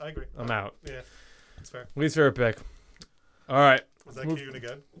 No, I agree. I'm out. Yeah. That's fair. Least favorite pick. All right. Was that Keune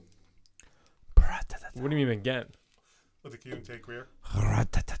again? What do you mean again? With the Keune take Greer?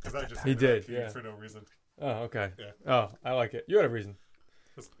 Because I just He hated did, Keune yeah. for no reason. Oh, okay. Yeah. Oh, I like it. You had a reason.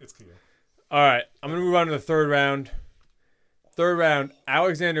 It's Keune. All right. I'm going to move on to the 3rd round. 3rd round,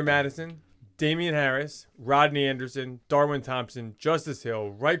 Alexander Madison, Damian Harris, Rodney Anderson, Darwin Thompson, Justice Hill,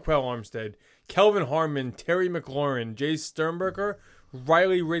 Raquel Armstead, Kelvin Harmon, Terry McLaurin, Jay Sternberger,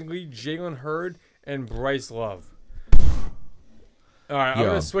 Riley Ridley, Jalen Hurd, and Bryce Love. All right, I'm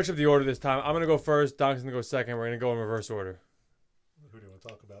going to switch up the order this time. I'm going to go first. Donk's going to go second. We're going to go in reverse order. Who do you want to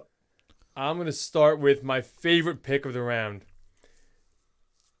talk about? I'm going to start with my favorite pick of the round.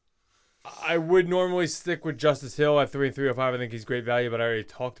 I would normally stick with Justice Hill at 3 and 305. I think he's great value, but I already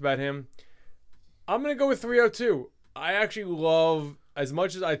talked about him. I'm going to go with 302. I actually love, as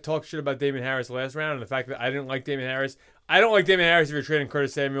much as I talked shit about Damon Harris last round and the fact that I didn't like Damon Harris, I don't like Damon Harris if you're trading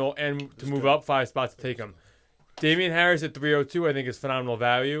Curtis Samuel and to move up 5 spots to take him. Damian Harris at 302 I think is phenomenal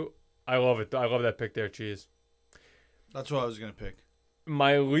value. I love it. I love that pick there, Cheese. That's what I was going to pick.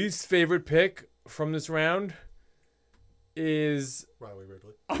 My least favorite pick from this round is Riley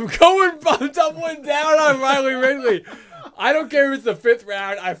Ridley. I'm doubling down on Riley Ridley. I don't care if it's the 5th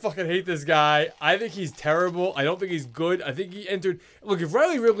round. I fucking hate this guy. I think he's terrible. I don't think he's good. I think he entered. Look, if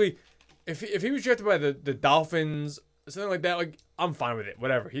Riley Ridley, if he was drafted by the Dolphins, something like that, like I'm fine with it.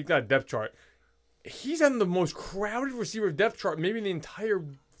 Whatever. He's got a depth chart. He's on the most crowded receiver depth chart, maybe in the entire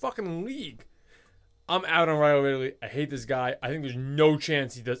fucking league. I'm out on Riley Ridley. I hate this guy. I think there's no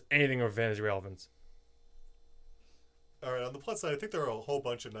chance he does anything of fantasy relevance. All right, on the plus side, I think there are a whole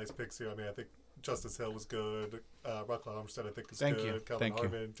bunch of nice picks here. I mean, I think Justice Hill was good. Raquel Armstead, I think, is Thank good. you. Calvin Thank you.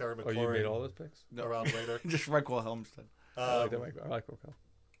 Harmon, Terry McLaurin. Oh, you made all those picks? Around later. Just Raquel Helmstead. I like that. I like Raquel.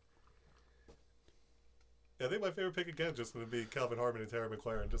 I think my favorite pick again just going to be Calvin Harmon and Terry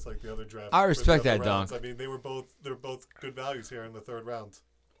McLaurin, just like the other draft. I respect that, rounds. Donk. I mean, they're both good values here in the 3rd round.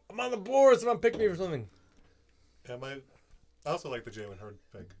 I'm on the board. Someone pick me for something. And I also like the Jalen Hurd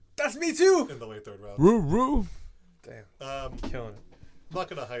pick That's me too. in the late 3rd round. Roo. Damn. Killing it. I'm not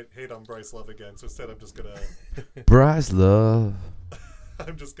going to hate on Bryce Love again, so instead I'm just going to Bryce Love.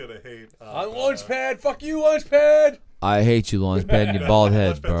 I'm just going to hate On Launchpad. Fuck you, Launchpad. I hate you, Launchpad, and your bald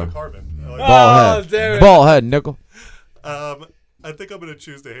head, Launchpad bro. took Harmon. I like Bald damn head. it. Bald head, nickel. I think I'm going to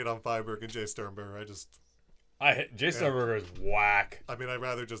choose to hate on Feinberg and Jay Sternberger. Jay Sternberger is whack. I mean, I'd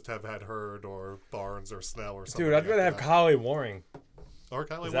rather just have had Hurd or Barnes or Snell or something. Dude, I'd rather have Kyle Waring. Or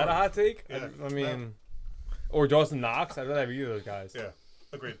Kylie Is that a hot take? Yeah. I mean, or Dawson Knox. I'd rather have either of those guys. Yeah,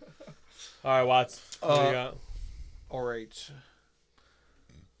 agreed. All right, Watts. What do you got? All right.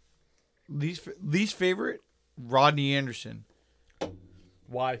 Least favorite, Rodney Anderson.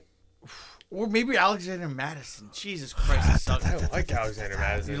 Why? Or maybe Alexander Madison. Jesus Christ. I like Alexander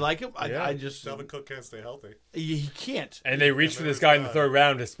Madison. You like him? Yeah. I just... Dalvin Cook can't stay healthy. He can't. And they reached for this guy in the 3rd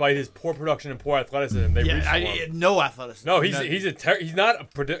round despite his poor production and poor athleticism. They reached for him. No athleticism. No, he's not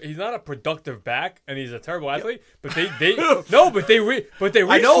a productive back, and he's a terrible athlete. But they reached for him.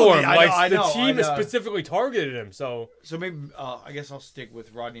 The team has specifically targeted him. So maybe I guess I'll stick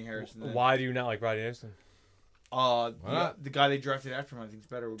with Rodney Harrison. Then. Why do you not like Rodney Anderson? The guy they drafted after him, I think is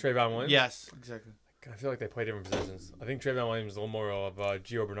better. Trayvon Williams. Yes, exactly. I feel like they play different positions. I think Trayvon Williams is a little more of a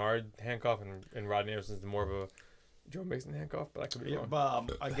Gio Bernard handcuff, and Rodney Anderson's more of a Joe Mixon handcuff. But I could be wrong.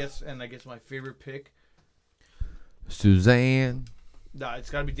 But I guess my favorite pick. Suzanne. No, it's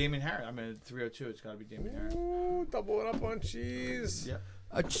got to be Damien Harris. I mean, at 302, it's got to be Damien Harris. Ooh, doubling up on Cheese. Yeah.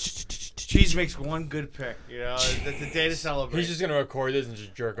 Cheese makes one good pick. You know, that's the day to celebrate. He's just gonna record this and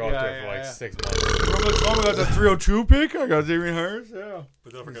just jerk off to it for like 6 months. I got the 302 pick. I got Damien Harris. Yeah.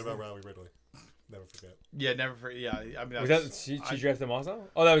 But don't forget about Riley Ridley. Never forget. Yeah, never forget. Yeah, I mean, Was that she drafted him also?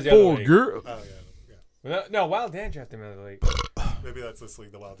 Oh, that was the other league. Girl. Oh, yeah. No, Wild Dan drafted him in the league. Maybe that's this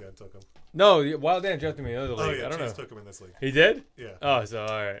league. The Wild Dan took him. No, Wild Dan drafted me in the other Oh, league. yeah. I don't Chase know. took him in this league. He did? Yeah. Oh, so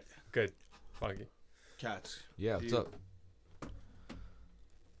all right, good, funky. Cats. Yeah, what's up?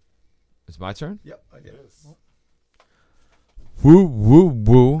 It's my turn? Yep, I did. Yes. Woo, woo,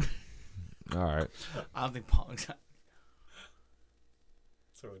 woo. All right. I don't think Pong's.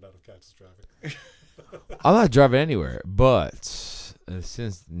 Certainly not if Cats is driving. I'm not driving anywhere, but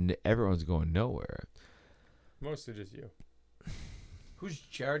since everyone's going nowhere. Mostly just you. Who's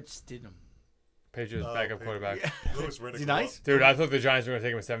Jared Stidham? Patriots backup quarterback. Lewis Riddick. Is he nice? Dude, I thought the Giants were gonna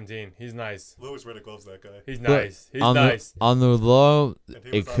take him at 17. He's nice. Lewis Riddick loves that guy. He's nice. He's on nice. On the low, And he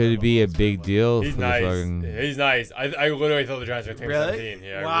it was on could that be a Mahomes big fan deal. He's for nice. The fucking... He's nice. I literally thought the Giants were gonna take him at Really? 17.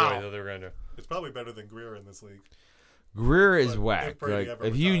 Yeah, Wow. I really thought they were gonna do. It's probably better than Greer in this league. Greer is But whack. if Brady Like, ever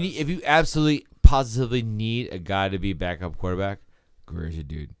if you retires. if you absolutely positively need a guy to be backup quarterback, Greer's your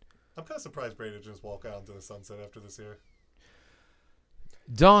dude. I'm kind of surprised Brady didn't just walk out into the sunset after this year.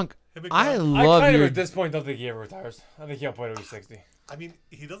 Donk, Him and I Gronk- love I kind your. of at this point don't think he ever retires. I think he'll play till he's 60. I mean,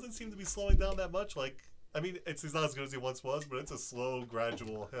 he doesn't seem to be slowing down that much. Like, I mean, he's not as good as he once was, but it's a slow,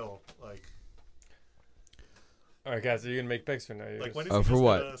 gradual hill. Like All right, guys, are you gonna make picks or no? when is Oh, he for just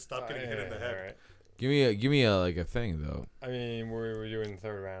what? gonna stop getting hit in the head? All right. Give me a like a thing though. I mean, we're doing the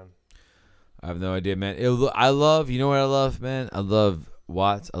 3rd round. I have no idea, man. I love. You know what I love, man? I love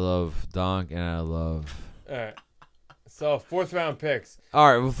Watts. I love Donk, and I love. All right. So 4th round picks.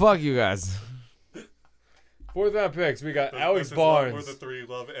 All right, well, fuck you guys. 4th round picks. We got Alex This is love Barnes, where the three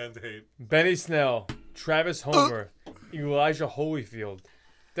love and hate. Benny Snell, Travis Homer, Elijah Holyfield,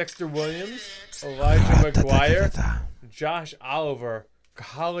 Dexter Williams, Elijah McGuire, Josh Oliver,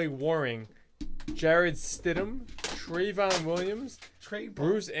 Kahale Waring, Jared Stidham, Trayvon Williams,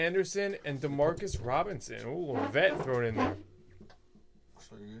 Bruce Anderson, and DeMarcus Robinson. Ooh, a vet thrown in there.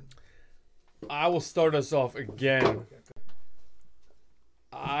 I will start us off again.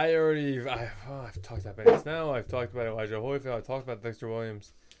 I've talked about Benny Snell. I've talked about Elijah Holyfield. I've talked about Dexter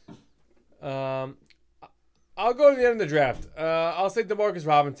Williams. I'll go to the end of the draft. I'll say DeMarcus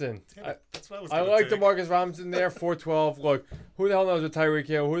Robinson. That's what I was I gonna like take. DeMarcus Robinson there, 412. Look, who the hell knows with Tyreek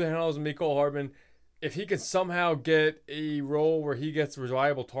Hill? Who the hell knows with Mecole Hardman? If he can somehow get a role where he gets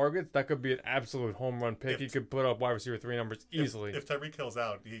reliable targets, that could be an absolute home run pick. He could put up wide receiver 3 numbers easily. If Tyreek Hill's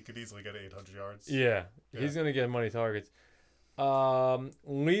out, he could easily get 800 yards. Yeah, he's going to get money targets.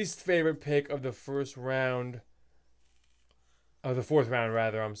 Least favorite pick of the first round. Of the 4th round,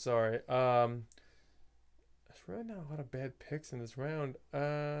 rather. I'm sorry. There's really not a lot of bad picks in this round.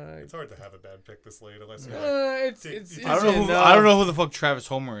 It's hard to have a bad pick this late unless you're It's I don't know easy who. enough. I don't know who the fuck Travis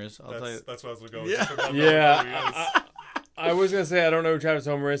Homer is. I'll tell you. that's what I was going to go Yeah. with. Just about who he Yeah, is. I was gonna say I don't know who Travis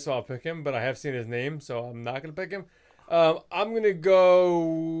Homer is, so I'll pick him. But I have seen his name, so I'm not gonna pick him. I'm gonna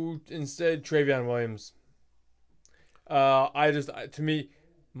go instead Trayvon Williams. To me,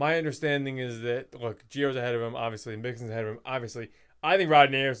 my understanding is that look, Gio's ahead of him, obviously. Mixon's ahead of him, obviously. I think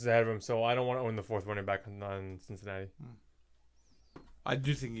Rodney Harris is ahead of him, so I don't want to own the 4th running back on Cincinnati. I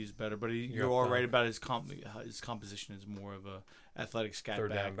do think he's better, but you got are time. right about his composition is more of a athletic scat 3rd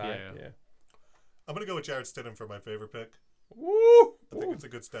back. down back, Yeah. I'm going to go with Jared Stidham for my favorite pick. Woo! I think it's a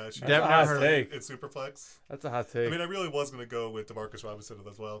good stash. That's a hot take. It's super flex. That's a hot I take. mean, I really was going to go with DeMarcus Robinson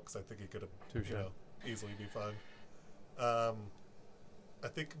as well because I think he could have Touche. easily be fine. I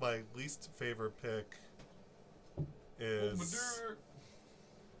think my least favorite pick is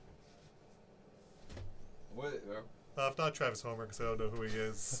if not Travis Homer because I don't know who he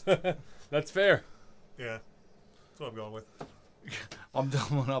is. That's fair. Yeah, that's what I'm going with. I'm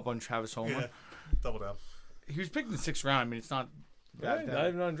doubling up on Travis Homer. Yeah, double down. He was picked in the 6th round. I mean, it's not Right, not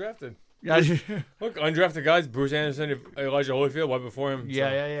even undrafted. Yeah. Look, undrafted guys: Bruce Anderson, Elijah Holyfield, right before him.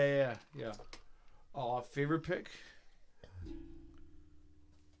 Yeah. Favorite pick?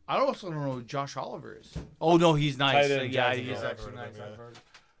 I also don't know who Josh Oliver is. Oh no, he's nice. Tight end, Yeah, Jacksonville. he is I've actually heard nice. of him, I've yeah. heard.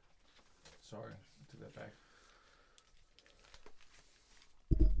 Sorry, I took that back.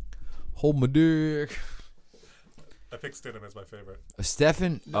 Hold my dick. I picked Stidham as my favorite.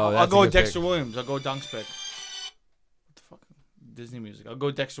 Stefan? Oh, I'll that's go a with good Dexter pick. Williams. I'll go with Donk's pick. What the fuck? Disney music. I'll go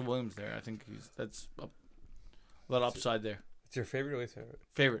with Dexter Williams there. I think that's a lot of upside there. It's your favorite or least favorite?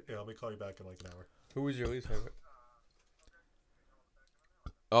 Favorite. Yeah, let me call you back in like an hour. Who was your least favorite?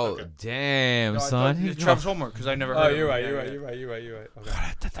 Oh, Okay. damn, No, I son. thought it's Travis Homer because I never heard Oh, of him. you're right. Yeah, You're yeah. right.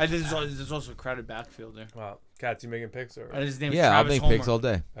 Okay. And there's also a crowded backfield there. Wow. Cats, you making picks or? And his name is Yeah, I'll Travis make Homer. picks all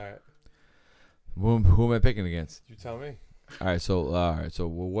day. All right. Who am I picking against? You tell me. All right, so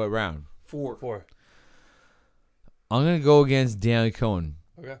what round? 4. I'm gonna go against Danny Cohen.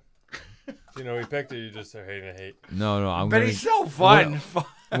 Okay. Do you know who he picked, or you just are hating to hate? No, I'm But gonna. he's so fun.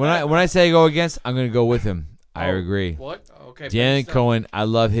 When I say go against, I'm gonna go with him. I agree. What? Okay. Danny Benny Cohen, I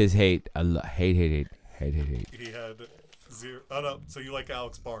love his hate. I hate. He had 0. Oh no, so you like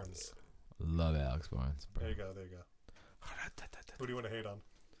Alex Barnes? Love Alex Barnes. There you go. Who do you want to hate on?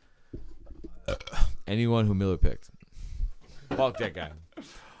 Anyone who Miller picked. Fuck that guy.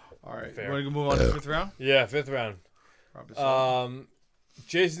 All right. Fair. You want to move on to the 5th round? Yeah, 5th round. Robinson.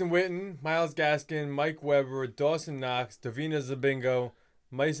 Jason Witten, Myles Gaskin, Mike Weber, Dawson Knox, Davina Zabingo,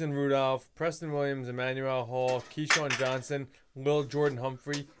 Mason Rudolph, Preston Williams, Emmanuel Hall, Keyshawn Johnson, Lil Jordan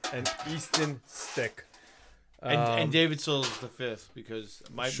Humphrey, and Easton Stick. And David Sills is the 5th because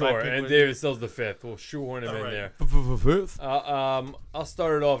my Sure, pick and was- David Still's the 5th. We'll shoehorn him All in right. there. I'll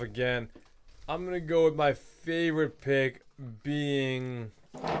start it off again. I'm going to go with my favorite pick being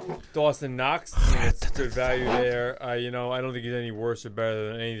Dawson Knox. I think it's good value there. I don't think he's any worse or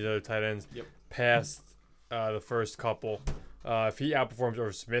better than any of the other tight ends past the first couple. If he outperforms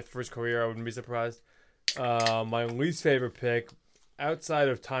over Smith for his career, I wouldn't be surprised. My least favorite pick, outside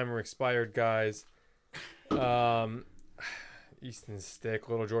of timer expired guys, Easton Stick,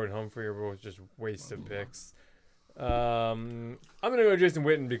 Little Jordan Humphrey are both just wasted picks. I'm gonna go Jason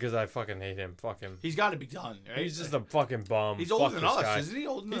Witten because I fucking hate him. Fuck him. He's got to be done, right? He's just a fucking bum. He's Fuck older than this us, guy. isn't he?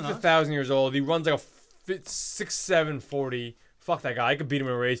 Older He's than us. 1,000 years old. He runs like a 6'7", 40, Fuck that guy. I could beat him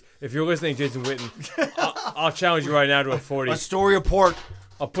in a race. If you're listening, Jason Witten, I'll challenge you right now to a 40. Astoria Park.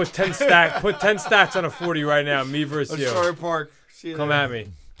 I'll put 10 stacks on a 40 right now. Me versus you. Astoria Park. Come at me.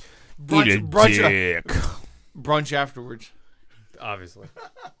 Brunch afterwards. Obviously.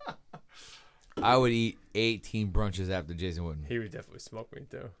 I would eat 18 brunches after Jason Witten. He would definitely smoke me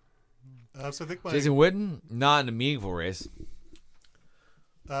too. So I think Jason Witten, not in a meaningful race.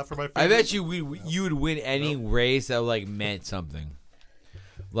 for my favorite, I bet you would win any race that like meant something.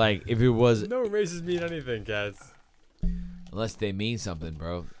 Like if it was No races mean anything, cats. unless they mean something,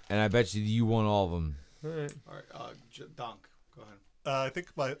 bro. And I bet you won all of them. All right. All right, Donk, go ahead. I think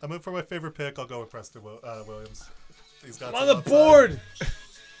for my favorite pick, I'll go with Preston Williams. He's got I'm on some the upside. board.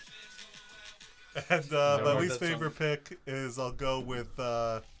 And Never my heard least that song. favorite pick is I'll go with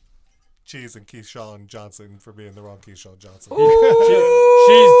Cheese and Keyshawn Johnson for being the wrong Keyshawn Johnson.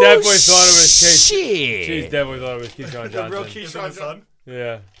 She's definitely thought it was Case. Shit. She's definitely thought it was Keyshawn The real Johnson. Is it his son?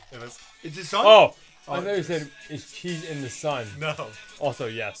 Yeah. It is. It's his son? Oh, I thought you said is Cheese in the sun. No. Also,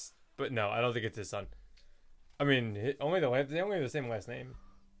 yes, but no, I don't think it's his son. I mean, they only have the same last name.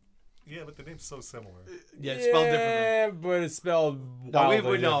 Yeah, but the name's so similar. Yeah, it's spelled differently. Yeah, but it's spelled No, wildly we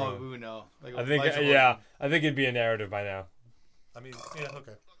would know. different. We would know. Like, I think, Elijah yeah, Wood. I think it'd be a narrative by now. I mean, yeah,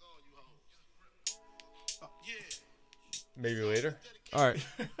 okay. Maybe later. All right.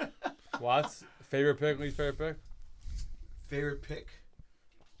 Watts, favorite pick, least favorite pick? Favorite pick?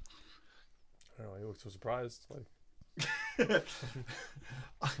 I don't know. He looks so surprised. Like,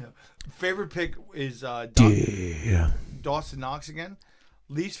 Favorite pick is Dawson Knox again.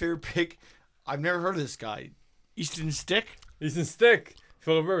 Least favorite pick, I've never heard of this guy. Easton Stick? Easton Stick.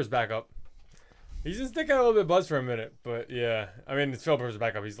 Phillip Rivers back up. Easton Stick got a little bit of buzz for a minute, but yeah. I mean, it's Phillip Rivers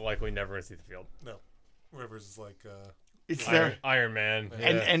back up. He's likely never going to see the field. No. Rivers is like It's there. Iron Man. Yeah.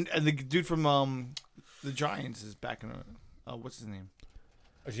 And the dude from the Giants is back in. What's his name?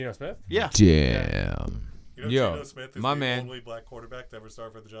 Geno Smith? Yeah. Damn. you know Yo, Geno Smith is my the man. only black quarterback to ever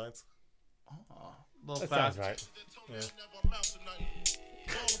start for the Giants. Little That fast. sounds right. Yeah.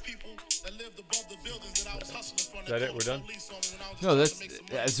 Is that it? We're done? No,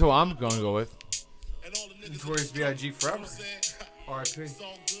 that's who I'm gonna go with. Notorious B.I.G. forever. R.I.P.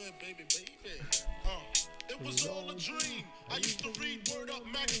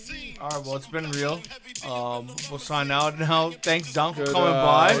 All right, well, it's been real. We'll sign out now. Thanks, Donk, for Good, coming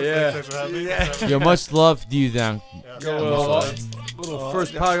by. yeah. Thanks for having me. Yeah. Yo, much love to you, Donk. Little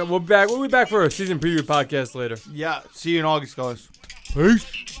first podcast. We'll be back for a season preview podcast later. Yeah, see you in August, guys.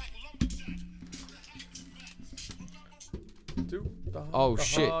 Peace. Oh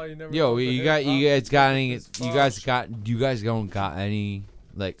shit! Yo, you guys got any? You guys don't got any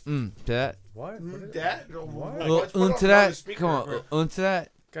like to that? What? That? To that? Come on, to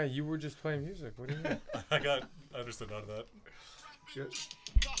that? Guy, you were just playing music. What do you mean? I understood none of that.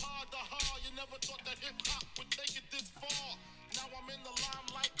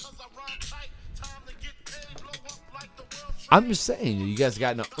 I'm just saying, you guys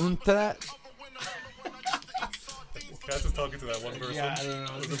got no to that? Cass is talking to that one person. Yeah, I don't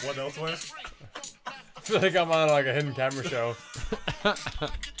know. Was it one elsewhere? I feel like I'm on like a hidden camera show.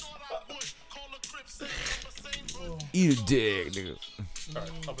 Eat a dick, nigga. Alright,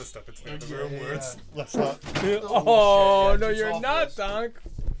 I'm gonna step into the other room where it's less hot. Oh, shit, no, it's you're awful. not, Donk.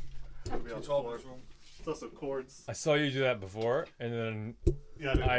 It's also chords. I saw you do that before, and then Yeah, I did.